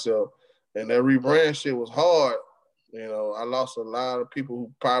rebranded myself. And that rebrand shit was hard. You know, I lost a lot of people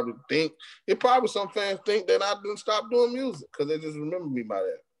who probably some fans think that I didn't stop doing music because they just remember me by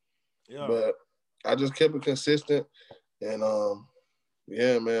that. Yeah. But I just kept it consistent. And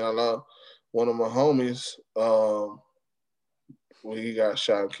yeah, man, I lost one of my homies when he got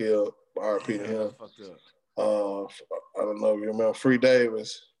shot and killed. R.I.P. to him. I don't know if you remember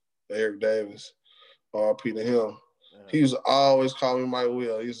Eric Davis, R.I.P. to him. Yeah. He used to always call me Mike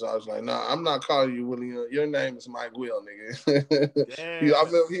Will. He was always like, nah, I'm not calling you Willion. Your name is Mike Will, nigga. I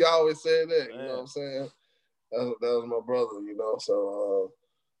remember he always said that, you know what I'm saying? That was my brother, you know, so,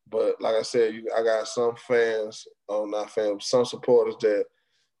 but like I said, I got some fans, some supporters that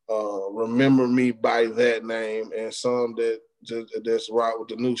remember me by that name and some that just rock with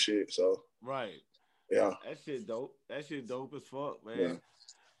the new shit, so. Right. Yeah. That shit dope. That shit dope as fuck, man. Yeah.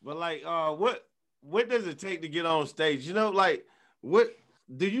 But like, what does it take to get on stage? You know, like, what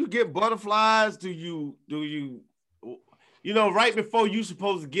do you get butterflies? Do you right before you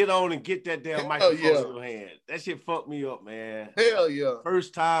supposed to get on and get that damn microphone in your hand? That shit fucked me up, man. Hell yeah.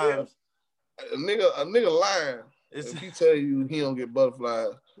 First times. A nigga lying if he tell you he don't get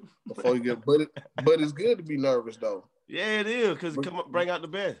butterflies before you get, but it's good to be nervous though. Yeah, it is, because it bring out the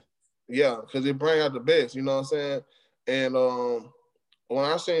best. Yeah, because it bring out the best, you know what I'm saying? And when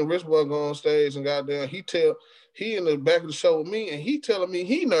I seen Rich Boy go on stage and goddamn, he in the back of the show with me and he telling me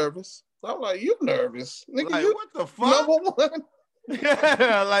he nervous. I'm like, you nervous? Nigga, like, you what the fuck? Number one.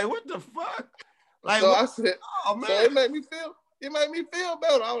 Yeah, like, what the fuck? Like, so I said, oh, man. So it made me feel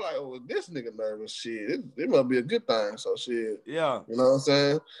better. I was like, oh, this nigga nervous. Shit, it must be a good thing. So shit. Yeah. You know what I'm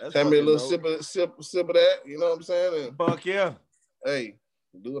saying? Have me a little sip of that. You know what I'm saying? And, fuck yeah. Hey,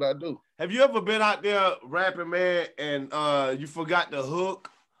 do what I do. Have you ever been out there rapping, man, and you forgot the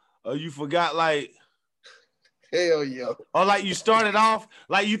hook, or you forgot like? Hell yeah. Or like you started off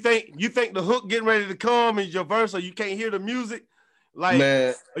like you think the hook getting ready to come in your verse, or you can't hear the music. Like,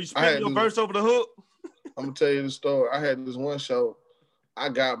 man, are you spinning your verse over the hook? I'm gonna tell you the story. I had this one show. I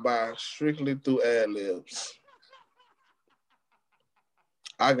got by strictly through ad-libs.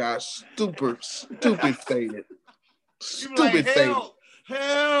 I got stupid faded. Stupid faded.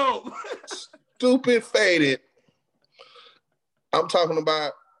 Help! Stupid faded. I'm talking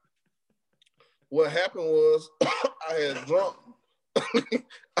about what happened was I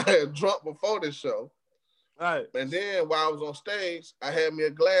had drunk before this show. Right. And then while I was on stage, I had me a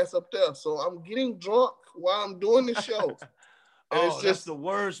glass up there. So I'm getting drunk while I'm doing the show. Oh, that's the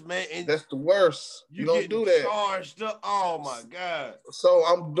worst, man. And that's the worst. You don't do that. Charged up. Oh my God. So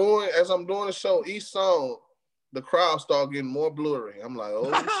as I'm doing the show, each song, the crowd start getting more blurry. I'm like,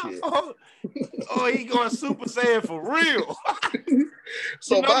 oh shit. He going Super Saiyan for real.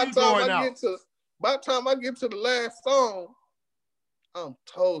 So by the time I get to the last song, I'm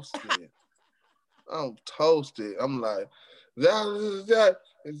toasted. I'm like,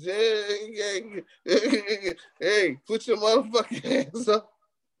 hey, put your motherfucking hands up.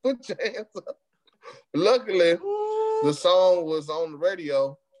 Put your hands up. Luckily, the song was on the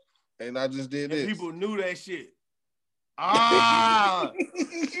radio, and I just did this. People knew that shit. Ah,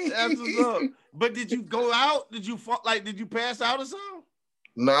 that's what's up. But did you go out? Did you pass out or something?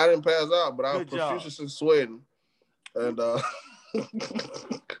 No, I didn't pass out, but I was profusely sweating. And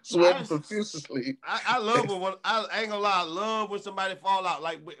sweating profusely. I love when I ain't gonna lie, I love when somebody fall out,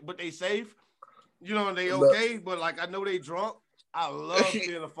 like, but they safe, you know, and they okay, but like I know they drunk. I love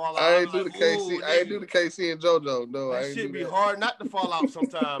seeing them fall out. I ain't do the KC and JoJo. No, that shit be hard not to fall out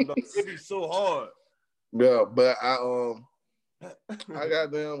sometimes. Though. It be so hard. Yeah, but I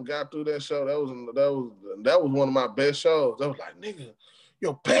got through that show. That was one of my best shows. I was like, nigga,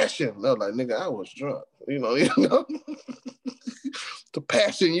 your passion. And I was like, nigga, I was drunk. You know. The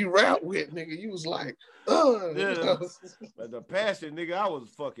passion you rap with, nigga, you was like, yeah, but the passion, nigga, I was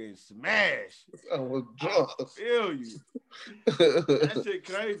fucking smashed. I was drunk. I feel you. That shit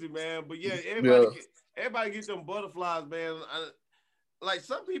crazy, man. But yeah, everybody get them butterflies, man. Like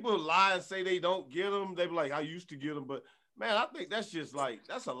some people lie and say they don't get them. They be like, I used to get them, but man, I think that's just like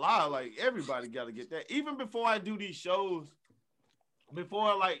that's a lie. Like everybody got to get that. Even before I do these shows,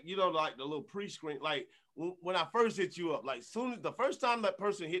 before like the little pre-screen, like when I first hit you up, like the first time that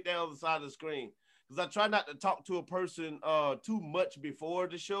person hit that other side of the screen, because I try not to talk to a person too much before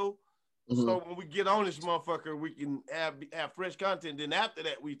the show. Mm-hmm. So when we get on this motherfucker, we can have fresh content. Then after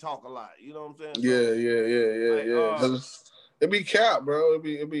that, we talk a lot. You know what I'm saying? Yeah. It be cap, bro.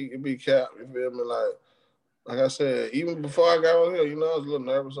 It be cap. You feel me? Like I said, even before I got on here, I was a little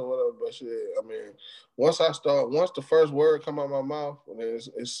nervous or whatever. But shit, I mean, once the first word come out my mouth, I mean,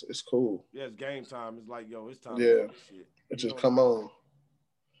 it's cool. Yeah, it's game time. It's like, yo, it's time. Yeah, shit. It just come on.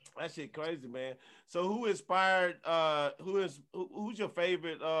 That shit crazy, man. So who inspired? Who's your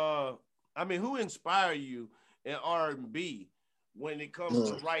favorite? Who inspired you in R&B when it comes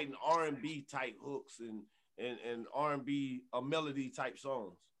to writing R&B type hooks and R&B melody type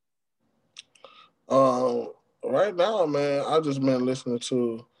songs? Right now, man, I just been listening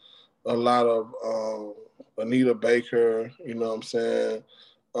to a lot of Anita Baker. You know what I'm saying?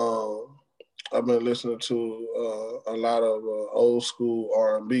 I've been listening to a lot of old school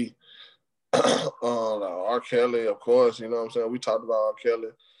R&B. R. Kelly, of course. You know what I'm saying? We talked about R.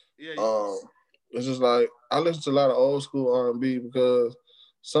 Kelly. Yeah. It's just like I listen to a lot of old school R&B because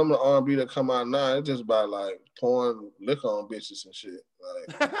some of the R&B that come out now, it's just by like pouring liquor on bitches and shit.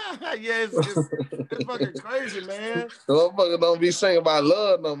 Like, yeah, it's fucking crazy, man. The motherfuckers don't be singing about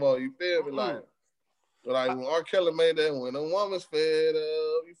love no more. You feel me? Like, Like when R. Kelly made that, when a woman's fed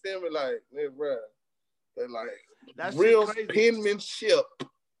up, you feel me? Like, man, bro, they're like that's real penmanship.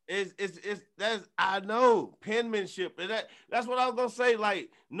 It's that's I know penmanship, and that's what I was gonna say. Like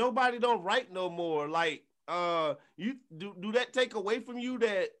nobody don't write no more. Like you do that take away from you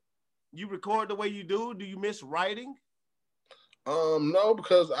that you record the way you do? Do you miss writing? No,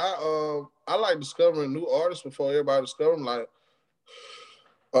 because I like discovering new artists before everybody discover them. Like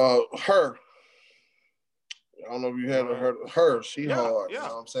her. I don't know if you haven't heard of her. She hard. Yeah. You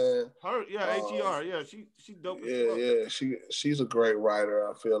know what I'm saying? Her, yeah, HER. Yeah, she dope. Yeah. She's a great writer.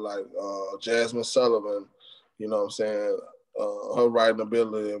 I feel like Jasmine Sullivan. You know what I'm saying? Her writing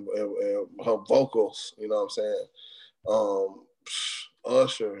ability and her vocals. You know what I'm saying?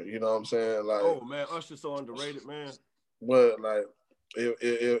 Usher. You know what I'm saying? Like, oh man, Usher's so underrated, man. But like,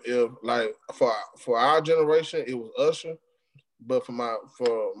 if like for our generation, it was Usher. But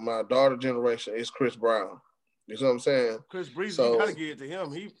for my daughter generation, it's Chris Brown. You know what I'm saying? Chris Breezy, you gotta give it to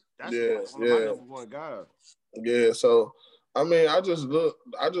him. That's one of my number one guys. Yeah, so I mean, I just look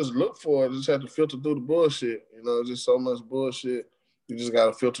for it. Just have to filter through the bullshit. You know, just so much bullshit. You just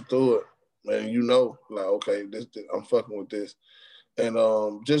gotta filter through it, and like, okay, this I'm fucking with this, and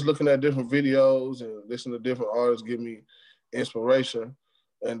just looking at different videos and listening to different artists give me inspiration,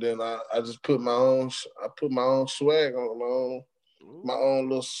 and then I just put my own swag on my own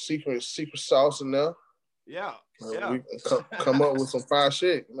little secret sauce in there. Yeah. We can come up with some fire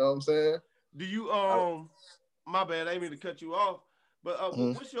shit. You know what I'm saying? Do you my bad, I didn't mean to cut you off. But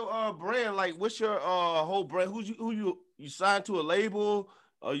what's your brand like? What's your whole brand? Who you signed to a label?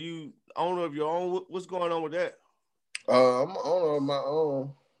 Are you owner of your own? What's going on with that? I'm an owner of my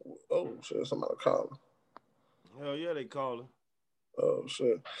own. Oh shit, somebody calling. Hell yeah, they calling. Oh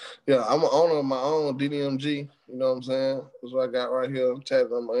shit. Yeah, I'm an owner of my own DDMG. You know what I'm saying? That's what I got right here. I'm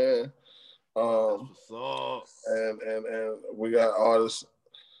tagged on my end. What's up? And we got artists,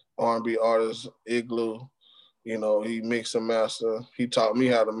 R&B artist Igloo. You know, he mix and master. He taught me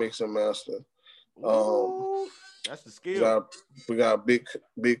how to mix and master. That's the skill. We got big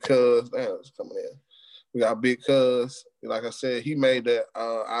cuz. Damn, it's coming in. We got big cuz. Like I said, he made that.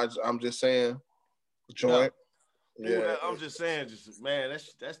 I'm just saying, joint. Yeah, I'm just saying, man,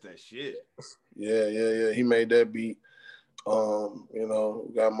 that's that shit. Yeah. He made that beat. You know,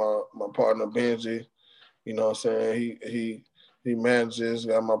 got my partner Benji. You know what I'm saying? He manages.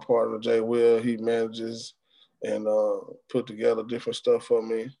 Got my partner Jay Will. He manages and put together different stuff for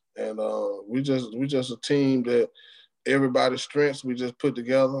me. And we just a team that everybody's strengths we just put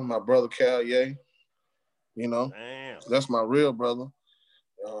together. My brother Cal Ye, you know, that's my real brother.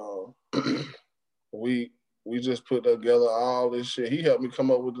 We just put together all this shit. He helped me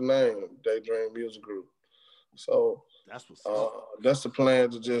come up with the name Daydream Music Group. So that's what's up. That's the plan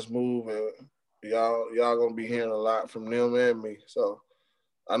to just move, and y'all gonna be hearing a lot from them and me. So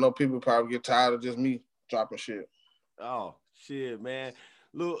I know people probably get tired of just me dropping shit. Oh shit, man!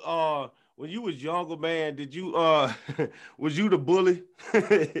 Look, when you was younger, man, did you was you the bully?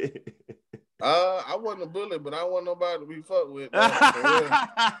 I wasn't a bully, but I wasn't nobody to be fucked with.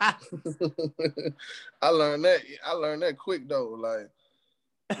 I learned that quick though. Like,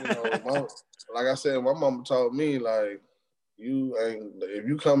 you know, like I said, my mama taught me, like, if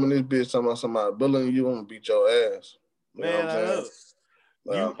you come in this bitch talking about somebody bullying you, I'm gonna beat your ass. You know what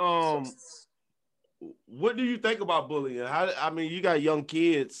I'm saying? What do you think about bullying? You got young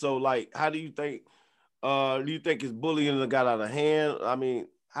kids, so like, how do you think? Do you think it's bullying that got out of hand? I mean,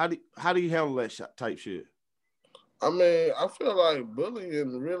 how do you handle that type shit? I mean, I feel like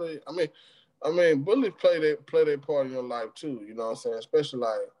bullying really. I mean, bullies play their part in your life too. You know what I'm saying? Especially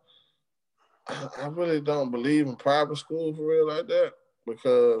like, I really don't believe in private school for real like that,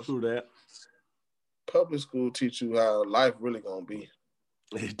 because true that public school teach you how life really gonna be.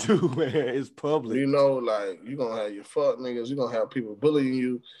 It do, man. It's public. You know, like, you're gonna have your fuck niggas. You're gonna have people bullying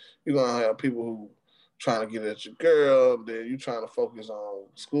you. You're gonna have people who trying to get at your girl. Then you trying to focus on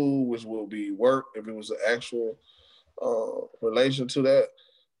school, which will be work if it was an actual relation to that.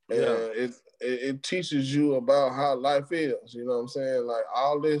 And it teaches you about how life is. You know what I'm saying? Like,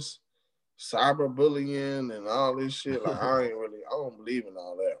 all this cyberbullying and all this shit. Like, I don't believe in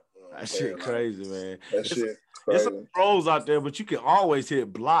all that. You know that shit crazy, man. That shit crazy. There's some trolls out there, but you can always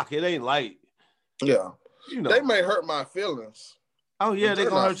hit block. It ain't like, yeah, you know, they may hurt my feelings. Oh yeah, they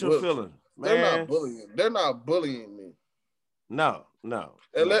gonna hurt your feelings. Man. They're not bullying. They're not bullying me. No.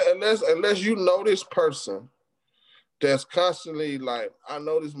 Unless you know this person that's constantly like, I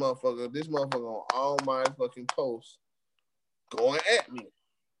know this motherfucker on all my fucking posts going at me.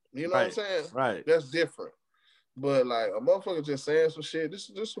 You know what I'm saying? Right. That's different. But like a motherfucker just saying some shit. This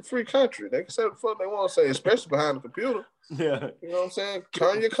is just a free country. They can say the fuck they want to say, especially behind the computer. Yeah. You know what I'm saying?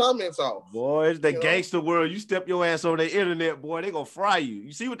 Turn your comments off. Boy, it's the gangster world. You step your ass on the internet, boy, they gonna fry you.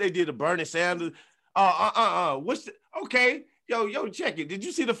 You see what they did to Bernie Sanders? Okay. Yo, check it. Did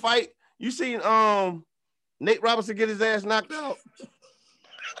you see the fight? You seen Nate Robinson get his ass knocked out?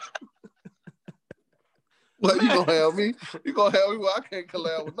 Well, you gonna have me? You gonna have me? Well, I can't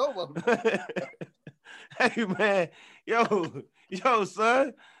collab with no one. Hey man, yo,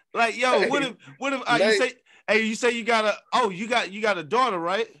 son, like, yo, hey, what if you say you got a daughter,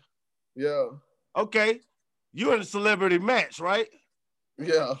 right? Yeah. Okay, you in a celebrity match, right?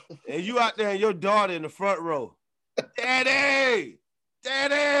 Yeah. And you out there and your daughter in the front row, daddy.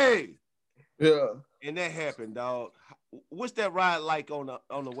 Yeah. And that happened, dog. What's that ride like on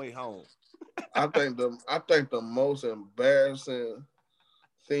the way home? I think the most embarrassing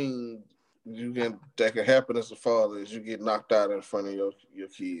thing that can happen as a father is you get knocked out in front of your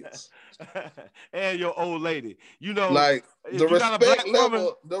kids and your old lady. You know, like the respect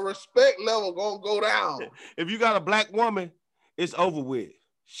level gonna go down. If you got a black woman, it's over with.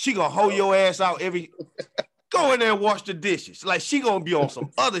 She gonna hold your ass out go in there and wash the dishes. Like, she gonna be on some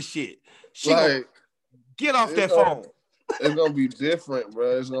other shit. She gonna get off that phone. It's gonna be different,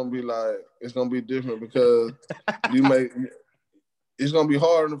 bro. It's gonna be different because it's gonna be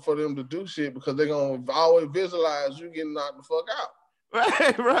harder for them to do shit because they're gonna always visualize you getting knocked the fuck out.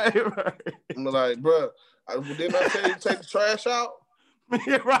 Right. I'm like, bro, didn't I tell you to take the trash out?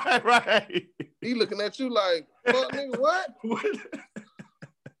 Yeah, right. He looking at you like, fuck, nigga, what?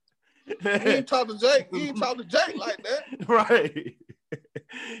 You ain't talk to Jake. You ain't talk to Jake like that. Right.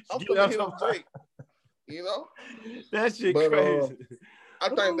 I'm gonna hit on Jake. You know? That shit crazy. I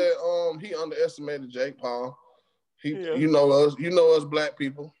think that he underestimated Jake Paul. You know us black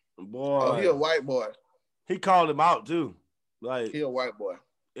people. Boy. He a white boy. He called him out too. Like, he a white boy.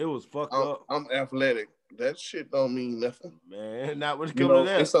 It was fucked up. I'm athletic. That shit don't mean nothing. Man, not when it comes to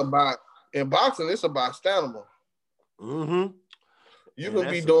that. In boxing, it's about stamina. Mm-hmm. You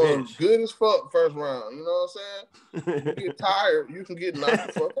can be doing good as fuck first round. You know what I'm saying? You get tired, you can get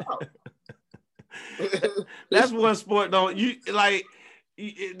knocked the fuck out. That's one sport, though.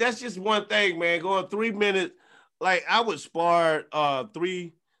 That's just one thing, man. Going 3 minutes, like, I would spar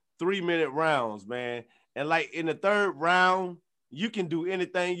 3-minute rounds, man. And like in the third round, you can do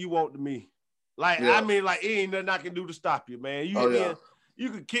anything you want to me. Like, I mean, like, it ain't nothing I can do to stop you, man. You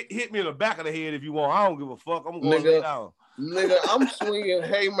can hit me in the back of the head if you want. I don't give a fuck. I'm going to lay down. Nigga, I'm swinging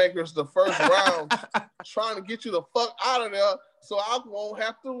haymakers the first round, trying to get you the fuck out of there so I won't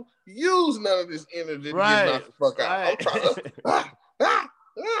have to use none of this energy to get knocked the fuck out. I'm trying to...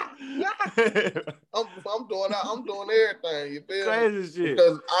 I'm doing everything, you feel Crazy me? Shit.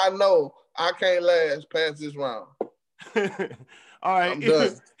 Because I know I can't last past this round. All right. I'm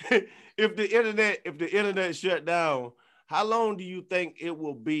done. If the internet shut down, how long do you think it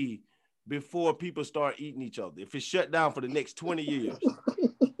will be before people start eating each other? If it's shut down for the next 20 years?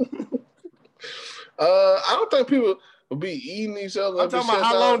 I don't think people will be eating each other. I'm talking about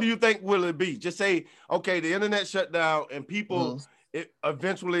how long do you think will it be? Just say, okay, the internet shut down and people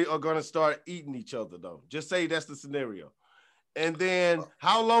eventually are going to start eating each other, though. Just say that's the scenario. And then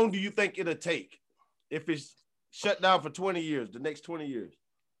how long do you think it'll take if it's shut down for 20 years, the next 20 years?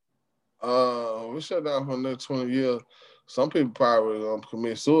 We shut down for the next 20 years. Some people probably gonna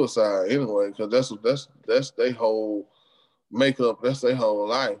commit suicide anyway, because that's their whole makeup, that's their whole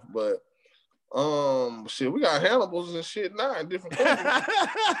life. But shit, we got Hannibals and shit now in different countries.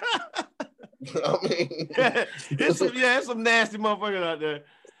 I mean, it's some nasty motherfuckers out there.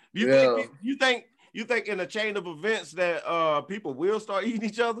 You think in a chain of events that people will start eating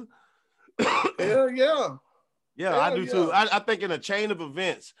each other? Hell yeah. Yeah, I do too. I think in a chain of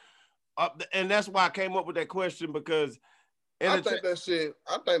events, and that's why I came up with that question, because I think that's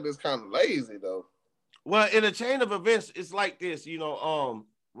kind of lazy though. Well, in a chain of events, it's like this,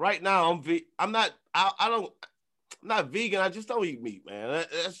 right now I'm not vegan. I just don't eat meat, man.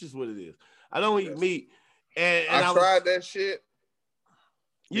 That's just what it is. I don't eat meat. And I tried that shit.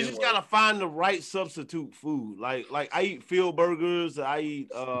 You just gotta find the right substitute food. Like I eat field burgers. I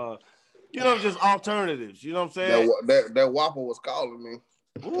eat just alternatives. You know what I'm saying? That Whopper was calling me.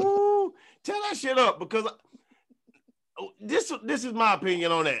 Ooh, tell that shit up, because this is my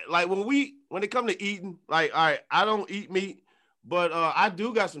opinion on that. Like when it come to eating, like, all right, I don't eat meat, but I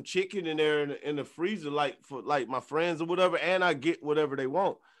do got some chicken in there in the freezer, like for like my friends or whatever, and I get whatever they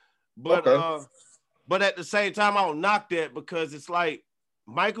want. But but at the same time, I don't knock that, because it's like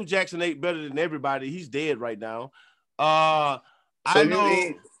Michael Jackson ate better than everybody. He's dead right now. Do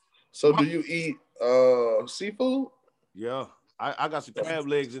you eat Seafood? Yeah. I got some crab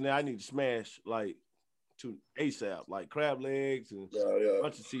legs in there. I need to smash like to ASAP, like crab legs and a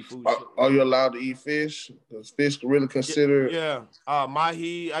bunch of seafood. Are you allowed to eat fish? Is fish really considered? Yeah.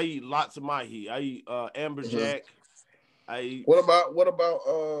 Mahi. I eat lots of mahi. I eat amberjack. I eat. What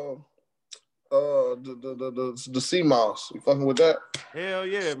about the sea moss? You fucking with that? Hell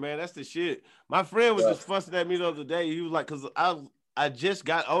yeah, man. That's the shit. My friend was just fussing at me the other day. He was like, cause I just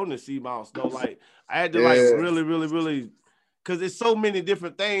got on the sea moss though. Like I had to like really, cause there's so many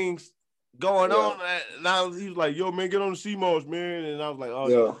different things going on. And he was like, yo, man, get on the sea moss, man. And I was like, oh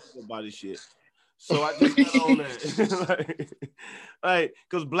yeah, body shit. So I just got on that. like,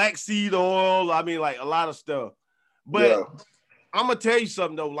 cause black seed oil, I mean, like a lot of stuff. But I'm gonna tell you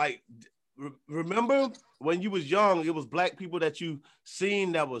something though, like remember when you was young, it was black people that you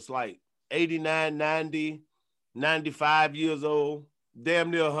seen that was like 89, 90, 95 years old,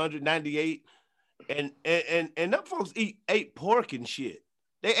 damn near 198. And them folks ate pork and shit.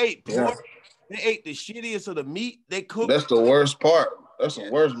 They ate pork. Yeah. They ate the shittiest of the meat. They cooked. That's the worst part. That's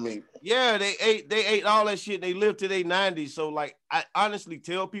the worst meat. Yeah, they ate all that shit. They lived to their 90s. So like I honestly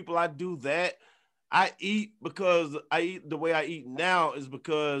tell people I do that. I eat because I eat the way I eat now is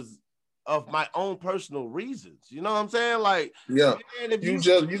because of my own personal reasons. You know what I'm saying? Like, yeah, man, you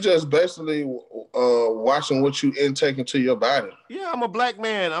just basically watching what you intake into your body. Yeah, I'm a black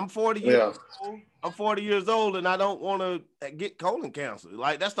man. I'm 40 years old. I'm 40 years old, and I don't want to get colon cancer.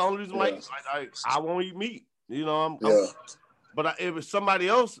 Like, that's the only reason why I won't eat meat. You know, but if it's somebody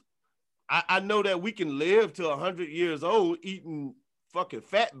else, I know that we can live to 100 years old eating fucking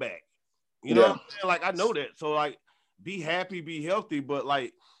fat back. You know what I'm saying? Like, I know that. So, like, be happy, be healthy, but,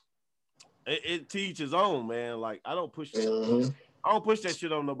 like, it to each his own, man. Like, I don't push that. I don't push that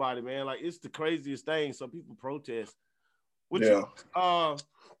shit on nobody, man. Like, it's the craziest thing. Some people protest.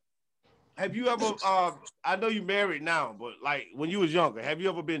 Have you ever, I know you married now, but, like, when you was younger, have you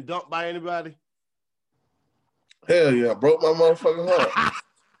ever been dumped by anybody? Hell yeah. I broke my motherfucking heart.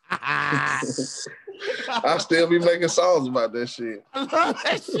 I still be making songs about that shit. I love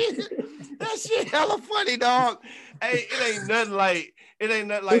that shit. That shit hella funny, dog. Hey, it ain't nothing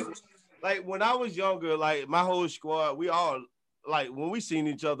like when I was younger, like my whole squad, we all like when we seen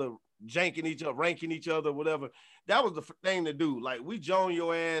each other, janking each other, ranking each other, whatever. That was the thing to do. Like we join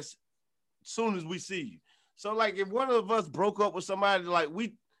your ass soon as we see you. So like if one of us broke up with somebody, like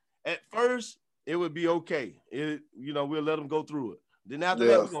we at first it would be okay. We'll let them go through it. Then after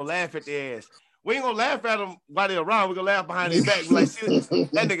that, we're gonna laugh at their ass. We ain't gonna laugh at them while they're around. We're gonna laugh behind their back. We're like,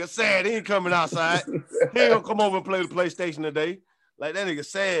 that nigga sad. He ain't coming outside. He ain't gonna come over and play the PlayStation today. Like that nigga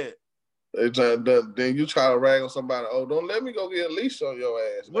sad. Then you try to rag on somebody. Oh, don't let me go get a leash on your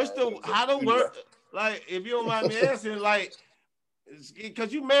ass. How to work? Like, if you don't mind me asking, like,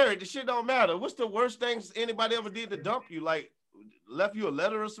 because you married, the shit don't matter. What's the worst things anybody ever did to dump you? Like, left you a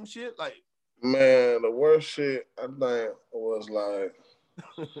letter or some shit? Like, man, the worst shit I think was like,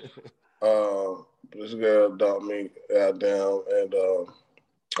 this girl dumped me goddamn, and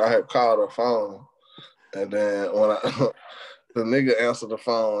I had called her phone, and then when the nigga answered the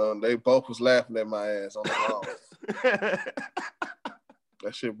phone, and they both was laughing at my ass on the phone.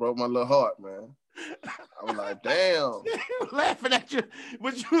 That shit broke my little heart, man. I was like, damn. Laughing at you,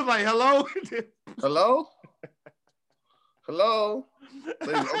 but you was like, hello? Hello? Hello?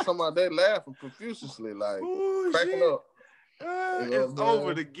 I'm talking about they laughing profusely, like cracking up. It's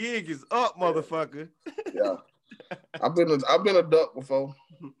over. The gig is up, motherfucker. Yeah. I've been a duck before.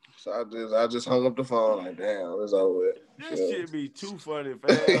 So I just hung up the phone like, damn, it's over with. This shit be too funny, fam.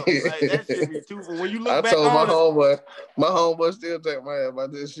 Like, that shit be too funny. When you look back on my homeboy still take my ass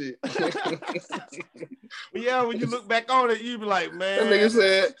about this shit. Yeah, when you look back on it, you be like, man.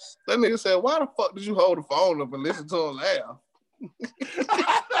 That nigga said, why the fuck did you hold the phone up and listen to him laugh?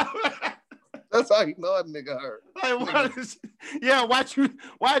 That's how you know that nigga hurt. Like,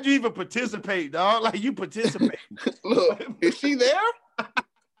 why'd you even participate, dog? Like, you participate. Look, is she there?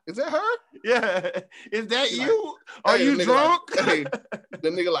 Is that her? Yeah. Is that you? Are you drunk? Like, the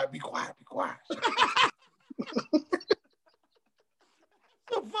nigga like, be quiet.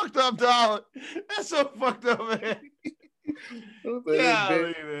 So fucked up, dog. That's so fucked up, man.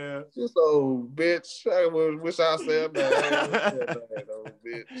 Yeah, man. This old bitch. I wish I said that. Old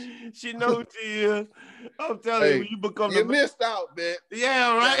bitch. She knows you. I'm telling you, when you become missed out, bitch.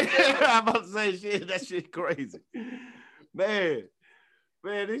 Yeah, right. I'm about to say shit. That shit crazy, man.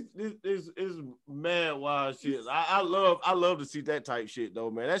 Man, this is mad wild shit. I love to see that type shit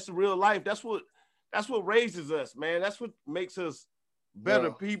though, man. That's real life. That's what raises us, man. That's what makes us better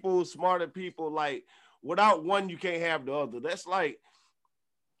people, smarter people. Like, without one, you can't have the other. That's like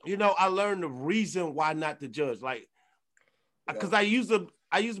you know, I learned the reason why not to judge. Like, because I used to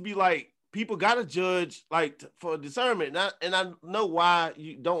be like, people gotta judge like for discernment, and I know why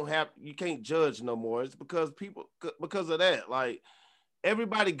you can't judge no more. It's because of that. Like,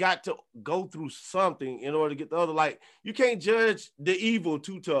 everybody got to go through something in order to get the other. Like, you can't judge the evil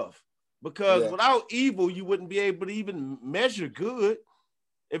too tough, because without evil, you wouldn't be able to even measure good.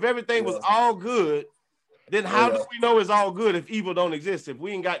 If everything was all good, then how do we know it's all good if evil don't exist? If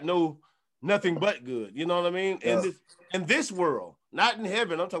we ain't got nothing but good, you know what I mean? In this world, not in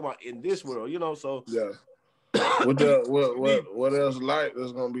heaven. I'm talking about in this world, you know. So what else light?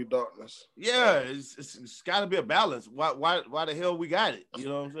 There's gonna be darkness. Yeah, it's got to be a balance. Why the hell we got it? You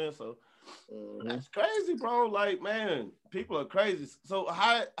know what I'm saying? So that's crazy, bro. Like, man, people are crazy. So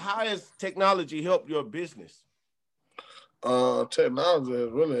how has technology helped your business? Technology has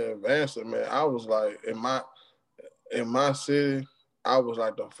really advanced it, man. I was like in my city, I was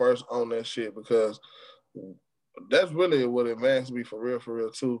like the first on that shit, because that's really what advanced me for real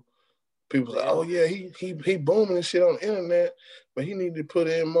too. People say, "Oh yeah, he booming and shit on the internet, but he need to put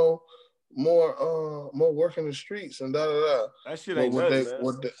in more work in the streets and da da da." That shit ain't nothing, man.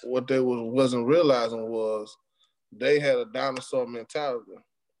 What they wasn't realizing was they had a dinosaur mentality.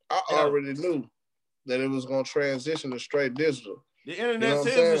 I already knew that it was gonna transition to straight digital. The internet is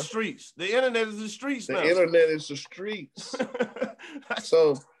the streets. The internet is the streets now. The internet is the streets.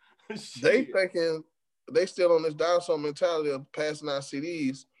 So they thinking they still on this dinosaur mentality of passing out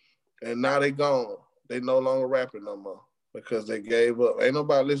CDs. And now they gone. They no longer rapping no more because they gave up. Ain't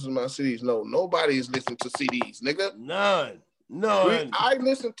nobody listening to my CDs. No, nobody is listening to CDs, nigga. None. I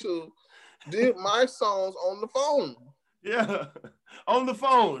listen to my songs on the phone. Yeah, on the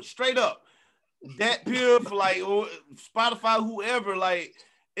phone, straight up. That Piff, like Spotify, whoever, like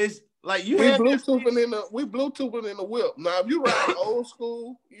it's like we Bluetoothing in the whip. Now, if you ride old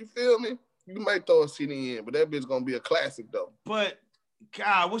school, you feel me? You might throw a CD in, but that bitch gonna be a classic though. But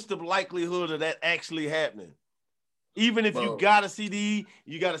God, what's the likelihood of that actually happening? Even if you got a CD,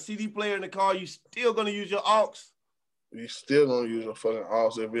 you got a CD player in the car, you still gonna use your aux. You still gonna use your fucking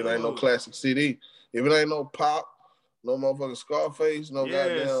aux if it ain't no classic CD. If it ain't no Pop, no motherfucking Scarface, no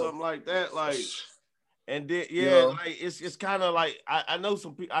goddamn something like that. Like, and then like it's kind of like I know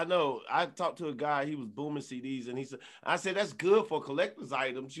some people. I talked to a guy. He was booming CDs, and I said that's good for collector's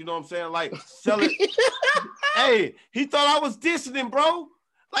items. You know what I'm saying? Like, sell it. Hey, he thought I was dissing him, bro.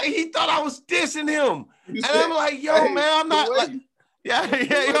 Like, he thought I was dissing him. I'm like, yo, man, I'm not like, yo.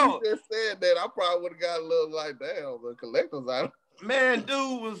 You just said that, I probably would have got a little like, damn, the collector's item. Man,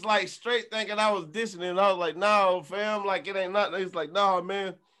 dude was like straight thinking I was dissing him. I was like, no, fam, like it ain't nothing. He's like, no,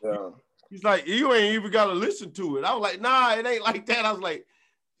 man. Yeah. He's like, you ain't even got to listen to it. I was like, nah, it ain't like that. I was like,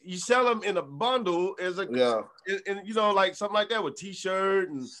 you sell them in a bundle as a, and you know, like something like that with T-shirt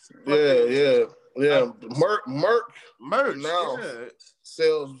and merch now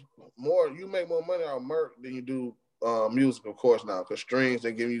sells more. You make more money out of merch than you do music, of course, now, because streams,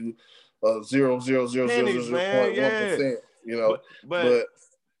 they give you 0.00001%. You know, but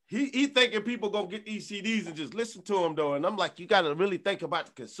he thinking people gonna get these CDs and just listen to them though, and I'm like, you got to really think about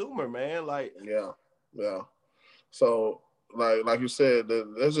the consumer, man. Like, yeah. So like you said,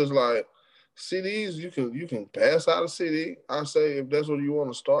 that's just like CDs. You can pass out a CD. I say if that's what you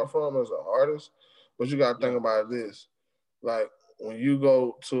want to start from as an artist, but you got to think about this. Like when you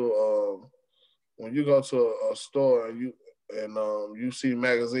go to a store and you see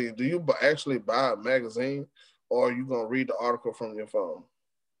magazines, do you actually buy a magazine? Or are you gonna read the article from your phone?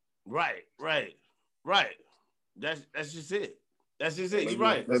 Right. That's just it. That's just it. You're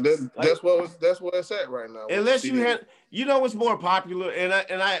right. That's where it's at right now. Unless you had, you know, what's more popular, and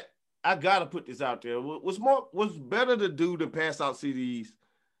I gotta put this out there. What's better to do than pass out CDs?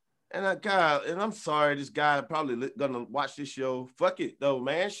 And I'm sorry, this guy probably gonna watch this show. Fuck it though,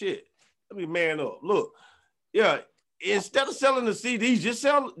 man. Shit. Let me man up. Look, yeah. Instead of selling the CDs,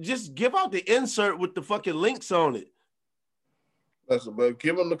 just give out the insert with the fucking links on it. That's about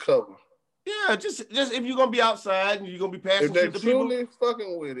give them the cover. Yeah, just if you're gonna be outside and you're gonna be passing if they're to people, truly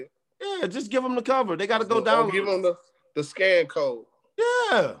fucking with it. Yeah, just give them the cover. They got to go down. Give them the scan code.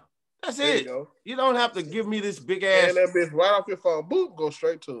 Yeah, that's it. You don't have to give me this big ass. And that bitch right off your phone. Boop, go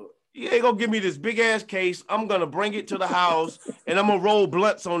straight to it. You ain't gonna give me this big ass case. I'm gonna bring it to the house and I'm gonna roll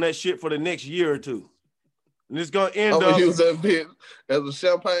blunts on that shit for the next year or two. And it's gonna end up. I'm gonna use that bitch as a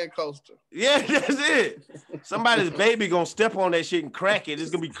champagne coaster. Yeah, that's it. Somebody's baby gonna step on that shit and crack it. It's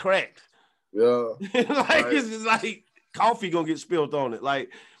gonna be cracked. Yeah. It's just like coffee gonna get spilled on it.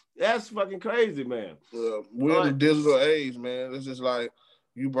 Like, that's fucking crazy, man. We're in the digital age, man. It's just like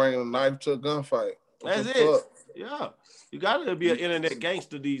you bringing a knife to a gunfight. That's it. Yeah. You gotta be an internet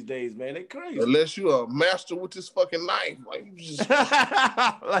gangster these days, man. They crazy. Unless you a master with this fucking knife. Like, you just...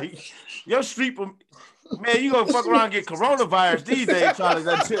 like, your street... Man, you gonna fuck around and get coronavirus these days trying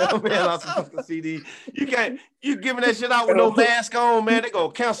to tell man on some fucking CD. You giving that shit out with no mask on, man, they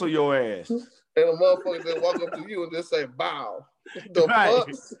gonna cancel your ass. And a motherfucker just walk up to you and just say, bow. The fuck?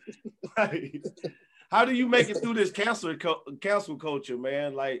 Right. How do you make it through this cancel culture,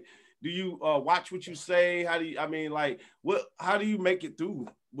 man? Like, do you watch what you say? How do you, how do you make it through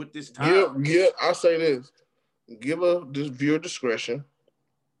with this time? Yeah, I say this. Give a viewer discretion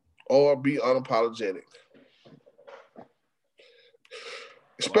or be unapologetic.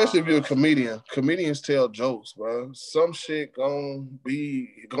 Especially if you're a comedian. Comedians tell jokes, bro. Some shit gonna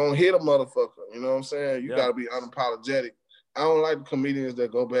hit a motherfucker. You know what I'm saying? You gotta be unapologetic. I don't like the comedians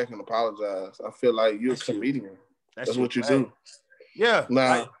that go back and apologize. I feel like you're a comedian. That's what you do. Yeah.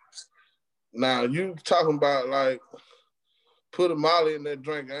 Now you talking about like put a Molly in that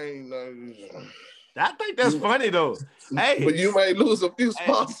drink. I think that's funny though. Hey, but you may lose a few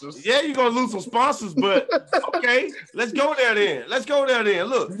sponsors. Yeah, you're gonna lose some sponsors, but okay, let's go there then.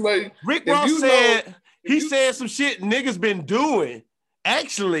 Look, Rick Ross said he said some shit niggas been doing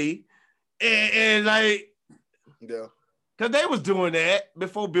actually, and like, yeah, because they was doing that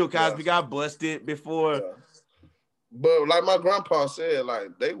before Bill Cosby got busted. Before. Yeah. But like my grandpa said,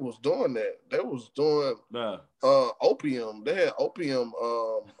 like they was doing that. They was doing opium. They had opium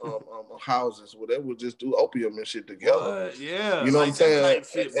houses where they would just do opium and shit together. What? Yeah. You know what I'm saying?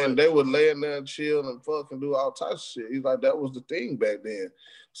 And they would lay in there and chill and fuck and do all types of shit. He's like, that was the thing back then.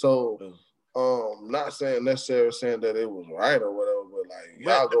 So not saying necessarily saying that it was right or whatever, but like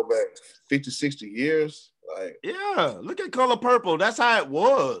y'all go back 50, 60 years. Like, yeah, look at Color Purple. That's how it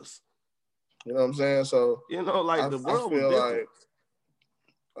was. You know what I'm saying? So like the world was different.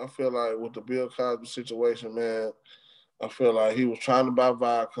 I feel like with the Bill Cosby situation, man, I feel like he was trying to buy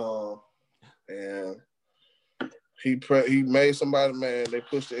Viacom, and he made somebody mad. They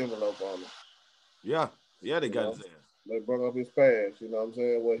pushed the envelope on him. Yeah, they got his ass. They brought up his past. You know what I'm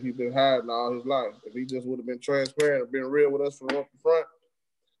saying? What he been hiding all his life. If he just would have been transparent and been real with us from up front,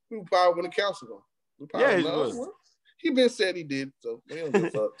 we probably wouldn't have counseled him. He been said he did, so we don't give a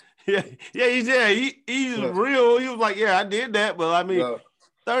fuck. He's real. He was like, yeah, I did that, but I mean,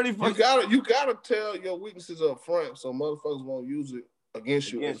 30. You gotta tell your weaknesses up front, so motherfuckers won't use it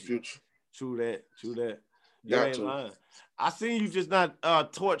against you in the future. True that. You ain't lying. I seen you just not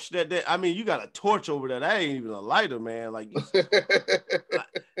torch that. I mean, you got a torch over there. That ain't even a lighter, man. Like,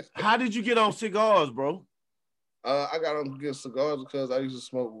 how did you get on cigars, bro? I got on good cigars because I used to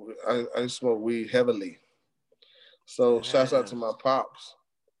smoke. I used to smoke weed heavily. So shouts out to my pops.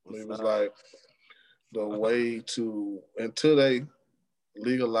 It was like the way to, until they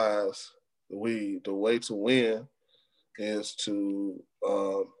legalize the weed, the way to win is to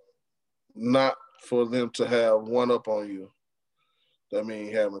not for them to have one up on you. That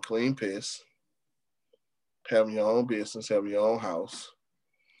means having clean piss, having your own business, having your own house.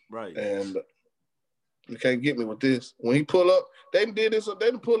 Right. And you can't get me with this. When he pull up, they did this, they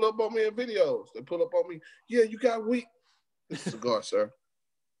didn't pull up on me in videos. They pull up on me, yeah, you got weed. It's a cigar, sir.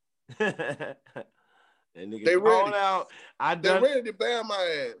 They ready. Out. They're ready to ban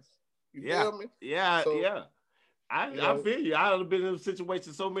my ass. You feel me? Yeah, so, I feel you. I've been in a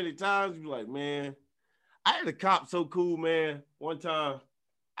situation so many times. You're like, man, I had a cop so cool, man. One time,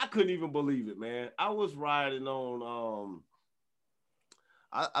 I couldn't even believe it, man. I was riding on,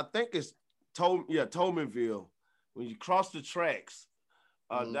 I think it's Tolmanville. When you cross the tracks,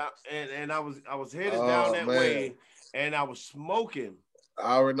 down, and I was headed down that way, and I was smoking.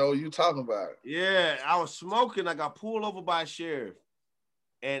 I already know what you're talking about. Yeah, I was smoking. I got pulled over by a sheriff,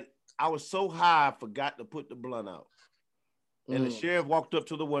 and I was so high, I forgot to put the blunt out. And the sheriff walked up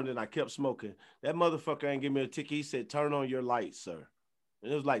to the window, and I kept smoking. That motherfucker ain't give me a ticket. He said, "Turn on your lights, sir."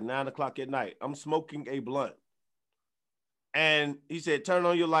 And it was like 9:00 at night. I'm smoking a blunt. And he said, "Turn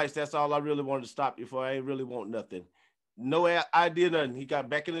on your lights. That's all I really wanted to stop you for. I ain't really want nothing." No idea, nothing. He got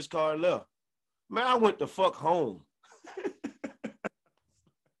back in his car and left. Man, I went the fuck home.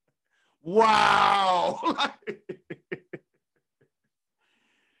 Wow.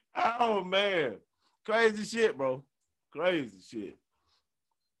 Oh, man. Crazy shit, bro. Crazy shit.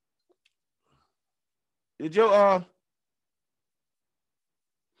 Did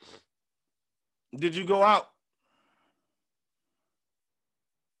you go out